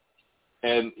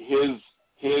 and his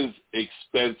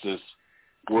expenses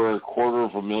were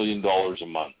 $250,000 a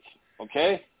month.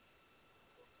 Okay?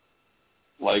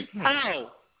 Like,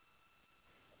 how?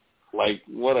 Like,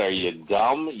 what are you,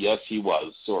 dumb? Yes, he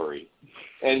was. Sorry.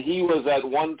 And he was at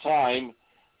one time,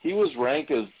 he was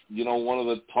ranked as, one of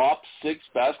the top 6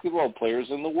 basketball players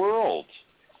in the world.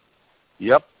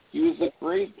 Yep. He was a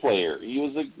great player.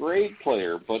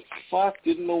 But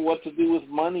didn't know what to do with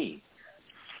money.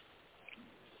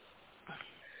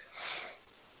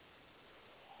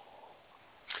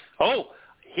 Oh,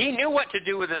 he knew what to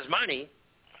do with his money.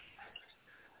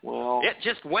 Well, it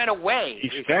just went away. He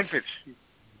spent it.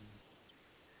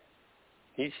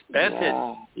 He spent it.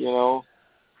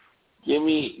 Give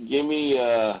me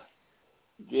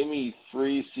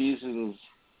 3 seasons.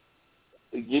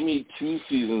 Give me 2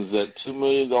 seasons at $2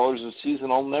 million a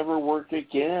season. I'll never work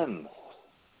again,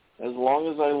 as long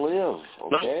as I live.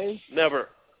 Okay? No,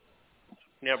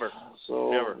 never.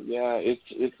 So never. Yeah,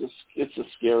 it's a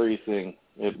scary thing.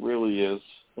 It really is.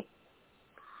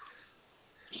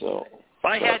 So if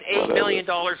I had $8 million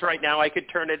right now, I could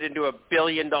turn it into $1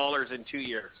 billion in 2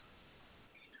 years.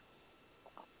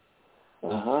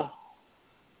 Uh-huh.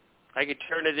 I could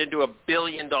turn it into $1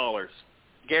 billion,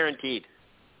 guaranteed.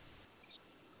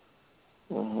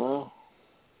 Uh-huh.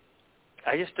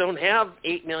 I just don't have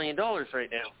 $8 million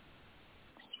right now.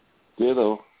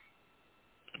 Ditto.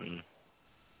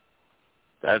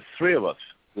 That's 3 of us.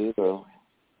 Ditto.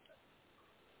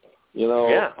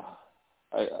 Yeah.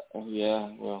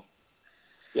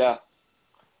 Yeah.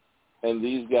 And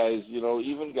these guys,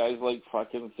 even guys like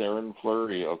fucking Theron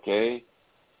Fleury, okay?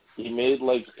 He made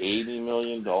like $80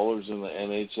 million in the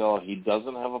NHL. He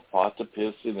doesn't have a pot to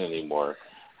piss in anymore.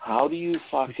 How do you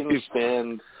fucking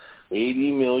spend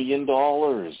 $80 million?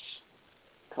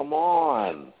 Come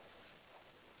on.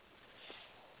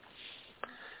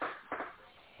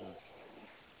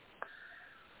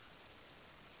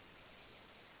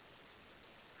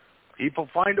 People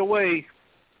find a way.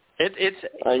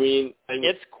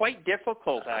 It's quite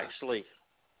difficult, actually.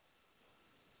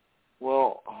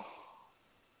 Well,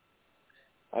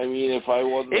 if I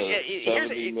won the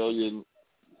 $70 million,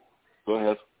 go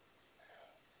ahead.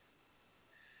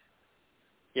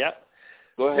 Yeah.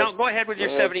 Go ahead. No, go ahead with your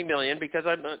 $70 million because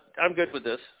I'm good with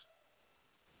this.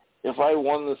 If I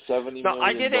won the $70 million,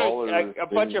 I did a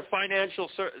bunch of financial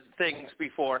things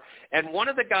before, and one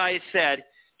of the guys said,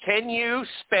 "Can you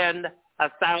spend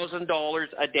 $1,000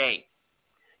 a day?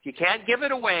 You can't give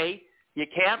it away. You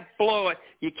can't blow it.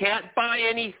 You can't buy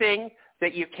anything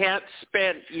that you can't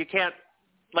spend. You can't."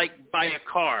 Like buy a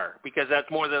car because that's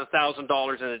more than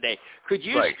 $1,000 in a day. Could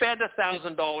you spend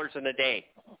 $1,000 in a day,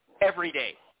 every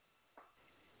day?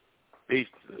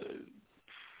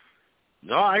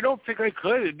 No, I don't think I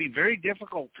could. It'd be very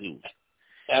difficult to.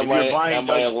 Am I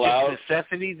allowed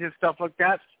necessities and stuff like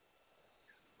that?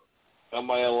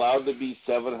 Am I allowed to be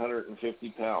 750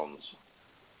 pounds?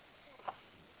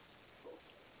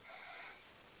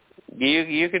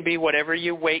 You can be whatever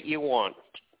weight you want.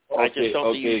 Okay, I just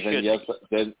don't think you should. Yes,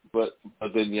 then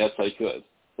yes, I could.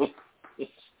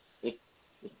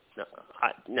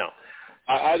 No.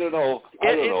 I don't know.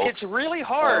 It's really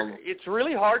hard. It's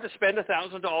really hard to spend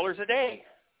 $1,000 a day.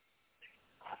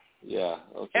 Yeah.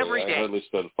 Okay. Every day. I hardly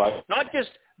spend $5. Not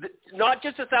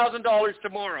just $1,000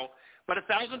 tomorrow, but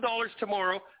 $1,000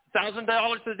 tomorrow,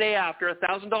 $1,000 the day after,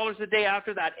 $1,000 the day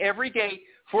after that, every day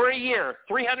for a year,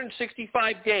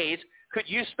 365 days. Could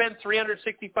you spend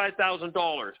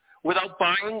 $365,000 without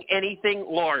buying anything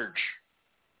large?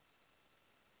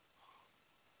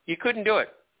 You couldn't do it.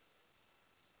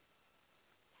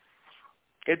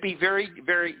 It'd be very,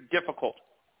 very difficult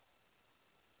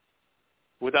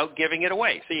without giving it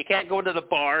away. So you can't go to the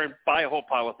bar and buy a whole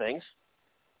pile of things.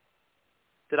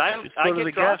 Just go to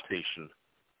the gas station.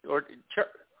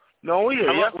 No, we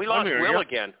lost Will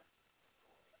again.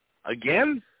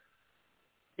 Again?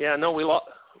 Yeah, no, we lost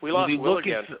Will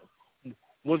again.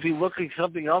 Was he looking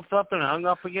something else up and hung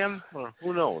up again? Or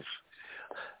who knows?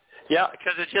 Yeah,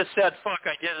 because it just said, "Fuck,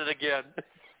 I did it again."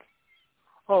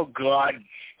 Oh, God.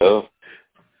 Oh.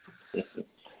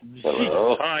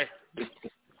 Hello. Hi.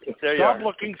 There Stop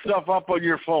looking stuff up on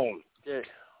your phone. Yeah.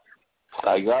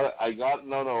 I got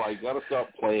to stop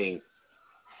playing.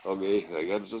 Okay,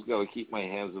 just got to keep my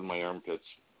hands in my armpits.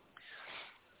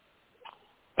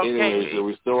 Okay. Anyways, are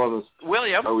we still on this?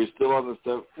 William. Are we still on this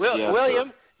stuff? Yeah,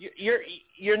 William,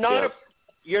 you're not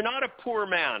yes. a poor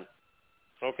man.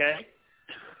 Okay.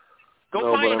 Go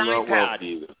no, buy but an I'm not iPad. wealthy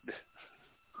either.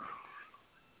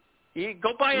 You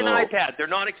go buy an iPad. They're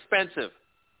not expensive.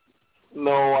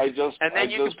 No, And then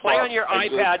you can play on your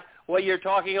iPad while you're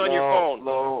talking on your phone.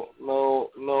 No.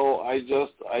 I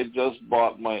just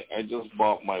bought my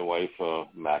wife a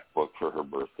MacBook for her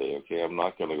birthday. Okay, I'm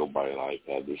not going to go buy an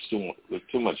iPad. There's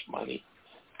too much money.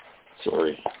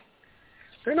 Sorry.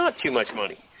 They're not too much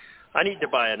money. I need to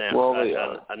buy a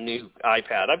new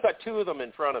iPad. I've got two of them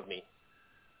in front of me,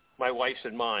 my wife's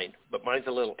and mine, but mine's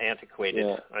a little antiquated.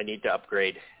 Yeah. I need to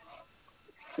upgrade.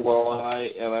 Well,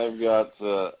 I've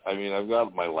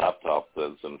got my laptop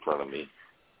that's in front of me.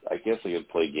 I guess I could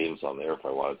play games on there if I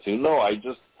wanted to. No, I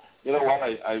just, you know what?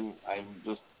 I'm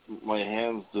just, my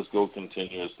hands just go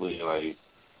continuously, and I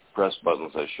press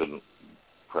buttons I shouldn't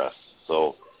press.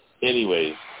 So,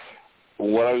 anyways,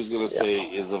 what I was going to say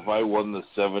is, if I won the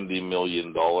 $70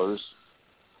 million, to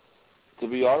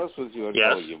be honest with you, I'd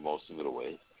probably give most of it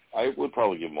away. I would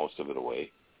probably give most of it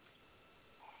away.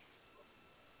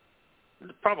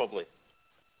 Probably.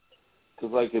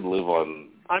 Because I could live on.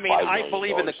 I mean, I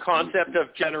believe in the concept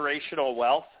of generational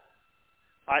wealth.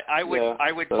 I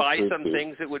would buy some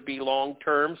things that would be long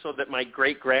term, so that my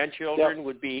great grandchildren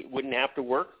wouldn't have to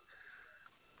work.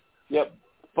 Yep.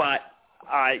 But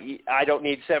I don't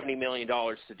need $70 million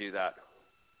to do that.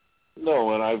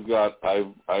 No, and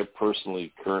I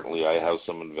personally currently I have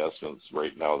some investments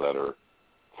right now that are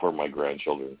for my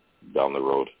grandchildren down the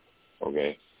road.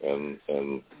 Okay. And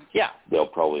they'll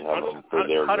probably have them for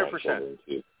their 100%. Grandchildren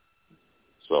too.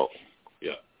 So,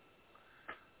 yeah.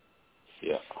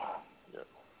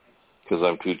 Because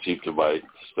I'm too cheap to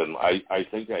spend. I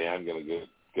think I am going to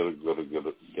go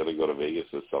to Vegas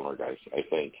this summer, guys. I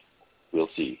think we'll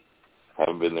see.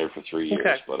 Haven't been there for 3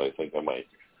 years, but I think I might.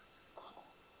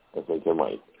 So,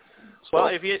 well,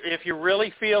 if you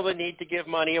really feel the need to give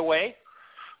money away,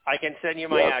 I can send you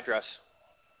my address.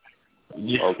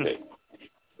 Okay.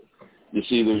 You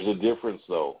see, there's a difference,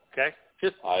 though. Okay.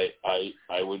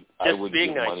 I would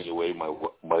give money away.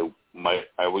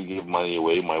 I would give money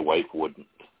away. My wife wouldn't.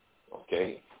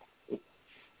 Okay.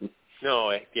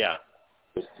 No. Yeah.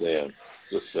 Just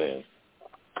saying.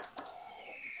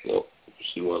 So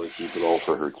she wanted to keep it all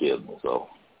for her kids. So,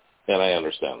 and I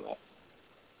understand that.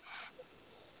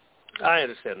 I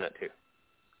understand that too.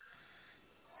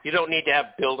 You don't need to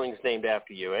have buildings named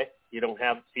after you, eh? You don't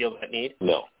feel that need?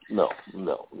 No.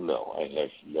 I have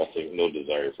nothing, no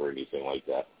desire for anything like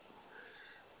that.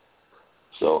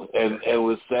 So, and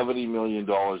with $70 million,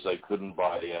 I couldn't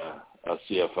buy a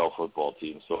CFL football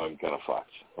team, so I'm kind of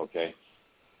fucked. Okay.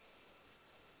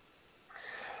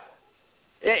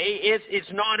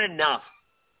 It's not enough,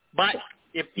 but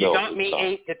if you got me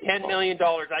 $8 to $10 million,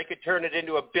 I could turn it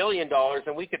into $1 billion,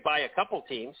 and we could buy a couple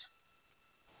teams.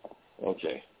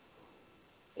 Okay.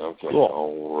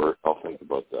 Cool. I'll think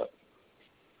about that.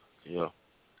 Yeah.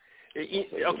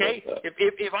 Okay.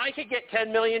 If I could get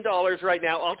 $10 million right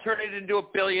now, I'll turn it into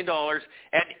 $1 billion,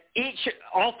 and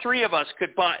all three of us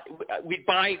we'd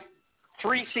buy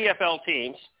 3 CFL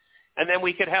teams, and then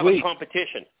we could have a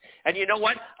competition. And you know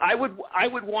what? I would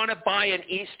want to buy an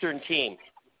Eastern team.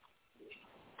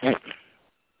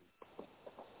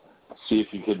 See if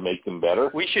you could make them better.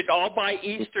 We should all buy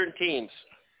Eastern teams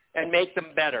and make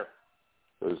them better.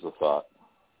 There's the thought.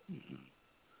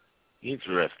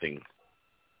 Interesting.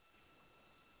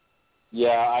 Yeah,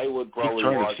 I would probably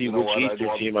trying to see which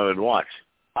Eastern team I would watch.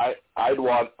 I'd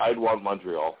want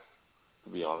Montreal, to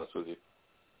be honest with you.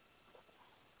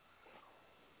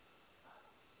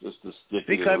 Just to stick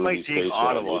it in Rudy's face.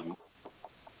 Ottawa.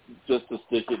 Just to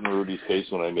stick it in Rudy's face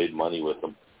when I made money with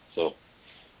them. So.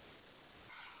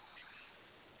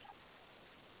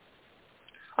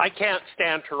 I can't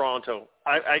stand Toronto.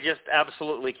 I just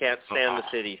absolutely can't stand the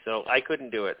city, so I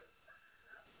couldn't do it.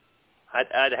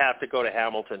 I'd have to go to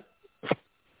Hamilton.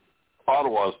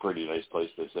 Ottawa's a pretty nice place,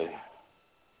 they say.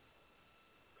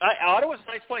 Ottawa's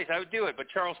a nice place. I would do it, but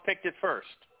Charles picked it first.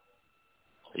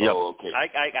 Yep. Oh, okay.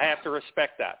 I have to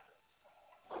respect that.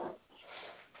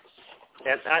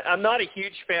 And I'm not a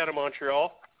huge fan of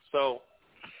Montreal, so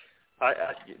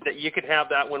you can have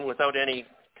that one without any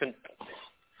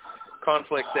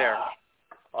conflict there.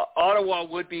 Ottawa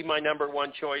would be my number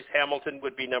 1 choice. Hamilton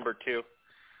would be number 2.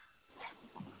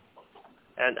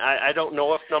 And I don't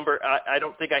know if I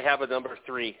don't think I have a number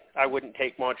 3. I wouldn't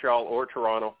take Montreal or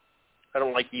Toronto. I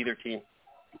don't like either team.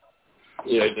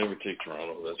 Yeah, I'd never take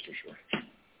Toronto, that's for sure.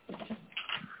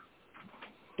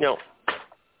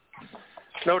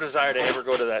 No desire to ever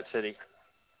go to that city.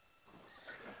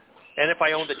 And if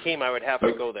I owned a team, I would have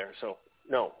to go there. So,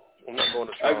 no, I'm not going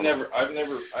to Toronto.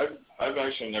 I've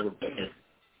actually never been there.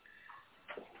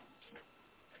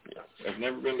 I've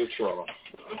never been to Toronto.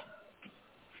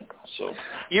 So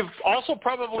you've also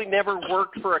probably never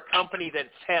worked for a company that's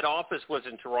head office was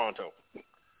in Toronto.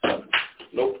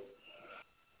 Nope.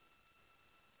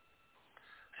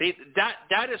 See,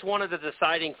 that is one of the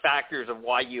deciding factors of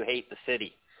why you hate the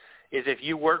city, is if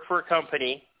you work for a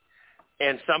company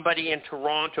and somebody in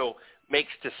Toronto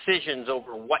makes decisions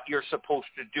over what you're supposed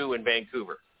to do in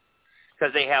Vancouver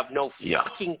because they have no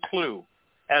fucking clue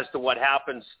as to what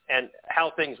happens and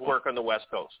how things work on the West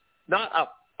Coast. Not a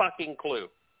fucking clue.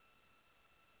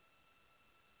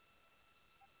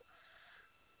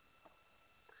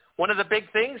 One of the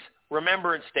big things,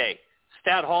 Remembrance Day.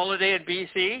 Stat holiday in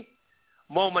BC,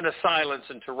 moment of silence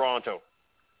in Toronto.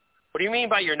 What do you mean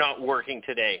by you're not working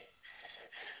today?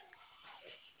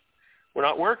 We're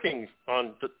not working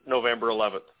on November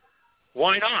 11th.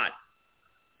 Why not?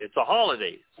 It's a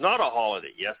holiday. It's not a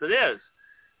holiday. Yes, it is.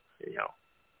 You know.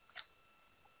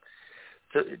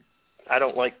 So, I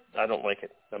don't like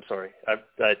it. I'm sorry.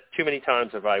 Too many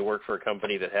times have I worked for a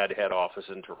company that had head office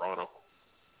in Toronto.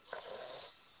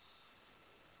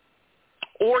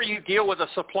 Or you deal with a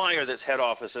supplier that's head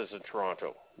office is in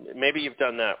Toronto. Maybe you've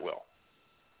done that, Will.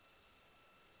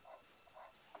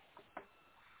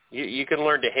 You can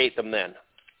learn to hate them then.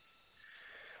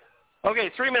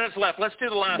 Okay, 3 minutes left. Let's do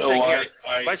the last thing here.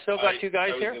 Have I still got two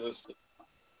guys here? I was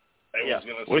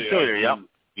going to say, we're still here, yeah.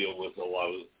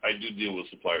 I do deal with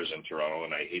suppliers in Toronto,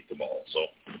 and I hate them all. So.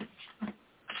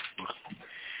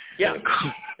 Yeah,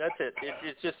 that's it.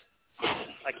 It's just,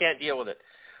 I can't deal with it.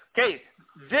 Okay,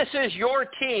 this is your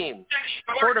team.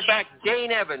 Quarterback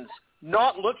Dane Evans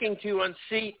not looking to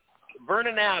unseat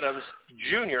Vernon Adams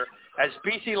Jr. as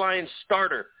BC Lions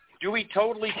starter. Do we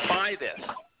totally buy this?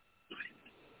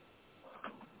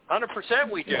 100%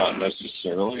 we do. Not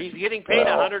necessarily. He's getting paid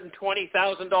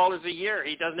 $120,000 a year.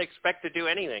 He doesn't expect to do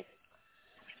anything.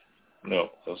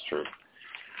 No, that's true.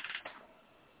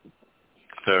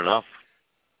 Fair enough.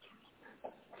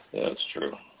 Yeah, that's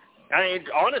true. I mean,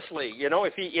 honestly, you know,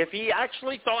 if he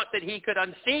actually thought that he could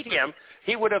unseat him,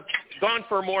 he would have gone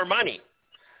for more money.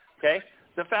 Okay?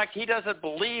 The fact he doesn't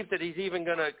believe that he's even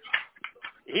going to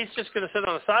 – he's just going to sit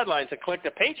on the sidelines and collect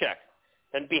a paycheck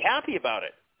and be happy about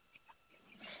it.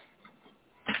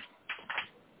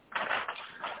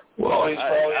 Well, he's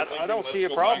probably I don't see a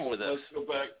problem with this.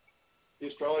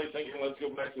 He's probably thinking, let's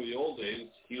go back to the old days.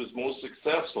 He was most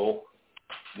successful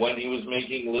when he was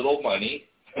making little money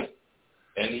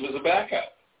and he was a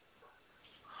backup.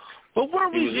 But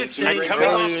weren't we just saying coming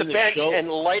earlier off in the the bench show, and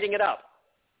lighting it up?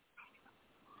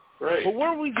 Right. But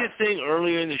weren't we just saying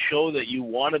earlier in the show that you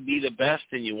want to be the best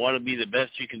and you want to be the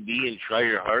best you can be and try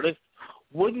your hardest?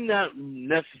 Wouldn't that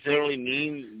necessarily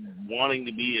mean wanting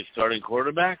to be a starting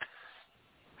quarterback?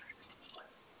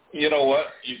 You know what?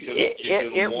 You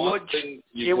can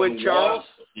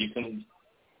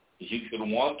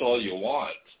want all you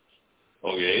want,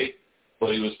 okay?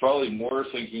 But he was probably more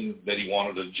thinking that he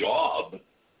wanted a job,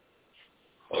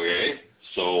 okay?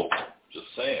 So, just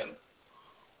saying.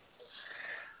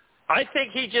 I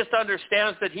think he just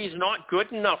understands that he's not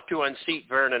good enough to unseat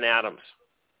Vernon Adams.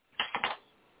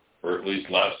 Or at least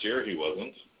last year he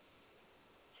wasn't.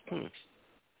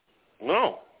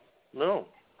 No.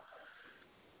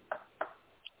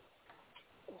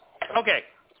 Okay,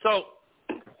 so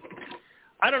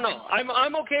I don't know.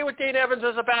 I'm okay with Dane Evans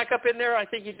as a backup in there. I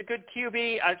think he's a good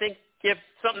QB. I think if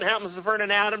something happens to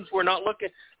Vernon Adams, we're not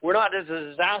as a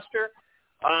disaster.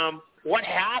 What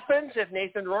happens if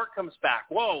Nathan Rourke comes back?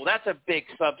 Whoa, that's a big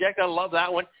subject. I love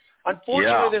that one.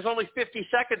 Unfortunately, There's only 50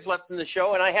 seconds left in the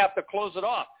show, and I have to close it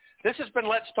off. This has been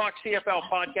Let's Talk CFL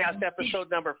Podcast, episode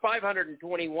number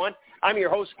 521. I'm your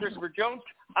host, Christopher Jones.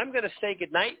 I'm going to say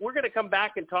goodnight. We're going to come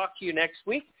back and talk to you next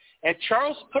week. And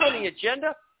Charles, put on the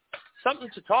agenda something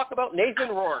to talk about Nathan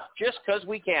Rourke, just because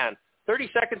we can. 30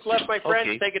 seconds left, my friend.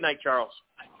 Okay. Say goodnight, Charles.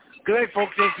 Good night,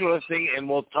 folks. Thanks for listening, and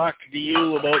we'll talk to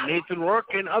you about Nathan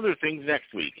Rourke and other things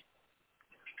next week.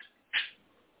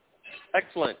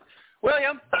 Excellent.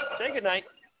 William, say goodnight.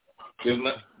 Good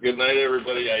night,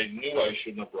 everybody. I knew I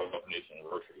shouldn't have brought up Nathan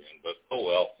Rourke again, but oh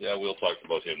well. Yeah, we'll talk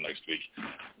about him next week.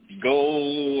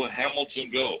 Go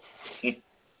Hamilton, go.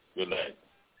 Good night.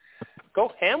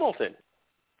 Go Hamilton.